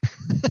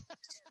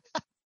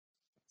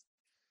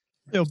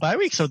 Bye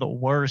weeks are the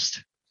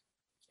worst.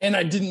 And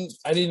I didn't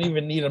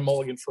even need a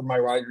mulligan for my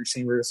wide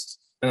receivers.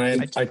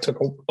 And I took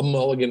a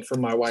mulligan for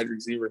my wide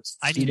receivers.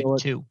 I needed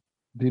 2.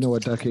 Do you know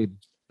what decade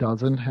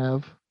doesn't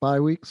have bye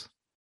weeks?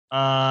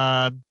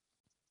 Bad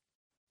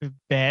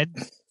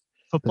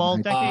football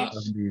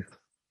decades.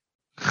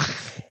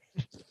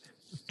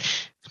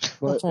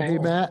 But hey,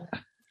 Matt.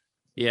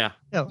 Yeah.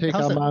 Take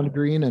Amon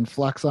Green and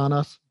flex on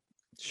us.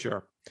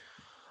 Sure.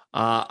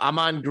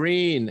 Amon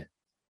Green.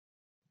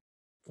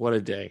 What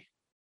a day.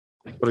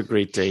 What a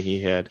great day he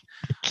had.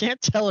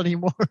 Can't tell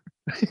anymore.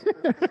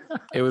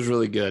 It was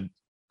really good,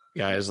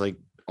 guys.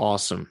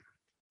 Awesome.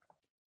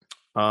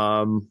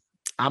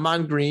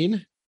 Amon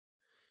Green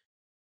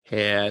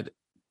had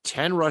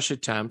 10 rush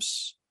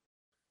attempts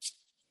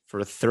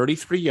for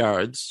 33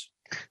 yards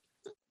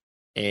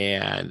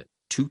and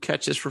 2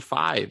 catches for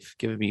 5,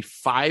 giving me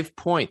 5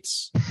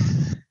 points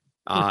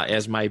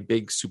as my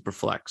big super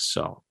flex.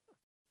 So,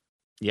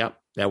 yep,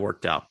 that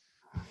worked out.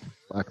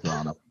 Flex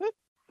on him.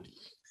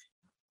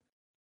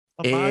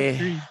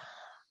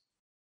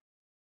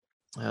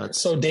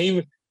 So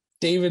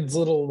David's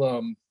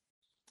little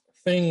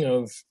thing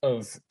of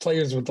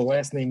players with the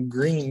last name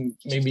Green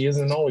maybe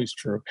isn't always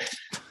true.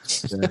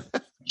 Yeah.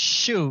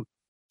 Shoot.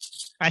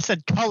 I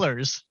said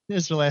colors.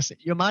 His last name.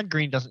 Yamon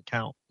Green doesn't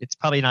count. It's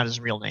probably not his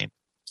real name.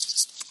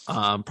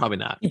 Probably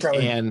not. He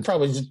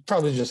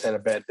probably just had a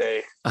bad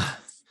day.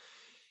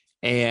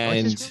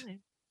 And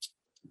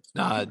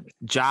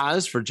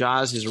Jaws,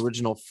 his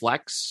original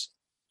flex,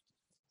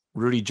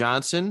 Rudy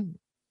Johnson,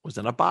 was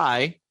in a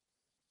bye.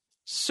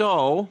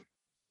 So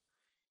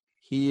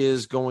he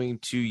is going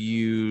to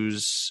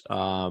use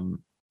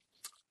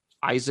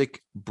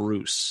Isaac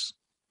Bruce.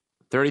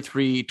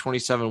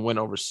 33-27 win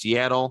over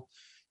Seattle.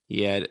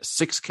 He had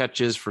 6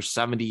 catches for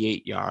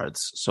 78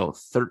 yards. So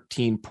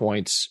 13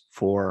 points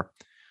for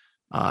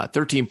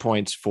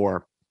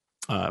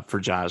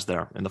Jaws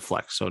there in the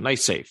flex. So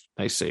nice save.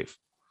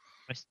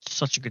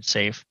 Such a good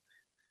save.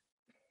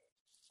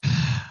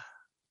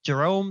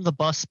 Jerome the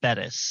Bus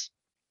Bettis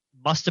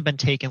must have been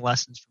taking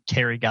lessons from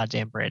Terry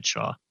goddamn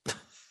Bradshaw.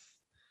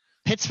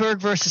 Pittsburgh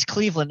versus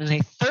Cleveland in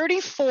a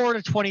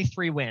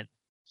 34-23 win.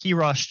 He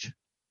rushed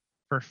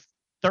for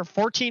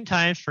 14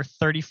 times for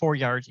 34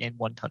 yards and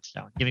 1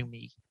 touchdown, giving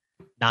me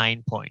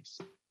 9 points.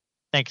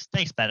 Thanks,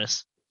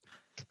 Bettis.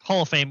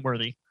 Hall of Fame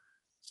worthy.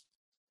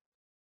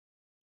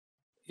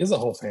 He is a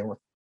Hall of Famer.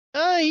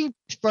 He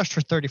rushed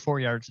for 34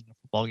 yards in the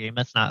football game.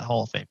 That's not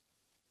Hall of Fame.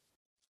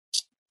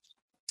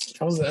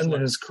 That was the end of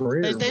his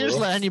career. They just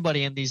let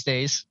anybody in these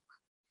days.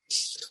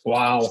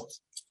 Wow.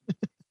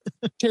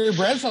 Terry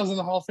Bradshaw's in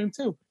the Hall of Fame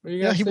too. What do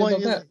you guys say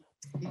about that?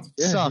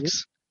 He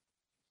sucks.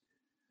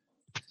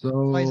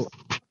 So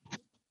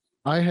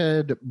I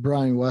had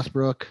Brian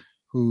Westbrook,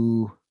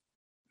 who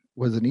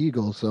was an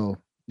Eagle, so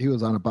he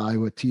was on a bye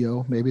with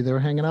T.O. Maybe they were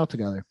hanging out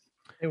together.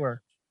 They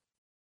were.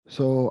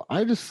 So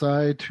I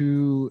decided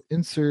to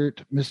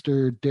insert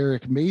Mr.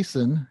 Derek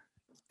Mason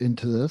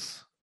into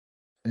this,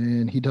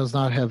 and he does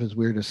not have his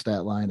weirdest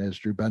stat line as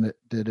Drew Bennett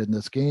did in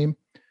this game.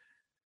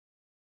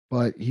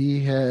 But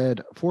he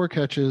had 4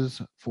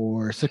 catches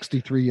for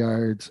 63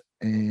 yards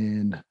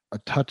and a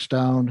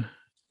touchdown,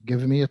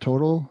 giving me a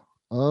total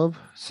of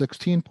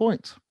 16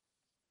 points.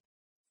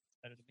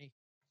 Better than me.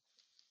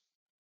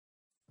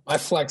 My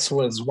flex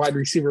was wide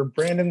receiver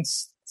Brandon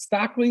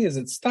Stockley. Is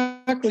it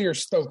Stockley or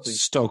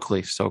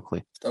Stokely?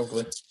 Stokely.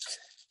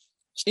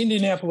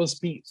 Indianapolis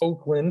beat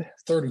Oakland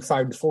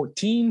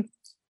 35-14.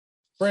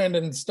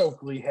 Brandon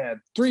Stokely had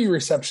 3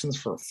 receptions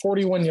for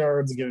 41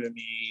 yards, giving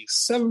me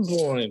 7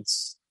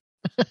 points.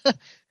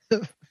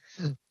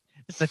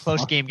 It's a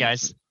close game,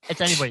 guys.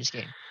 It's anybody's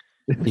game.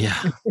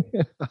 Yeah.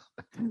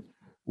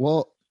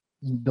 Well,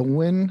 the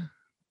win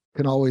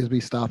can always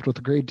be stopped with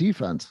a great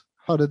defense.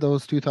 How did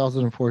those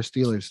 2004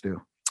 Steelers do?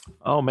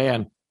 Oh,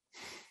 man.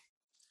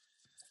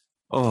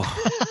 Oh.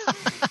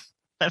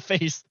 That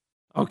face.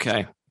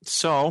 Okay.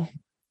 So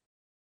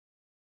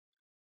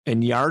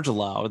in yards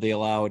allowed, they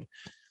allowed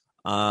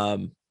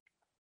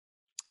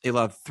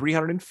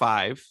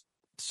 305.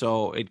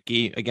 So it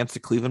gave against the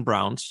Cleveland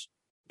Browns.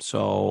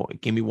 So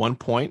it gave me 1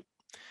 point.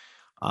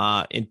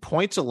 In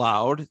points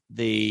allowed,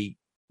 they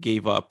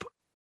gave up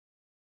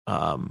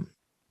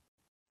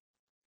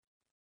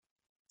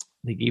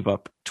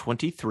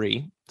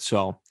 23.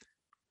 So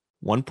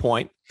 1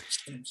 point.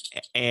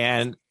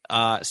 And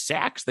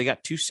sacks, they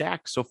got 2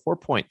 sacks, so 4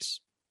 points.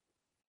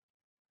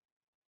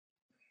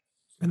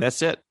 And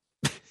that's it.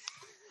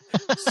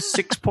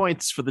 6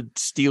 points for the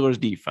Steelers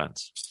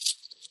defense.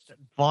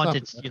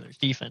 Vaunted Steelers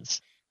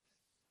defense.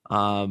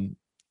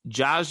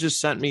 Jaws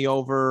just sent me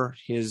over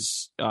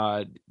his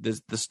the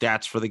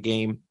stats for the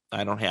game.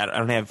 I don't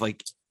have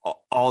like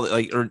all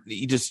like, or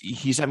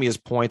he sent me his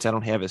points. I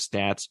don't have his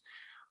stats.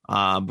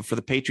 But for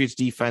the Patriots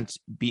defense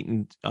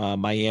beating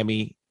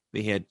Miami,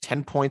 they had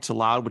 10 points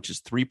allowed, which is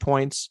 3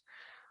 points.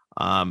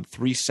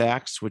 3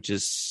 sacks, which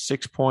is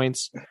 6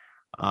 points.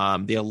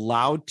 They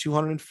allowed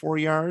 204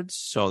 yards,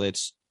 so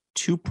that's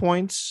 2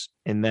 points,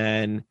 and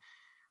then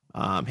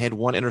had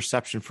 1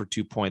 interception for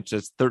 2 points.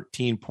 That's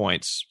 13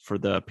 points for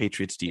the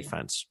Patriots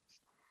defense.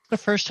 The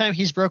first time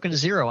he's broken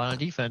 0 on a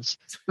defense.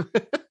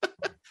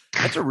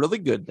 That's a really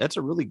good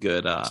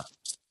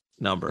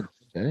number.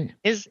 Okay.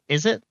 Is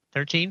it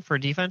 13 for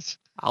defense?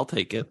 I'll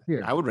take it.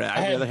 Here. I'd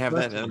rather have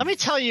that. Let me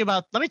tell you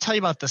about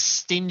the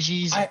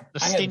stingies. I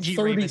stingy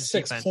had Ravens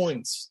 36 defense.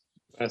 points.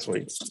 That's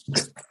what.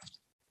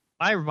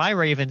 My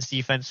Ravens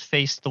defense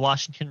faced the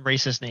Washington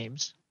racist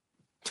names.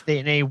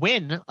 In a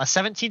win, a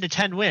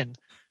 17-10 win,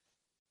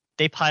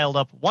 they piled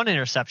up 1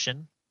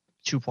 interception,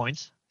 2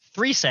 points,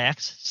 3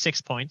 sacks, 6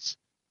 points,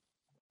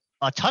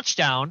 a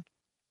touchdown,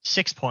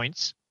 6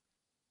 points.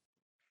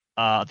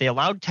 They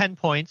allowed 10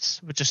 points,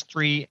 which is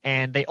 3,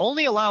 and they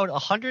only allowed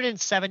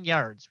 107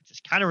 yards, which is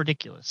kind of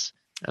ridiculous.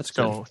 That's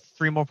good. So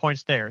 3 more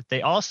points there.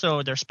 They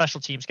also, their special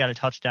teams got a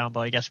touchdown,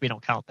 but I guess we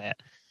don't count that.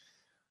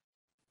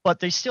 But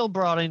they still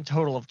brought in a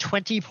total of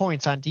 20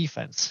 points on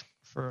defense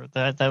for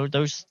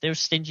those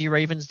stingy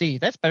Ravens D.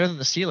 That's better than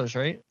the Steelers,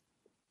 right?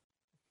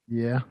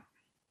 Yeah.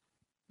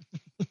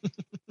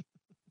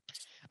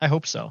 I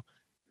hope so.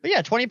 But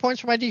yeah, 20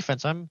 points for my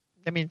defense.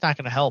 It's not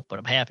going to help, but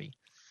I'm happy.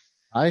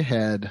 I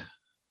had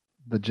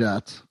the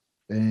Jets,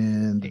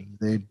 and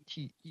they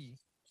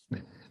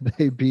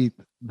beat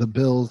the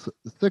Bills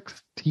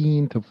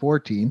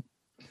 16-14,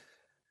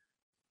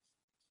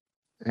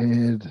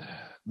 and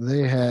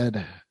they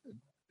had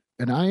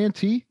an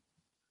INT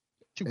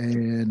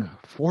and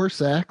 4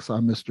 sacks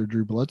on Mr.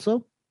 Drew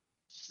Bledsoe.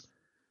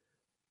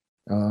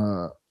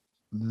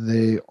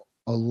 They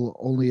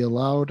only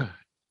allowed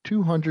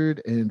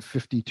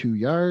 252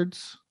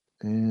 yards,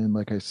 and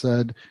like I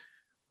said,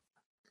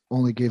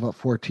 only gave up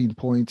 14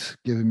 points,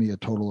 giving me a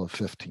total of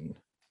 15.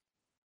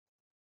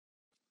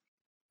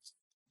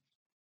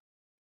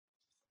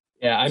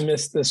 Yeah, I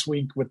missed this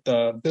week with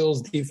the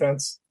Bills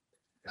defense.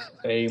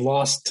 They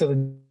lost to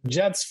the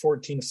Jets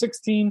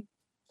 14-16.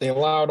 They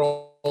allowed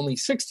only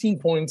 16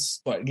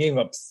 points, but gave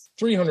up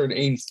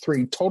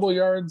 383 total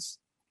yards.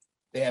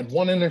 They had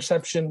 1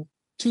 interception,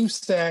 2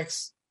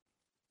 sacks,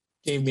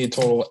 gave me a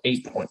total of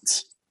 8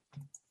 points.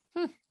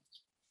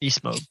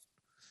 Beast mode.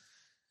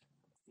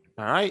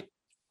 All right.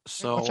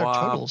 So What's our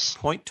totals?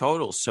 Point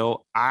totals.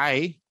 So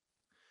I,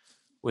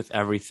 with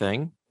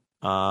everything,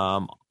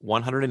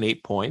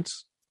 108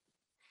 points.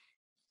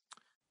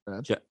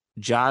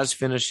 Jaws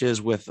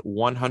finishes with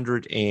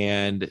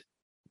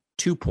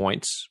 102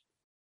 points.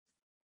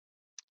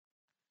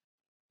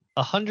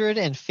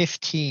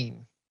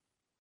 115.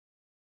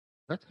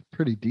 That's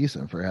pretty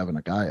decent for having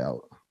a guy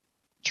out.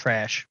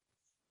 Trash.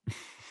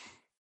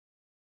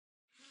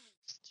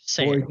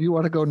 Boy, do you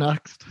want to go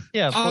next?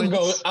 Yeah,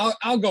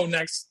 I'll go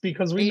next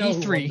because we know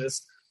who won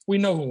this. We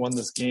know who won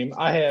this game.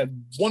 I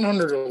had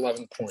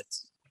 111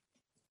 points.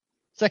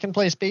 Second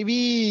place,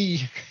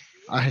 baby.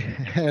 I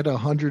had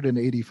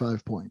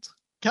 185 points.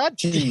 God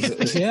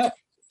Jesus.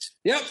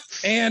 Yep.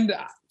 And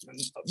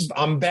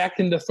I'm back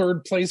into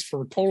third place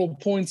for total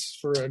points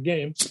for a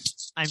game.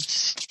 It's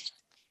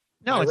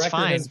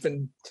fine.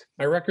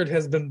 My record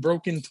has been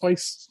broken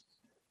twice.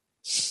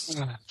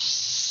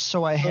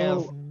 So I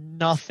have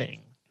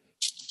nothing.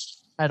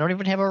 I don't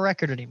even have a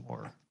record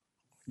anymore.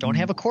 Don't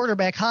have a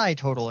quarterback high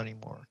total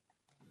anymore.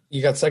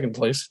 You got second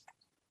place.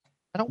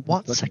 I don't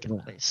want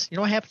second place. You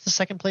know what happens to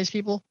second place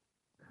people?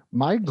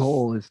 My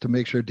goal is to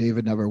make sure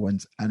David never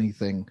wins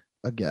anything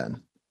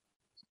again.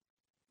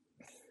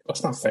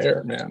 That's not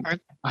fair, man.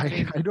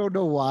 I don't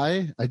know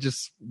why. I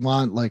just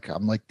want,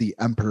 I'm like the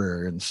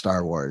Emperor in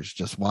Star Wars,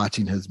 just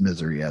watching his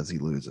misery as he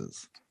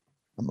loses.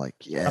 I'm like,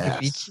 yeah.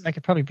 I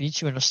could probably beat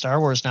you in a Star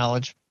Wars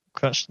knowledge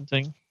question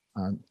thing.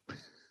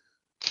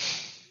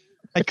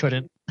 I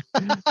couldn't.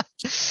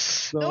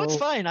 No, it's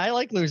fine. I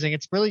like losing.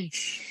 It's really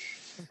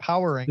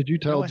empowering. Did you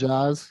tell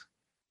Jaws?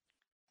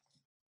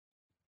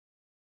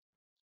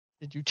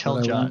 Did you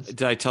tell Jaws?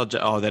 Did I tell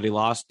Jaws that he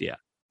lost? Yeah.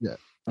 Yeah.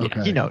 Okay.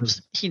 Yeah, he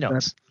knows.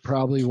 That's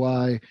probably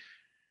why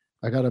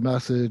I got a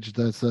message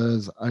that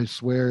says, I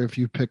swear if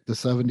you pick the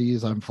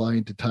 70s, I'm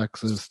flying to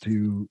Texas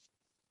to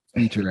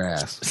beat your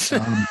ass.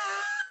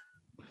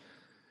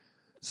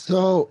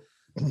 So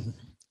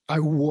I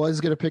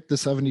was going to pick the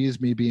 70s,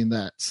 me being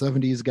that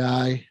 70s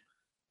guy,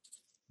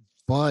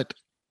 but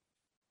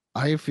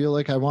I feel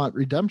like I want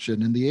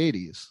redemption in the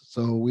 80s.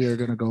 So we are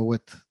going to go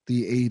with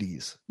the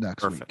 80s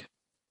next week.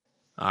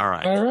 All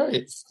right.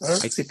 I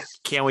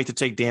can't wait to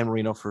take Dan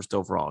Marino first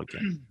overall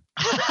again.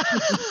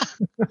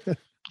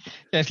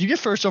 Yeah, if you get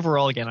first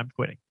overall again, I'm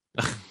quitting.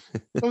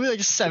 It'll be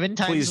like 7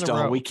 times. Please in don't.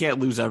 A row. We can't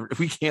lose.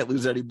 We can't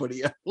lose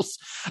anybody else.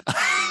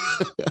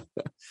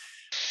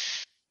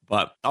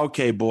 But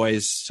okay,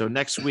 boys. So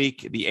next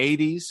week, the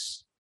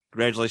 80s.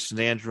 Congratulations,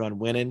 Andrew, on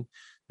winning.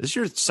 This is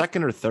your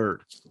second or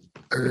third?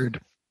 Third.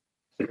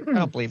 I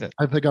don't believe it.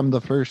 I think I'm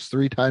the first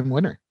 3-time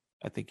winner.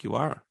 I think you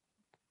are.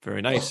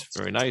 Very nice.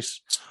 Very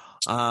nice.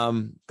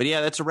 But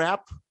yeah, that's a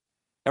wrap,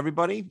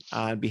 everybody.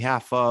 On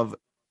behalf of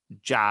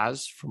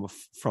Jazz from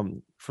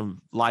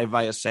live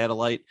via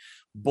satellite,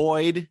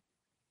 Boyd,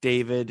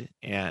 David,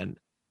 and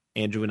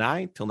Andrew and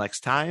I. Till next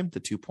time, the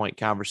 2 Point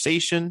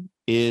Conversation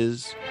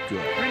is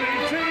good.